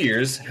few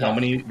years.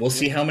 We'll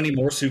see how many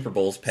more Super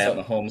Bowls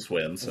Mahomes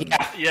wins.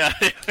 Yeah.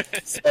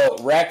 So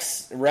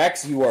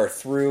Rex, you are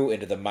through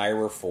into the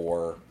Myra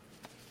 4.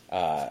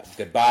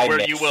 Goodbye, where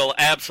Mitch. you will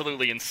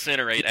absolutely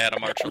incinerate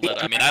Adam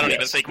Archuleta. I mean, I don't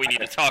even think we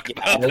need to talk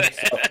about that.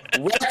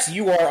 So, Rex,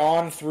 you are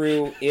on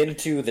through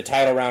into the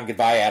title round.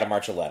 Goodbye, Adam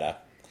Archuleta.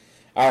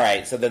 All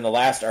right, so then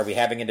are we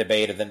having a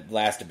debate? And then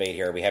last debate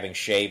here, are we having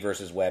Shea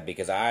versus Webb?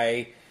 Because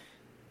I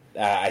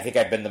think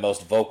I've been the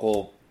most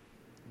vocal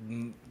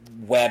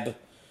Webb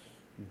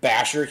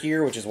basher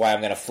here, which is why I'm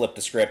going to flip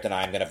the script and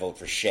I'm going to vote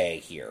for Shea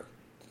here.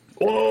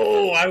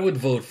 Oh, I would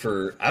vote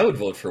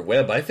for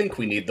Webb. I think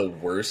we need the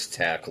worst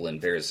tackle in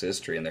Bears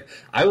history in there.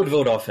 I would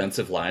vote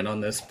offensive line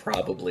on this,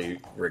 probably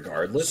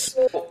regardless.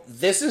 So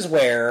this is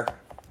where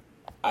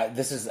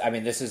this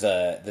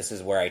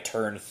is where I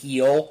turn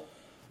heel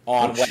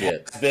on what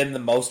has been the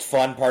most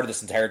fun part of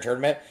this entire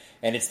tournament,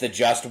 and it's the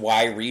Just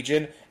Y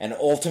region. And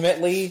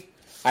ultimately,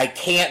 I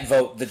can't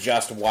vote the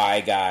Just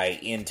Y guy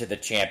into the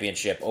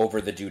championship over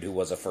the dude who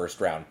was a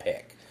first-round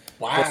pick.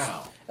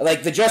 Wow.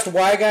 Like, the Just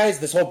Y guys,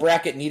 this whole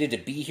bracket needed to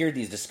be here.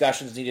 These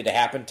discussions needed to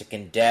happen to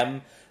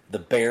condemn the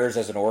Bears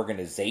as an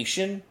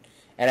organization.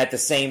 And at the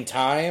same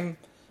time,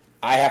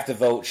 I have to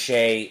vote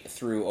Shea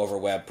through over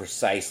Webb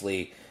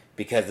precisely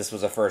because this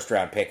was a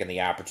first-round pick and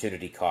the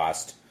opportunity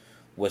cost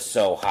was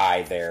so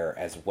high there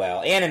as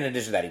well. And in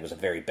addition to that, he was a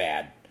very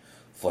bad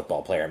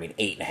football player. I mean,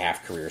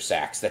 8.5 career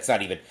sacks. That's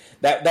not even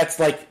that's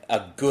like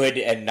a good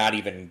and not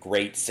even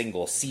great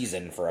single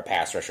season for a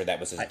pass rusher. That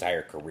was his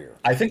entire career.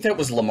 I think that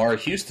was Lamar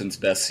Houston's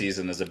best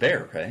season as a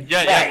Bear, right?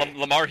 Yeah. Right.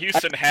 Lamar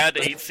Houston had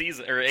 8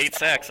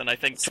 sacks in I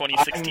think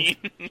 2016.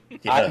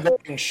 I'm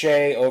voting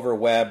Shea over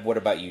Webb. What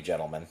about you,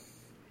 gentlemen?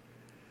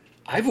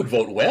 I would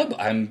vote Webb.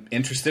 I'm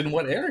interested in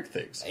what Eric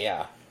thinks.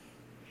 Yeah.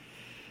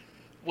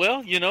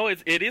 Well,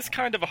 it is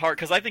kind of a hard,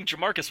 because I think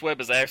Jamarcus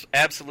Webb is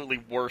absolutely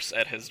worse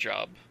at his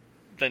job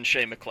than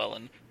Shea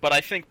McClellin. But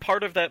I think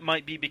part of that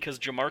might be because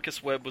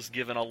Jamarcus Webb was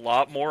given a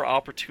lot more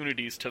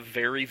opportunities to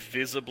very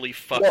visibly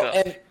fuck up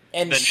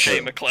than Shea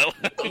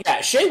McClellin.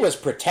 Yeah, Shea was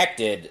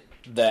protected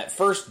that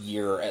first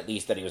year, at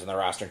least, that he was in the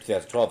roster in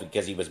 2012,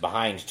 because he was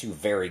behind 2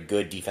 very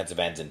good defensive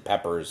ends in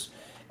Peppers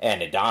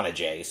and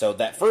Adonijay. So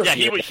that first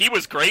year... he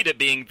was great at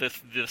being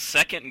the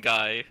second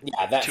guy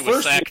to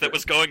a sack that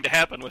was going to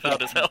happen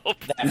without his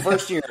help. That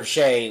first year of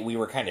Shea, we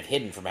were kind of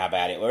hidden from how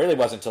bad it really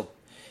wasn't until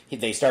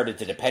they started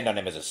to depend on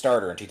him as a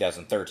starter in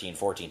 2013,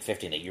 14,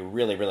 15 that you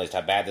really realized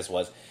how bad this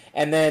was.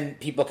 And then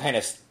people kind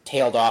of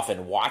tailed off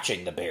in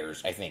watching the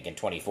Bears, I think, in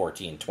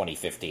 2014,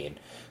 2015.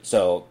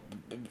 So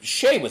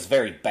Shea was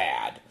very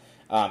bad.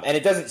 And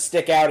it doesn't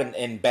stick out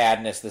in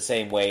badness the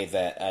same way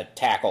that a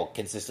tackle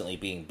consistently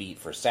being beat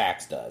for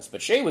sacks does.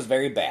 But Shea was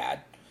very bad.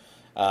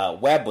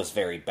 Webb was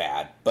very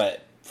bad.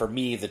 But for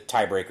me, the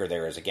tiebreaker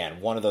there is, again,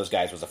 one of those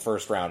guys was a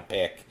first-round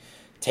pick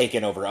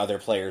taken over other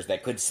players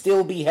that could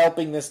still be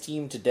helping this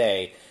team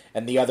today,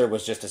 and the other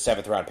was just a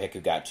seventh-round pick who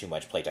got too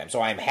much playtime. So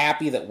I'm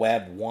happy that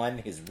Webb won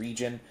his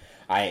region.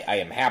 I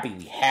am happy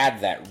we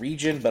had that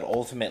region, but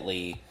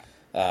ultimately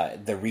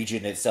the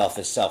region itself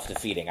is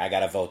self-defeating. I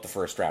got to vote the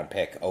first-round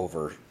pick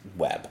over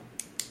Webb.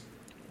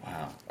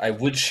 Wow.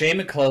 Would Shea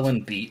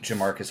McClellan beat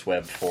Jamarcus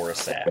Webb for a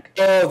sack?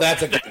 Oh,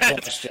 that's a good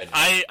question.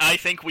 I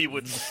think we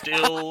would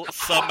still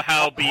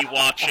somehow be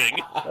watching.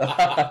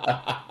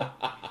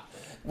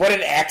 What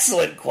an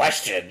excellent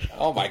question.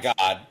 Oh, my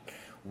God.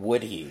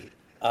 Would he?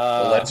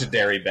 A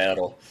legendary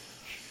battle.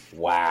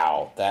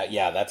 Wow.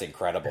 That's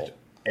incredible.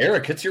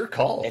 Eric, it's your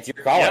call. It's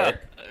your call,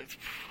 Eric.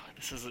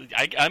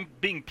 I'm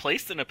being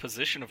placed in a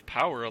position of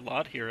power a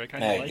lot here. I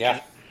kind of like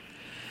it.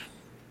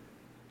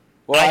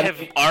 Well, I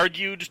have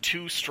argued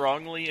too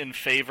strongly in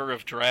favor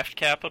of draft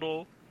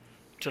capital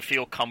to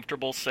feel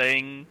comfortable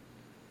saying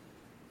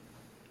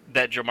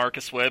that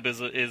Jamarcus Webb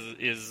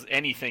is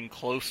anything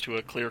close to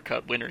a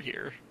clear-cut winner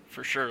here,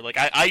 for sure. Like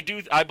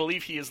I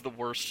believe he is the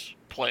worst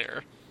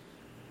player,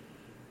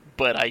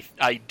 but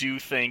I do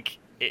think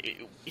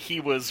he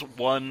was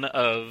one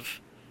of,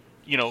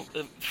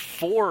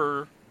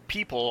 4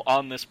 people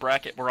on this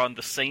bracket were on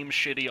the same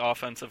shitty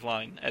offensive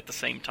line at the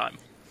same time.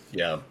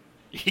 Yeah.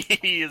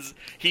 He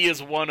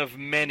is one of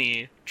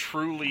many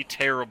truly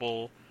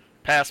terrible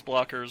pass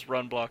blockers,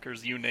 run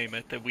blockers, you name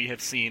it, that we have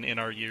seen in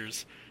our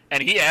years.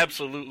 And he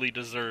absolutely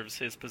deserves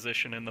his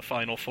position in the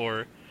Final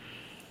Four.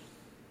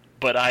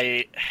 But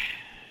I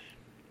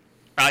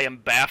am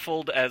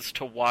baffled as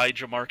to why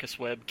Jamarcus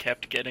Webb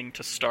kept getting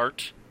to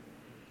start.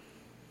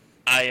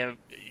 I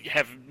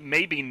have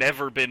maybe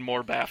never been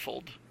more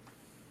baffled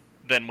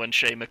than when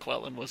Shea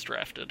McClellan was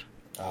drafted.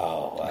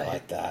 Oh, I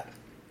like that.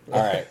 All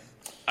right.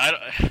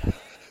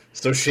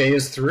 So Shea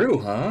is through,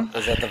 huh?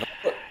 Is that the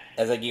vote?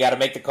 It's like, you got to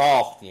make the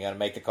call. You got to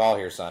make the call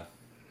here, son.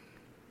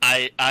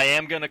 I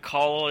am going to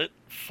call it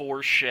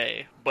for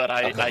Shea, but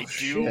I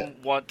do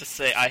want to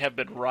say I have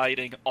been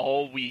riding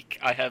all week.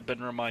 I have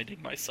been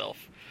reminding myself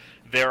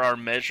there are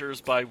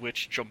measures by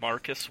which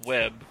Jamarcus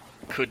Webb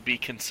could be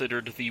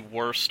considered the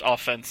worst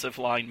offensive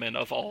lineman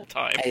of all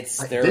time.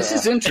 This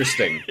is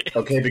interesting,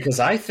 okay, because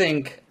I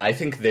think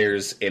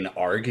there's an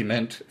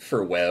argument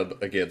for Webb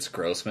against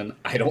Grossman.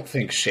 I don't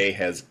think Shea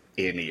has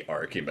any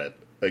argument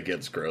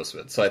against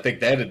Grossman. So I think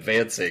that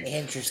advancing,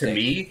 to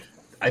me,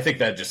 I think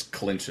that just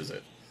clinches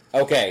it.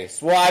 Okay,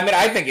 well,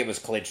 I think it was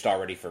clinched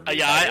already for me.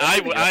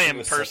 I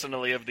am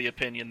personally of the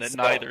opinion that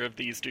neither of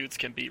these dudes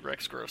can beat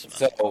Rex Grossman.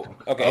 So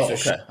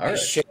right.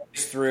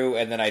 Shea's through,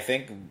 and then I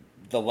think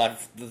at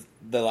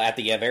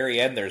the very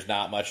end, there's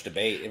not much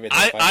debate.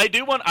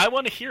 I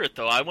want to hear it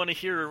though.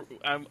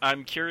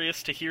 I'm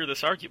curious to hear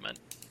this argument.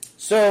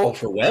 So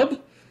for Webb?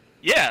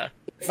 Yeah.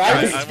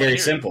 I think it's very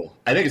simple.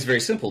 I think it's very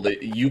simple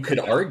that you could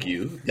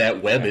argue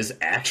that Webb is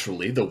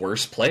actually the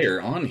worst player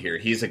on here.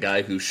 He's a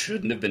guy who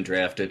shouldn't have been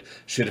drafted,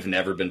 should have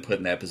never been put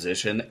in that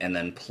position, and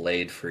then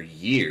played for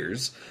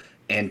years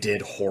and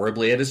did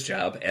horribly at his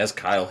job. As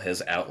Kyle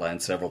has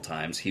outlined several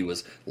times, he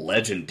was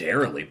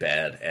legendarily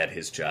bad at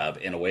his job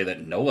in a way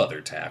that no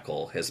other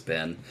tackle has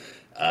been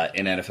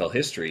in NFL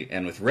history.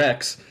 And with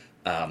Rex,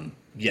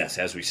 yes,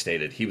 as we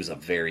stated, he was a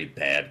very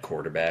bad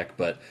quarterback,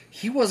 but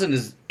he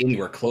wasn't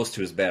anywhere close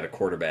to as bad a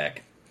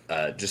quarterback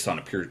just on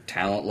a pure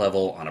talent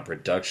level, on a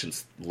production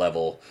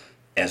level,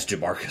 as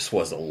Jamarcus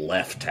was a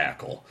left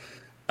tackle.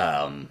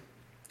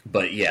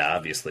 But yeah,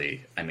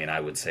 obviously, I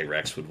would say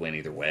Rex would win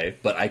either way,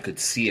 but I could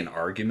see an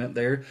argument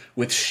there.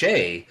 With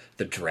Shea,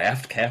 the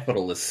draft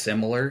capital is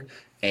similar,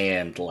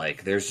 and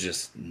there's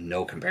just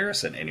no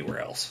comparison anywhere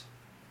else.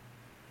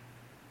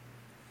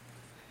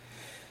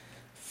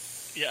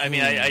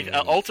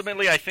 Yeah,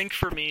 ultimately, I think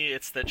for me,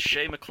 it's that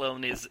Shea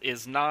McClellan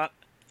is not.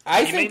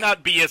 He may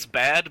not be as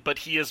bad, but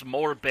he is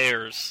more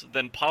Bears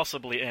than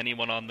possibly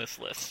anyone on this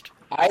list.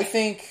 I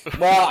think,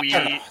 well, I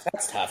don't know.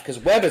 That's tough, because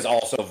Webb is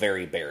also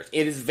very Bears.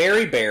 It is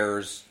very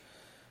Bears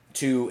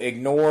to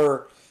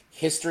ignore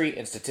history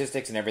and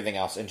statistics and everything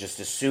else and just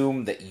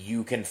assume that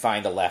you can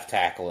find a left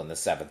tackle in the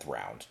 7th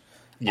round.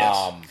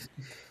 Yes.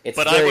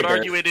 But I would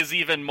argue it is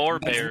even more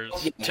Bears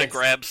to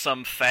grab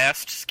some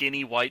fast,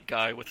 skinny white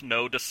guy with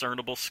no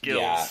discernible skills.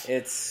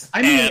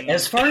 Yeah,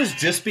 as far as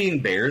just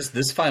being Bears,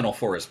 this Final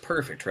Four is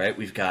perfect, right?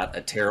 We've got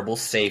a terrible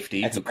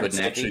safety who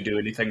couldn't actually do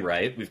anything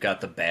right. We've got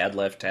the bad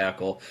left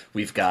tackle.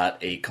 We've got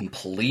a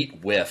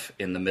complete whiff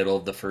in the middle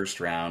of the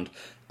first round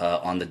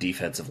on the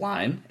defensive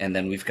line. And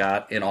then we've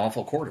got an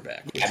awful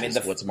quarterback.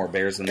 What's more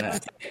Bears than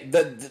that?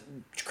 The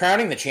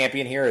crowning the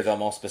champion here is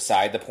almost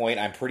beside the point.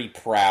 I'm pretty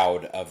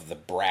proud of the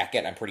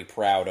bracket. I'm pretty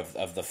proud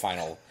of the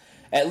final.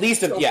 At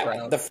least, the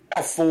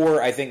Final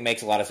Four, I think,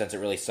 makes a lot of sense. It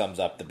really sums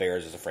up the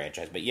Bears as a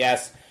franchise. But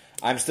yes,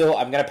 I'm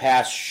going to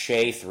pass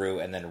Shea through,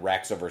 and then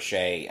Rex over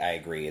Shea, I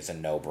agree, is a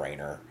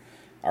no-brainer.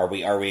 Are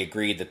we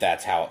agreed that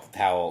that's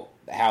how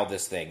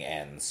this thing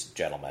ends,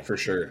 gentlemen? For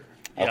sure.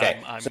 Okay,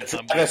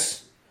 so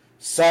Travis,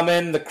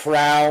 summon the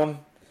crown,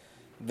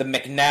 the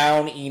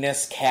McNown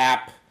Enis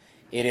cap.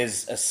 It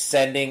is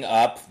ascending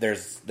up.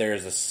 There's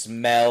a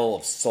smell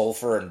of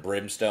sulfur and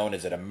brimstone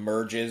as it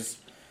emerges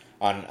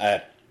on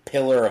a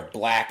pillar of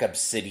black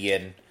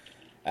obsidian.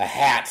 A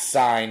hat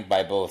signed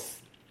by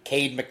both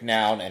Cade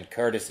McNown and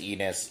Curtis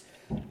Enis.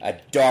 A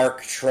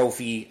dark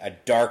trophy, a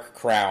dark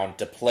crown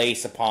to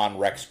place upon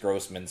Rex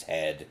Grossman's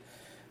head,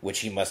 which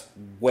he must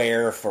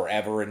wear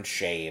forever in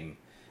shame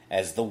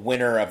as the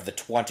winner of the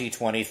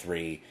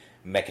 2023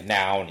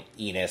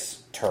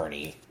 McNown-Enis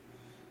tourney.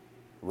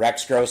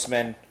 Rex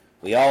Grossman,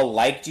 we all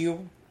liked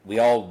you, we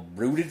all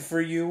rooted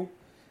for you,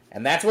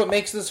 and that's what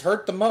makes this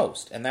hurt the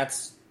most. And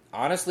that's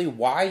honestly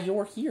why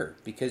you're here,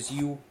 because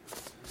you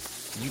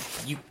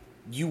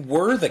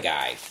were the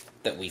guy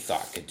that we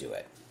thought could do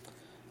it.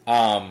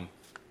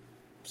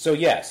 So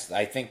yes,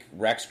 I think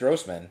Rex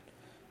Grossman,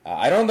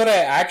 I don't know that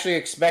I actually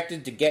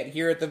expected to get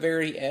here at the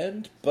very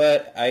end,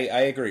 but I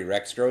agree.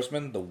 Rex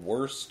Grossman, the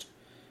worst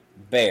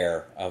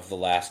bear of the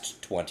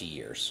last 20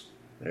 years.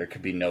 There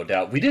could be no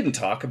doubt. We didn't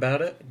talk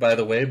about it, by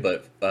the way,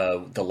 but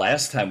the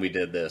last time we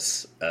did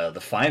this,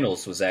 the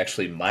finals was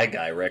actually my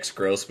guy, Rex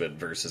Grossman,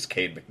 versus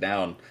Cade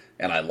McNown,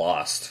 and I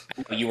lost.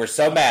 You were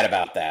so mad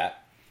about that.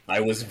 I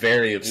was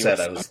very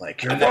upset. I was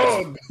like, you're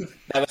wrong.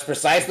 That was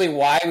precisely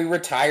why we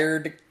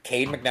retired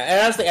Cade McNown.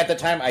 And honestly, at the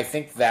time, I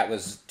think that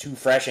was too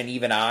fresh, and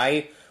even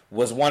I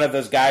was one of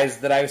those guys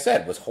that I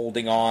said was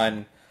holding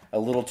on a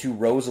little too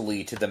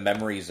rosily to the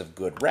memories of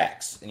good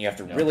Rex. And you have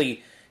to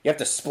you have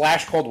to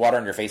splash cold water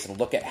on your face and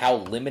look at how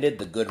limited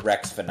the good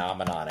Rex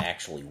phenomenon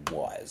actually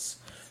was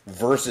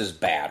versus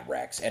bad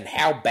Rex, and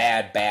how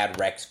bad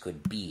Rex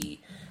could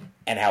be,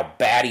 and how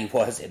bad he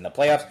was in the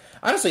playoffs.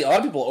 Honestly, a lot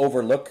of people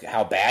overlook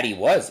how bad he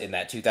was in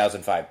that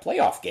 2005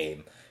 playoff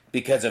game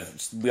because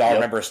of, we all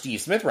remember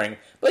Steve Smith running.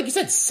 But like you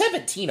said,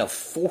 17 of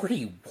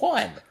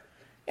 41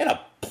 in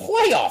a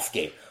playoff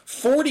game.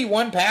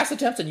 41 pass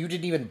attempts and you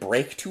didn't even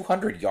break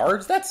 200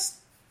 yards? That's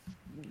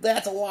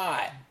a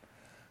lot.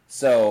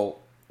 So,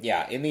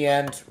 yeah, in the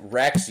end,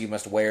 Rex, you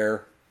must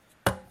wear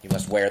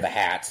the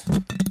hat.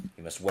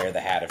 You must wear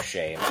the hat of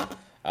shame.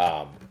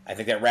 I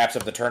think that wraps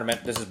up the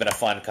tournament. This has been a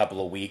fun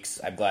couple of weeks.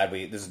 I'm glad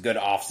this is good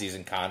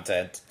off-season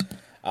content.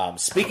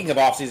 Speaking of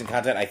off-season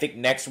content, I think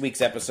next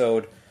week's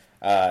episode,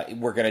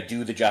 we're going to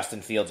do the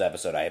Justin Fields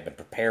episode. I have been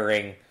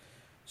preparing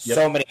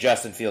so many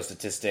Justin Fields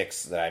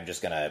statistics that I'm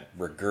just going to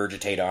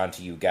regurgitate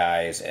onto you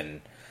guys,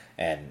 and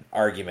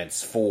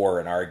arguments for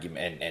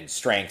and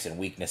strengths and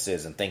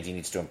weaknesses and things he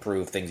needs to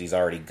improve, things he's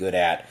already good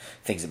at,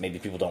 things that maybe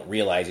people don't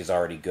realize he's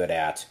already good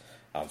at.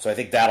 So I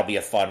think that'll be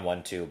a fun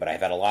one, too. But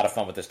I've had a lot of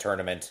fun with this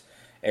tournament.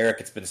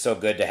 Eric, it's been so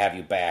good to have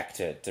you back,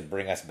 to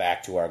bring us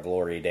back to our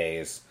glory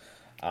days.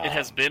 It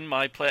has been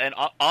my pleasure. And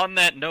on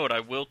that note, I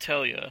will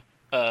tell you,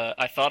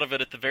 I thought of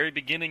it at the very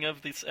beginning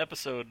of this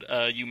episode.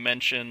 You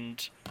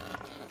mentioned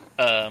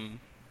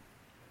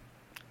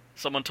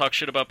someone talk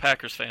shit about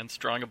Packers fans,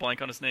 drawing a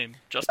blank on his name.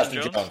 Justin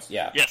Jones?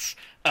 Yeah. Yes.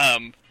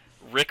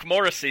 Rick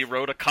Morrissey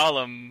wrote a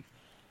column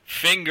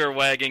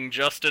finger-wagging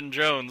Justin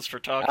Jones for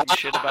talking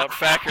shit about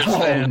Packers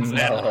fans,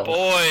 and boy,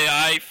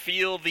 I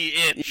feel the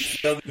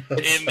itch in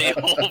the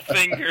old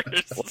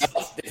fingers.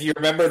 Well, if you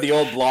remember the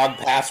old blog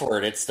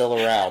password, it's still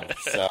around,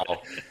 so...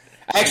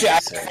 Actually,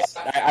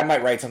 I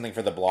might write something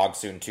for the blog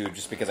soon, too,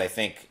 just because I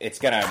think it's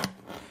going to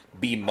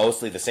be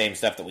mostly the same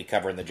stuff that we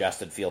cover in the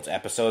Justin Fields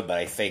episode, but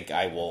I think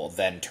I will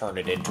then turn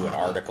it into an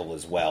article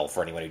as well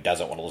for anyone who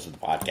doesn't want to listen to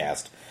the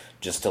podcast,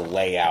 just to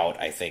lay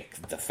out, I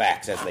think, the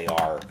facts as they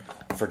are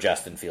for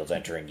Justin Fields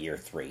entering year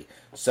 3.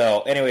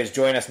 So, anyways,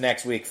 join us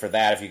next week for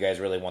that if you guys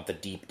really want the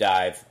deep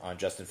dive on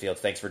Justin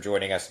Fields. Thanks for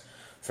joining us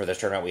for this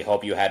tournament. We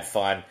hope you had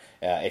fun.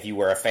 If you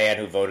were a fan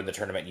who voted in the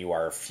tournament and you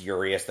are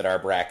furious that our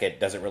bracket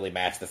doesn't really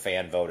match the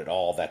fan vote at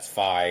all, that's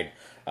fine.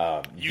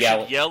 You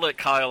should yell at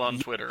Kyle on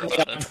Twitter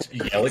about it.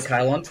 Yell at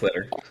Kyle on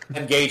Twitter.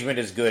 Engagement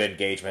is good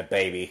engagement,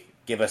 baby.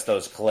 Give us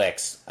those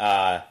clicks.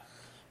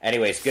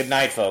 Anyways, good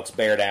night, folks.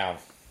 Bear down.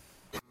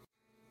 Well,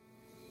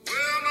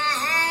 my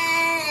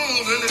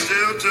home's in the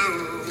Delta,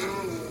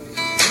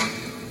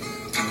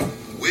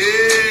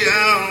 way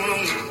out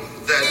on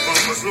that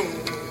Bumpers Road.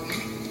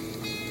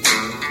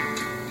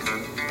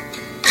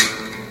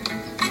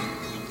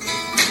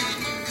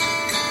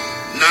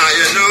 Now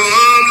you know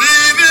I'm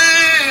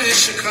leaving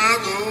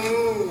Chicago,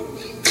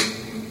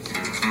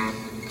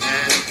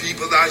 and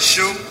people I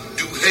sure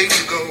do hate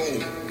to go.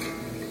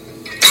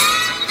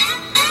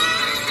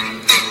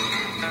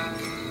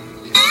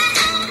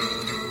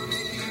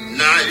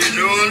 Now you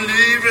know I'm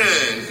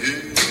leaving here.